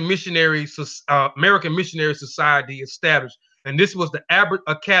American Missionary Society established, and this was the Abbott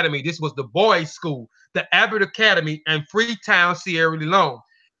Academy. This was the boys' school, the Abbott Academy in Freetown, Sierra Leone,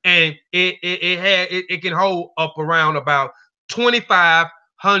 and it can hold up around about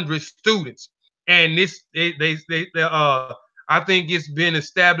 2,500 students. And this I think it's been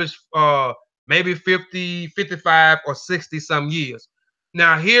established maybe 50, 55, or 60 some years.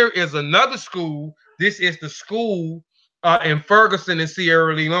 Now here is another school. This is the school in Ferguson in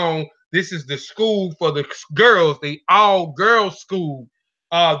Sierra Leone. This is the school for the girls, the all-girls school,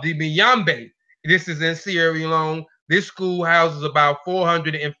 the Miyambe. This is in Sierra Leone. This school houses about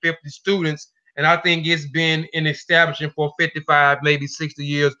 450 students, and I think it's been in establishment for 55, maybe 60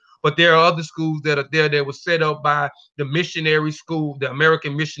 years. But there are other schools that are there that were set up by the missionary school, the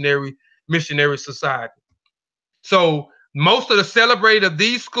American Missionary Society. So most of the celebrated of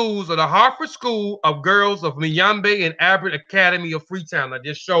these schools are the Hartford School of Girls of Miyambe and Abbott Academy of Freetown. I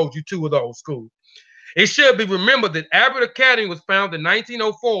just showed you two of those schools. It should be remembered that Abbott Academy was founded in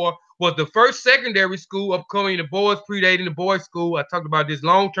 1904, was the first secondary school upcoming the boys, predating the boys' school. I talked about this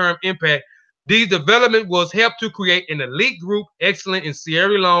long-term impact. These development was helped to create an elite group, excellent in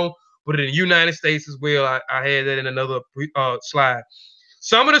Sierra Leone, but in the United States as well. I had that in another slide.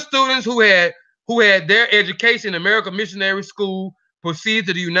 Some of the students who had their education in American Missionary School proceeded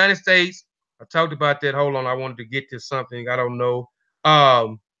to the United States. I talked about that. Hold on, I wanted to get to something. I don't know.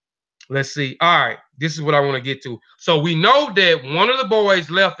 Let's see. All right, this is what I want to get to. So we know that one of the boys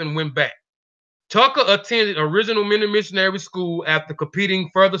left and went back. Tucker attended original Mende Missionary School after completing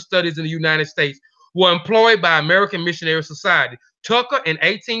further studies in the United States, were employed by American Missionary Society. Tucker in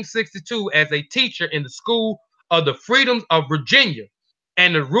 1862 as a teacher in the School of the Freedoms of Virginia,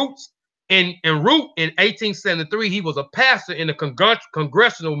 and the Roots in 1873, he was a pastor in the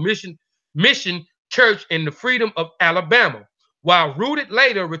Congressional Mission Church in the Freedom of Alabama. While Root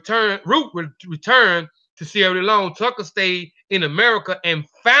returned to Sierra Leone, Tucker stayed in America and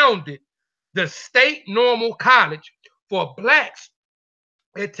founded the State Normal College for Blacks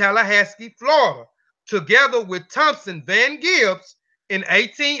at Tallahassee, Florida. Together with Thompson Van Gibbs in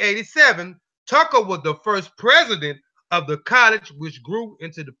 1887, Tucker was the first president of the college, which grew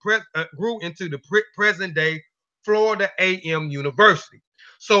into the present-day Florida A&M University.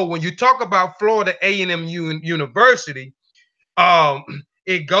 So when you talk about Florida A&M University,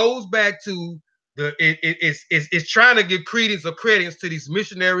 it goes back to it's trying to give credence to these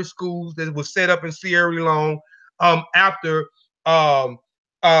missionary schools that were set up in Sierra Leone after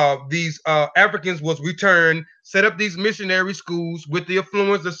these Africans was returned, set up these missionary schools with the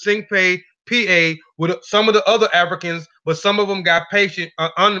influence of Sengbe Pieh with some of the other Africans, but some of them got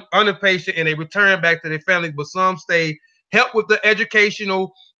unimpatient and they returned back to their families, but some stayed, helped with the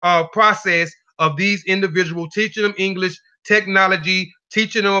educational process of these individuals, teaching them English, technology,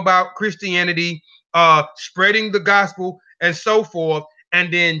 teaching them about Christianity, spreading the gospel, and so forth.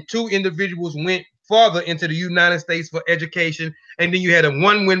 And then two individuals went further into the United States for education. And then you had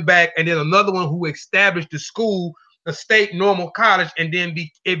one went back, and then another one who established the school, the State Normal College, and then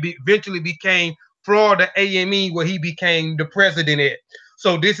eventually became Florida A&M, where he became the president at.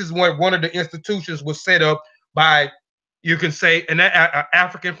 So this is one of the institutions was set up by, you can say, an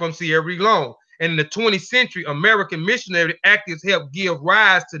African from Sierra Leone. And in the 20th century, American missionary actives helped give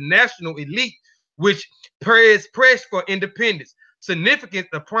rise to national elite, which pressed for independence. Significant,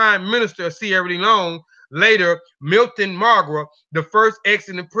 the Prime Minister of Sierra Leone, later Milton Margra, the first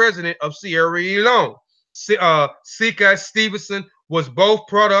excellent president of Sierra Leone. Sika Stevenson was both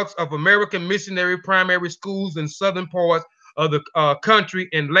products of American missionary primary schools in southern parts of the country,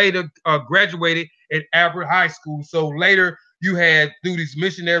 and later graduated at Albert High School. So later you had, through these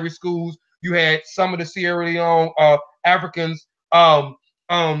missionary schools, you had some of the Sierra Leone Africans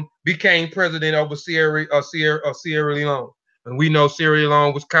became president over Sierra Leone. And we know Sierra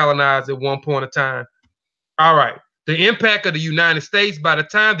Leone was colonized at one point of time. All right. The impact of the United States: by the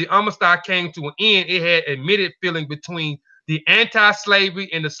time the Amistad came to an end, it had admitted feeling between the anti-slavery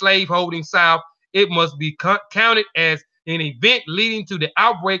and the slave-holding South. It must be counted as an event leading to the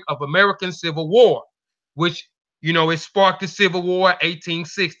outbreak of American Civil War, which, you know, it sparked the Civil War in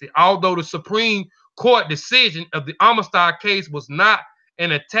 1860. Although the Supreme Court decision of the Amistad case was not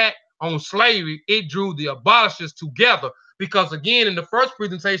an attack on slavery, it drew the abolishers together. Because again, in the first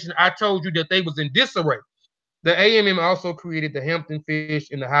presentation, I told you that they was in disarray. The AMM also created the Hampton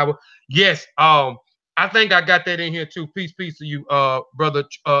Fish in the Howard. Yes, I think I got that in here too. Peace to you, brother,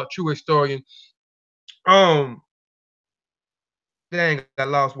 true historian. Dang, I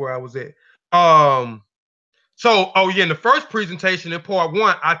lost where I was at. So, oh yeah, in the first presentation in part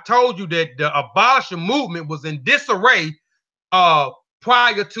one, I told you that the abolisher movement was in disarray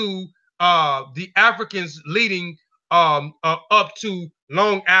prior to the Africans leading up to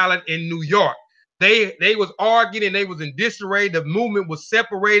Long Island in New York. They was arguing and they was in disarray. The movement was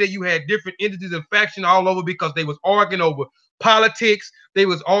separated. You had different entities and factions all over because they was arguing over politics. They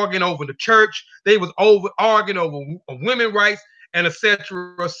was arguing over the church. They was arguing over women rights, and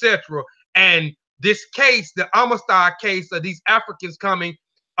etc., etc. And this case, the Amistad case of these Africans coming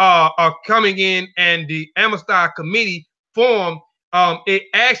in, and the Amistad Committee formed, it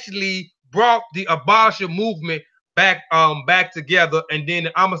actually brought the abolisher movement back together, and then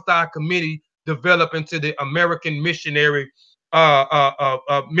the Amistad Committee developed into the American Missionary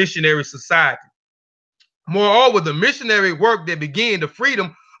Society. Moreover, the missionary work that began the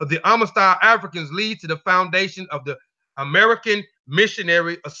freedom of the Amistad Africans lead to the foundation of the American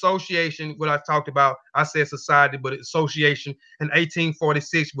Missionary Association. What I talked about, I said society, but association in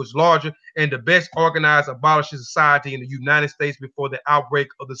 1846 was larger and the best organized abolition society in the United States before the outbreak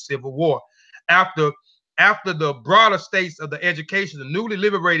of the Civil War. After the broader states of the education of newly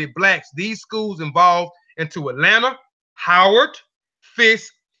liberated blacks, these schools evolved into Atlanta, Howard,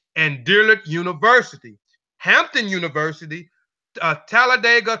 Fisk, and Dillard University, Hampton University,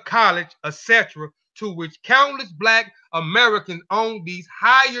 Talladega College, etc., to which countless Black Americans own these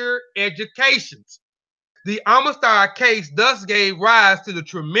higher educations. The Amistad case thus gave rise to the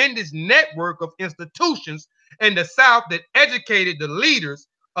tremendous network of institutions in the South that educated the leaders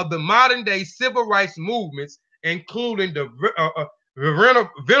of the modern day civil rights movements, including the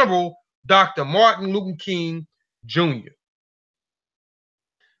venerable Dr. Martin Luther King Jr.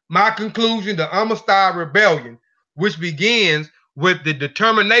 My conclusion: the Amistad Rebellion, which begins with the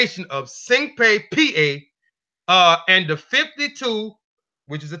determination of Sengbe Pieh and the 52,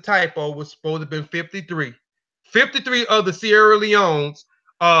 which is a typo, was supposed to have been 53. 53 of the Sierra Leones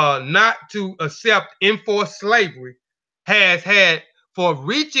not to accept enforced slavery, has had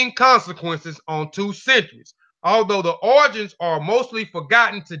for-reaching consequences on 2 centuries. Although the origins are mostly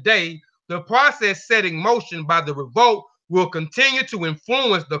forgotten today, the process set in motion by the revolt will continue to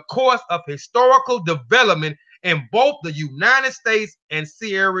influence the course of historical development in both the United States and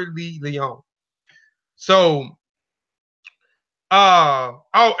Sierra Leone. So,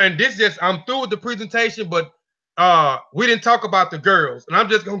 and this just, I'm through with the presentation, but we didn't talk about the girls, and I'm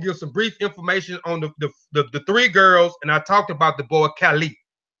just gonna give some brief information on the 3 girls, and I talked about the boy Kale.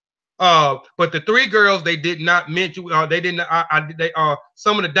 But the 3 girls, they did not mention. They didn't.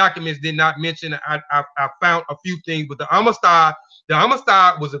 Some of the documents did not mention. I found a few things, but the Amistad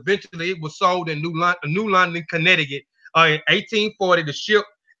was eventually, it was sold in New London, Connecticut, in 1840. The ship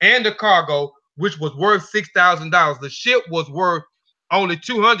and the cargo, which was worth $6,000. The ship was worth only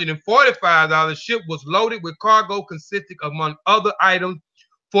 $245. The ship was loaded with cargo consisting, among other items,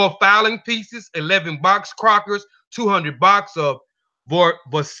 4 fowling pieces, 11 box crackers, 200 box of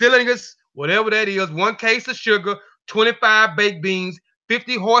basilicus, whatever that is, 1 case of sugar, 25 baked beans,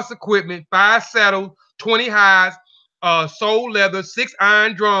 50 horse equipment, 5 saddles, 20 hides, sole leather, 6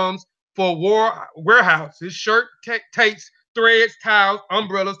 iron drums for war warehouses, shirt tapes, threads, towels,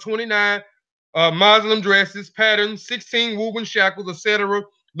 umbrellas, 29 Muslim dresses, patterns, 16 woven shackles, etc.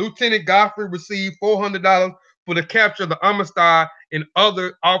 Lieutenant Godfrey received $400 for the capture of the Amistad, and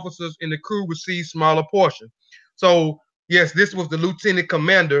other officers in the crew received smaller portions. So, yes, this was the lieutenant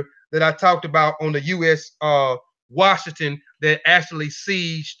commander that I talked about on the U.S. Washington that actually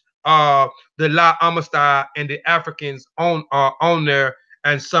sieged the La Amistad and the Africans on there,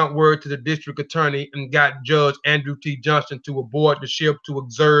 and sent word to the district attorney and got Judge Andrew T. Johnson to aboard the ship to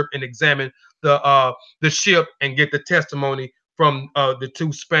observe and examine the ship and get the testimony from the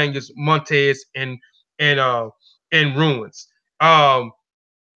two Spaniards, Montes and and Ruins. Um,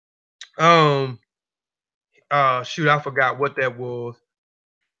 um, Shoot, I forgot what that was.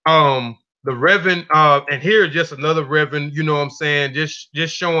 The Reverend, and here just another Reverend, you know what I'm saying, just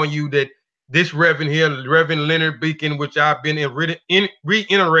showing you that this Reverend here, Reverend Leonard Beacon, which I've been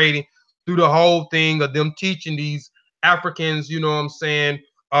reiterating through the whole thing of them teaching these Africans, you know what I'm saying,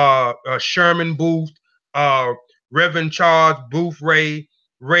 Sherman Booth, uh Reverend Charles Booth Ray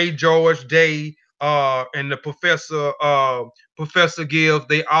George Day, and the Professor Gibbs.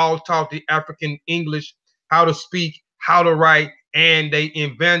 They all taught the African English, how to speak, how to write, and they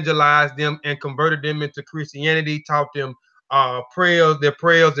evangelized them and converted them into Christianity, taught them their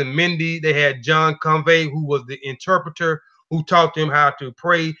prayers in Mende. They had John Convey, who was the interpreter, who taught them how to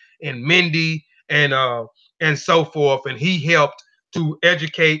pray in Mende and so forth. And he helped to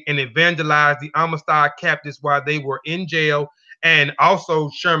educate and evangelize the Amistad captives while they were in jail. And also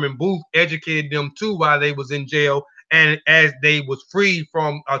Sherman Booth educated them too while they was in jail. And as they was freed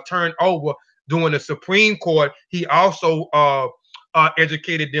from turned over during the Supreme Court, he also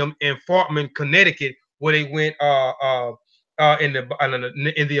educated them in Fartman, Connecticut, where they went in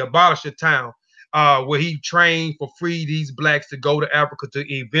the abolisher town, where he trained for free these blacks to go to Africa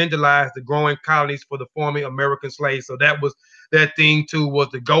to evangelize the growing colonies for the former American slaves. So that was that thing too, was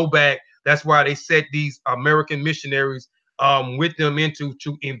to go back. That's why they set these American missionaries with them into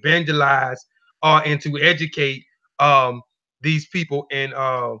to evangelize and to educate these people in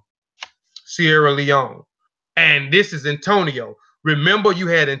Sierra Leone. And this is Antonio. Remember, you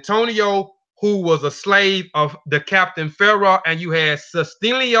had Antonio, who was a slave of the Captain Pharaoh, and you had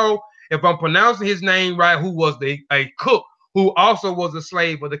Sustinio, if I'm pronouncing his name right, who was a cook, who also was a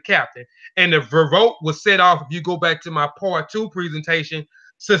slave of the captain. And the revolt was set off. If you go back to my part 2 presentation,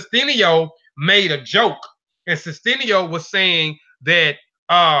 Sustinio made a joke, and Sustinio was saying that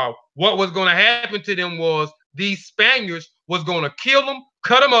what was going to happen to them was these Spaniards was going to kill them,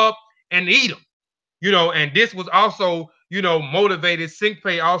 cut them up, and eat them. You know, and this was also, you know, motivated Sengbe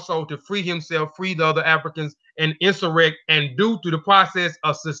Pieh also to free himself, free the other Africans, and insurrect. And due to the process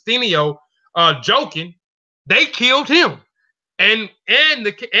of Sustinio joking, they killed him, and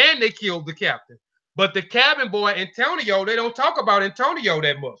they killed the captain. But the cabin boy Antonio, they don't talk about Antonio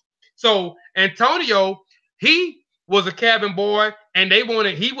that much. So Antonio, he was a cabin boy, and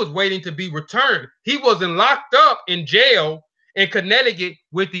he was waiting to be returned. He wasn't locked up in jail in Connecticut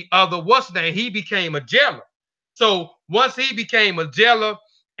with the other what's name. He became a jailer. So once he became a jailer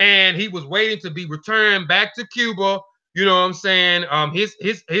and he was waiting to be returned back to Cuba, you know what I'm saying?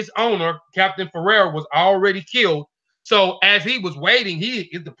 His owner, Captain Ferrer, was already killed. So as he was waiting,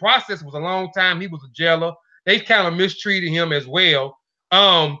 the process was a long time. He was a jailer. They kind of mistreated him as well.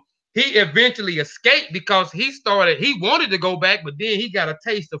 He eventually escaped because he wanted to go back, but then he got a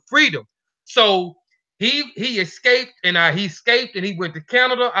taste of freedom. So he escaped, and he went to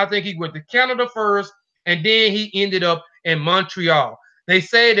Canada. I think he went to Canada first, and then he ended up in Montreal. They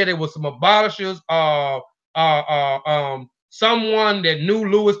say that it was some abolishers, someone that knew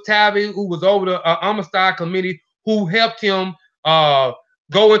Louis Tabby, who was over the Amistad committee, who helped him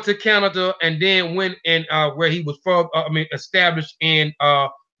go into Canada, and then went and where he was established in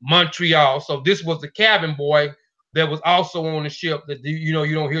Montreal. So this was the cabin boy that was also on the ship that you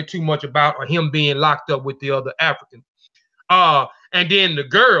don't hear too much about, or him being locked up with the other Africans. And then the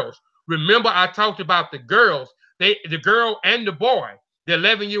girls. Remember, I talked about the girls. The girl and the boy, the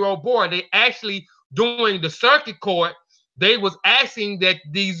 11-year-old boy, they actually, during the circuit court, they was asking that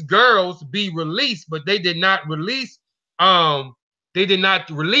these girls be released, but they did not release the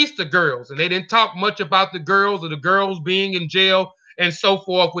girls, and they didn't talk much about the girls or the girls being in jail and so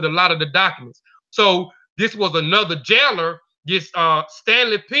forth with a lot of the documents. So this was another jailer, this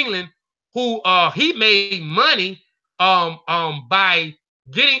Stanley Penguin, who he made money by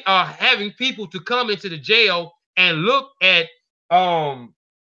having people to come into the jail and look at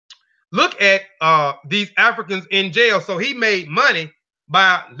these Africans in jail. So he made money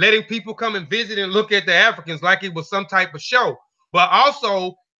by letting people come and visit and look at the Africans like it was some type of show. But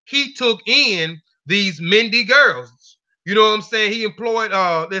also he took in these Mende girls. You know what I'm saying? He employed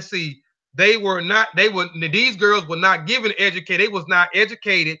let's see, they were not, these girls were not given educated. They was not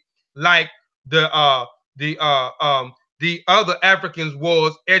educated like the other Africans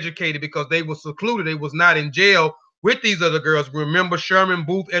was educated, because they were secluded. They was not in jail with these other girls. Remember, Sherman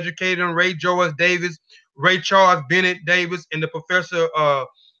Booth educated them, Ray Joyce Davis, Ray Charles Bennett Davis, and the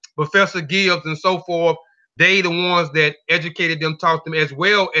Professor Gibbs and so forth. They the ones that educated them, taught them, as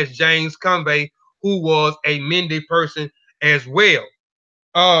well as James Convey, who was a Mende person as well.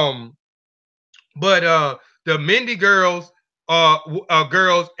 But the Mende girls,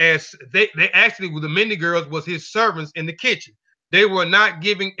 girls, as they actually were, the Mende girls was his servants in the kitchen. They were not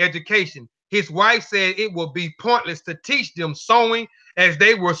giving education. His wife said it would be pointless to teach them sewing, as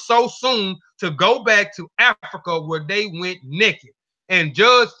they were so soon to go back to Africa, where they went naked. And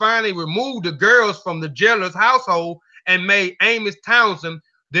Judge finally removed the girls from the jailer's household and made Amos Townsend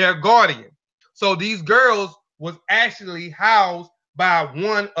their guardian. So these girls was actually housed by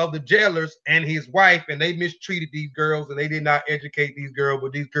one of the jailers and his wife, and they mistreated these girls, and they did not educate these girls,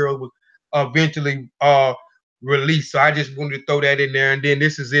 but these girls was eventually released. So I just wanted to throw that in there. And then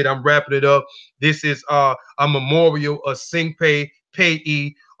this is it. I'm wrapping it up. This is a memorial of Sengbe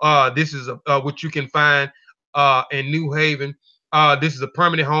Pieh. This is what you can find in New Haven. This is a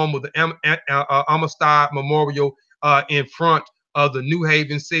permanent home of the Amistad Memorial in front of the New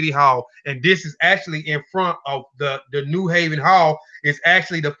Haven City Hall. And this is actually in front of the New Haven Hall. It's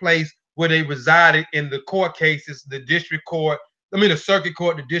actually the place where they resided in the court cases, the district court, the circuit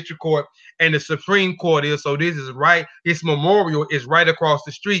court, the district court, and the Supreme Court is. So this is right, this memorial is right across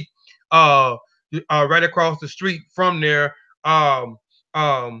the street, right across the street from there.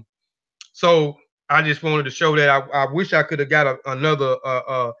 So I just wanted to show that. I wish I could have got another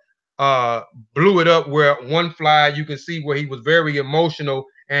blew it up, where one fly you can see where he was very emotional,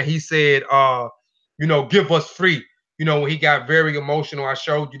 and he said, give us free. When he got very emotional, I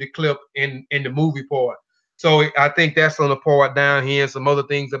showed you the clip in the movie part. So I think that's on the part down here, and some other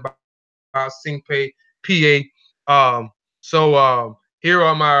things about Sengbe Pieh. Here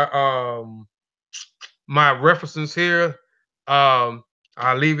are my references here. I'll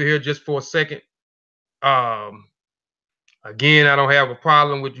leave it here just for a second. Again, I don't have a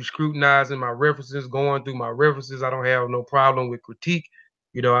problem with you scrutinizing my references, going through my references. I don't have no problem with critique.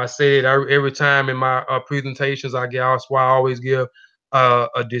 I say it every time in my presentations. That's why I always give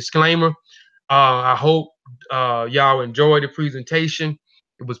a disclaimer. I hope y'all enjoyed the presentation.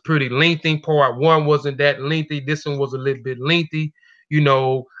 It was pretty lengthy. Part one wasn't that lengthy. This one was a little bit lengthy.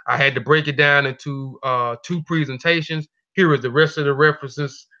 I had to break it down into 2 presentations. Here is the rest of the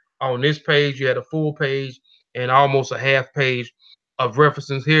references on this page. You had a full page and almost a half page of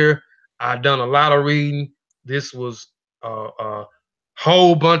references here. I've done a lot of reading. This was a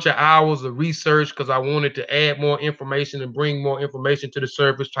whole bunch of hours of research, because I wanted to add more information and bring more information to the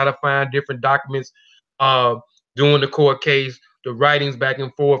surface, try to find different documents during the court case, the writings back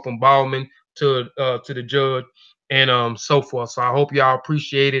and forth from Baldwin to the judge, and so forth. So I hope y'all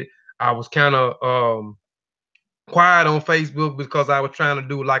appreciate it. I was kind of quiet on Facebook because I was trying to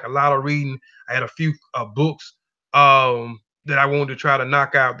do like a lot of reading. I had a few books that I wanted to try to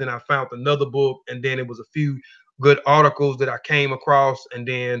knock out. Then I found another book, and then it was a few good articles that I came across, and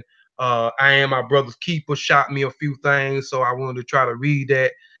then I Am My Brother's Keeper shot me a few things, so I wanted to try to read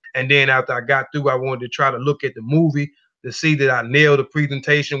that. And then after I got through, I wanted to try to look at the movie to see that I nailed the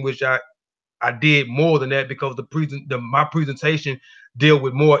presentation, which I did more than that, because my presentation deal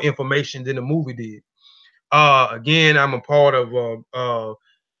with more information than the movie did. Again, I'm a part of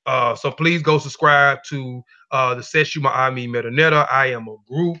so please go subscribe to the Seshuma Ami Metaneta. I am a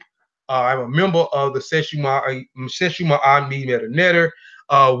group. I'm a member of the Seshuma Ami Metaneta.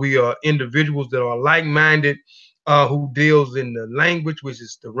 We are individuals that are like-minded, who deals in the language, which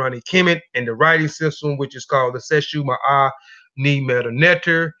is the Running Kemet, and the writing system, which is called the Seshuma Ami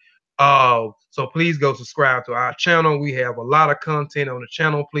Metaneta. So please go subscribe to our channel. We have a lot of content on the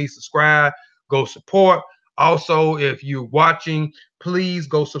channel. Please subscribe, go support. Also, if you're watching, please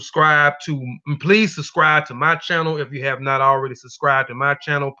subscribe to my channel. If you have not already subscribed to my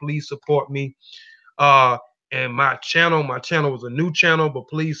channel, please support me. And my channel is a new channel, but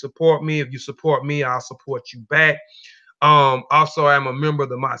please support me. If you support me, I'll support you back. Also, I'm a member of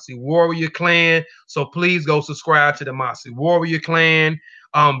the Mossy Warrior Clan, so please go subscribe to the Mossy Warrior Clan.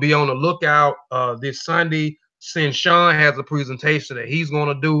 Be on the lookout. This Sunday, Sin Sean has a presentation that he's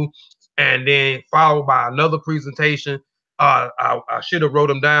going to do, and then followed by another presentation. I should have wrote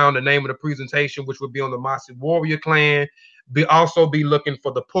them down, the name of the presentation, which would be on the Mossy Warrior Clan. Also be looking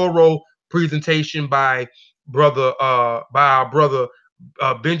for the Poro presentation by our brother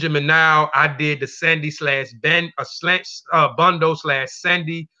Benjamin. Now I did the Sandy /Bando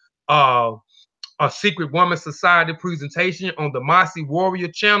 /Sandy a Secret Woman Society presentation on the Mossy Warrior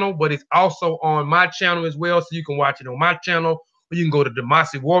channel, but it's also on my channel as well. So you can watch it on my channel, or you can go to the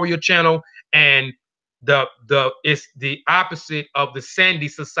Mossy Warrior channel. And it's the opposite of the Sandy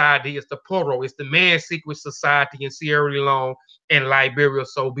Society. It's the plural. It's the Man Secret Society in Sierra Leone and Liberia.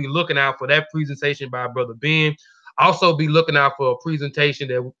 So be looking out for that presentation by Brother Ben. Also be looking out for a presentation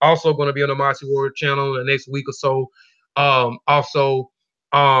that also going to be on the Mossy Warrior channel in the next week or so.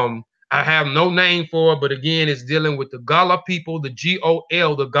 I have no name for it, but again, it's dealing with the Gala people, the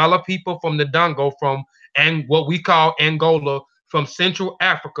GOL, the Gala people from the Dongo, and what we call Angola, from Central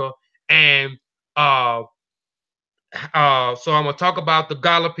Africa. And so I'm gonna talk about the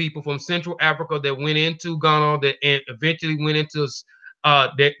Gala people from Central Africa that went into Ghana, that and eventually went into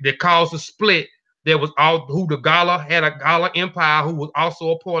that caused a split. There was all who the Gala had a Gala empire who was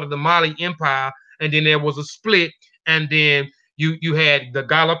also a part of the Mali empire, and then there was a split, and then you had the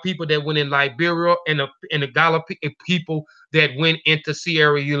Gala people that went in Liberia, and the Gala people that went into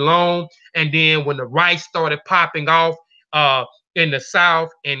Sierra Leone, and then when the rice started popping off in the South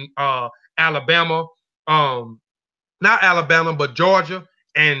and Alabama, not Alabama, but Georgia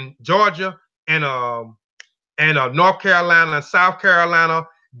and North Carolina and South Carolina,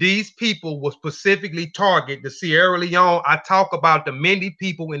 these people will specifically target the Sierra Leone. I talk about the Mende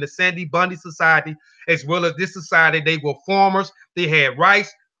people in the Sandy Bundy Society, as well as this society. They were farmers. They had rice.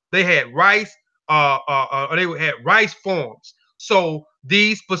 They had rice. They had rice farms. So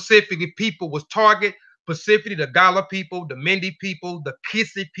these specifically people was target specifically the Gala people, the Mende people, the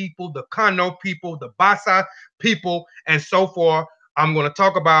Kisi people, the Kano people, the Basa people, and so forth. I'm going to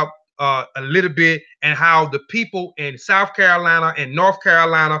talk about a little bit, and how the people in South Carolina and North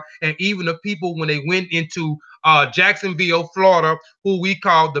Carolina, and even the people when they went into Jacksonville, Florida, who we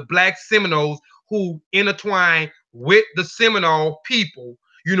call the Black Seminoles, who intertwine with the Seminole people.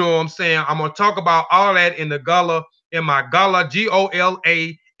 You know what I'm saying? I'm gonna talk about all that in the Gala, in my Gala, Gola,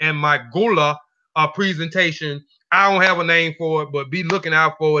 and my Gula presentation. I don't have a name for it, but be looking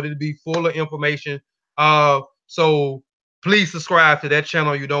out for it. It'll be full of information. So please subscribe to that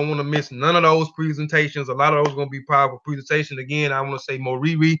channel. You don't want to miss none of those presentations. A lot of those are going to be powerful presentations. Again, I want to say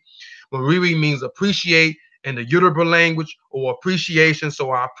Moriri. Moriri means appreciate in the Yoruba language, or appreciation. So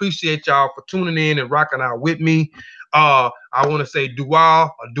I appreciate y'all for tuning in and rocking out with me. I want to say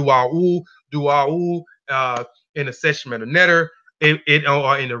dua, dua-u, in the session of the netter. In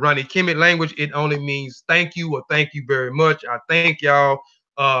the Ronnie Kemet language, it only means thank you or thank you very much. I thank y'all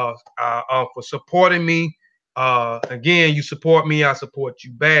for supporting me. Again, you support me, I support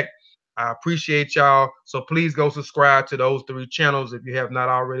you back. I appreciate y'all. So please go subscribe to those 3 channels if you have not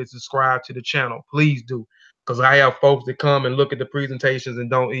already subscribed to the channel. Please do, because I have folks that come and look at the presentations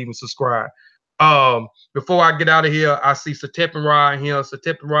and don't even subscribe. Before I get out of here, I see Satepenra in here.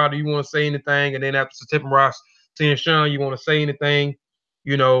 Satepenra, do you want to say anything? And then after Satepenra, seeing Sean, you want to say anything?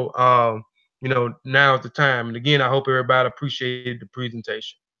 Now is the time. And again, I hope everybody appreciated the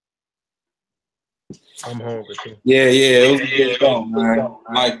presentation. I'm hungry too. Yeah, it was a good show, man.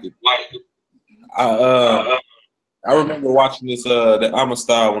 Liked it. I remember watching this the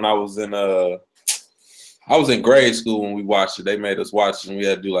Amistad when I was in grade school when we watched it. They made us watch it, and we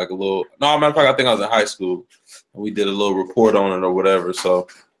had to do like a little. No, matter of fact, I think I was in high school, and we did a little report on it or whatever. So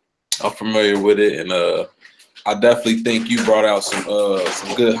I'm familiar with it, and I definitely think you brought out some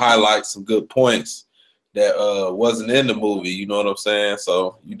good highlights, some good points that wasn't in the movie. You know what I'm saying?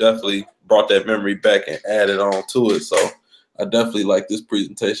 So you definitely brought that memory back and added on to it. So I definitely like this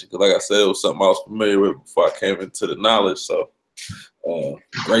presentation because, like I said, it was something I was familiar with before I came into the knowledge. So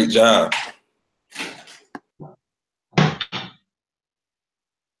great job.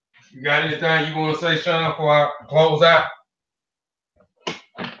 You got anything you want to say, Sean, before I close out?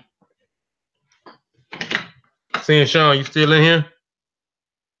 Seeing Sean, you still in here?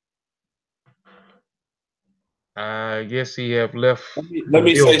 I guess he have left. Let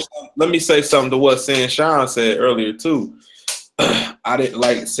me say something to what Sean said earlier too. I didn't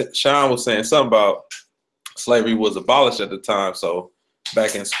like Sean was saying something about slavery was abolished at the time. So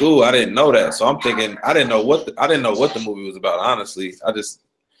back in school, I didn't know that. So I'm thinking I didn't know what the movie was about. Honestly, I just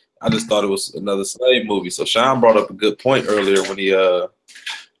thought it was another slave movie. So Sean brought up a good point earlier when he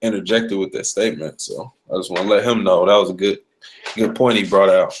interjected with that statement. So I just want to let him know that was a good point he brought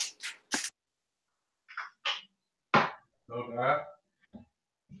out. Okay.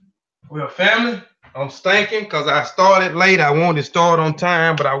 Well, family, I'm stinking because I started late. I wanted to start on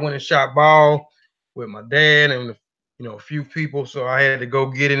time, but I went and shot ball with my dad and a few people, so I had to go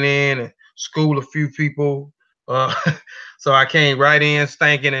get it in and school a few people. So I came right in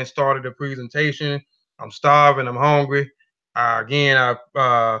stinking and started the presentation. I'm starving. I'm hungry. Again,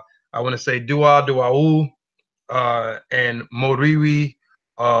 I want to say Dua Duau, and Moriwi,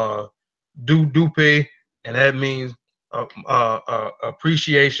 Dupe, and that means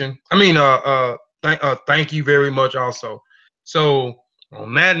appreciation. I mean, thank you very much also. So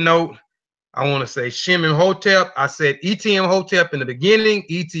on that note, I want to say Shem Hotep. I said ETM Hotep in the beginning.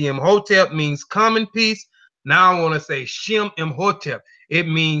 ETM Hotep means common peace. Now I want to say Shem Hotep. It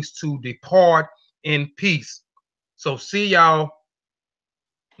means to depart in peace. So see y'all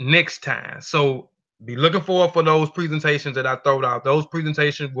next time. So be looking forward for those presentations that I throw out. Those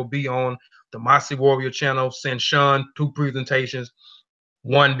presentations will be on the Mossy Warrior channel. Send Sean 2 presentations.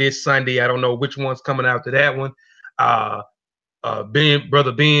 One this Sunday. I don't know which one's coming after that one.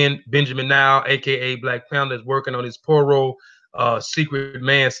 Brother Benjamin Now, aka Black Panther, is working on his Poro Secret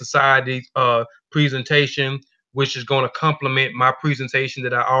Man Society presentation, which is going to complement my presentation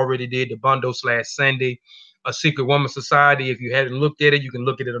that I already did, the bundle / Sunday, a Secret Woman Society. If you hadn't looked at it, you can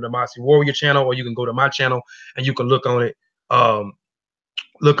look at it on the Mossy Warrior channel, or you can go to my channel and you can look on it.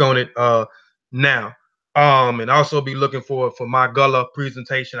 Now. And also be looking for my Gullah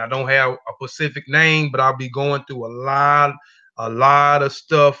presentation. I don't have a specific name, but I'll be going through a lot of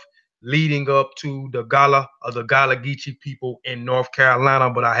stuff leading up to the Gala of the Gala Geechee people in North Carolina.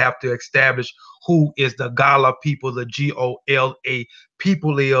 But I have to establish who is the Gala people, the GOLA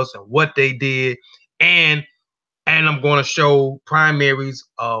people is, and what they did, and I'm going to show primaries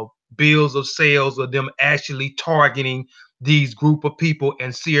of bills of sales of them actually targeting these group of people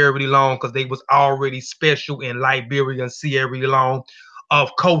in Sierra Leone, because they was already special in Liberia and Sierra Leone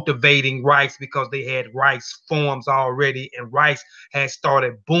of cultivating rice, because they had rice farms already, and rice had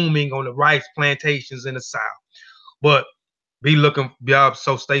started booming on the rice plantations in the South. But be looking, y'all,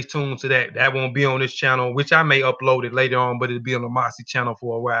 so stay tuned to that. That won't be on this channel, which I may upload it later on, but it'll be on the Mossy channel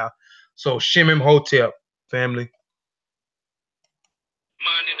for a while. So Shemim Hotep, family.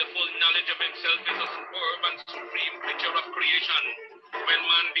 Man in the full knowledge of himself is a superb and supreme creature of creation. When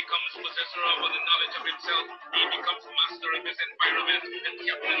man becomes possessor of the knowledge of himself, he becomes master of his environment and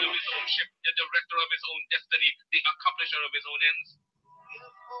captain of his own ship, the director of his own destiny, the accomplisher of his own ends.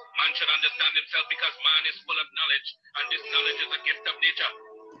 Man should understand himself because man is full of knowledge, and this knowledge is a gift of nature.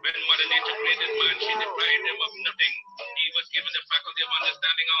 When Mother Nature created man, she deprived him of nothing. He was given the faculty of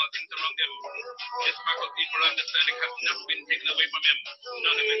understanding all things around him. This faculty for understanding has not been taken away from him.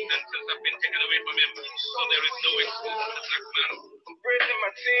 None of his senses have been taken away from him. So there is no excuse for the black man. I'm bridging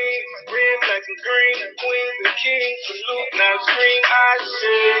my team, red, black, and green, queens and kings, salute, now scream, I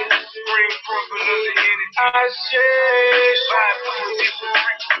say, bring forth another unity, I say,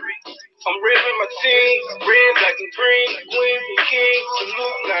 I'm raising my team, red, black, and green, queens and kings,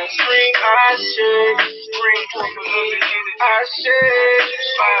 salute, now scream, I say, bring forth another unity, I say,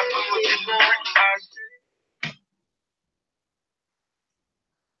 5 different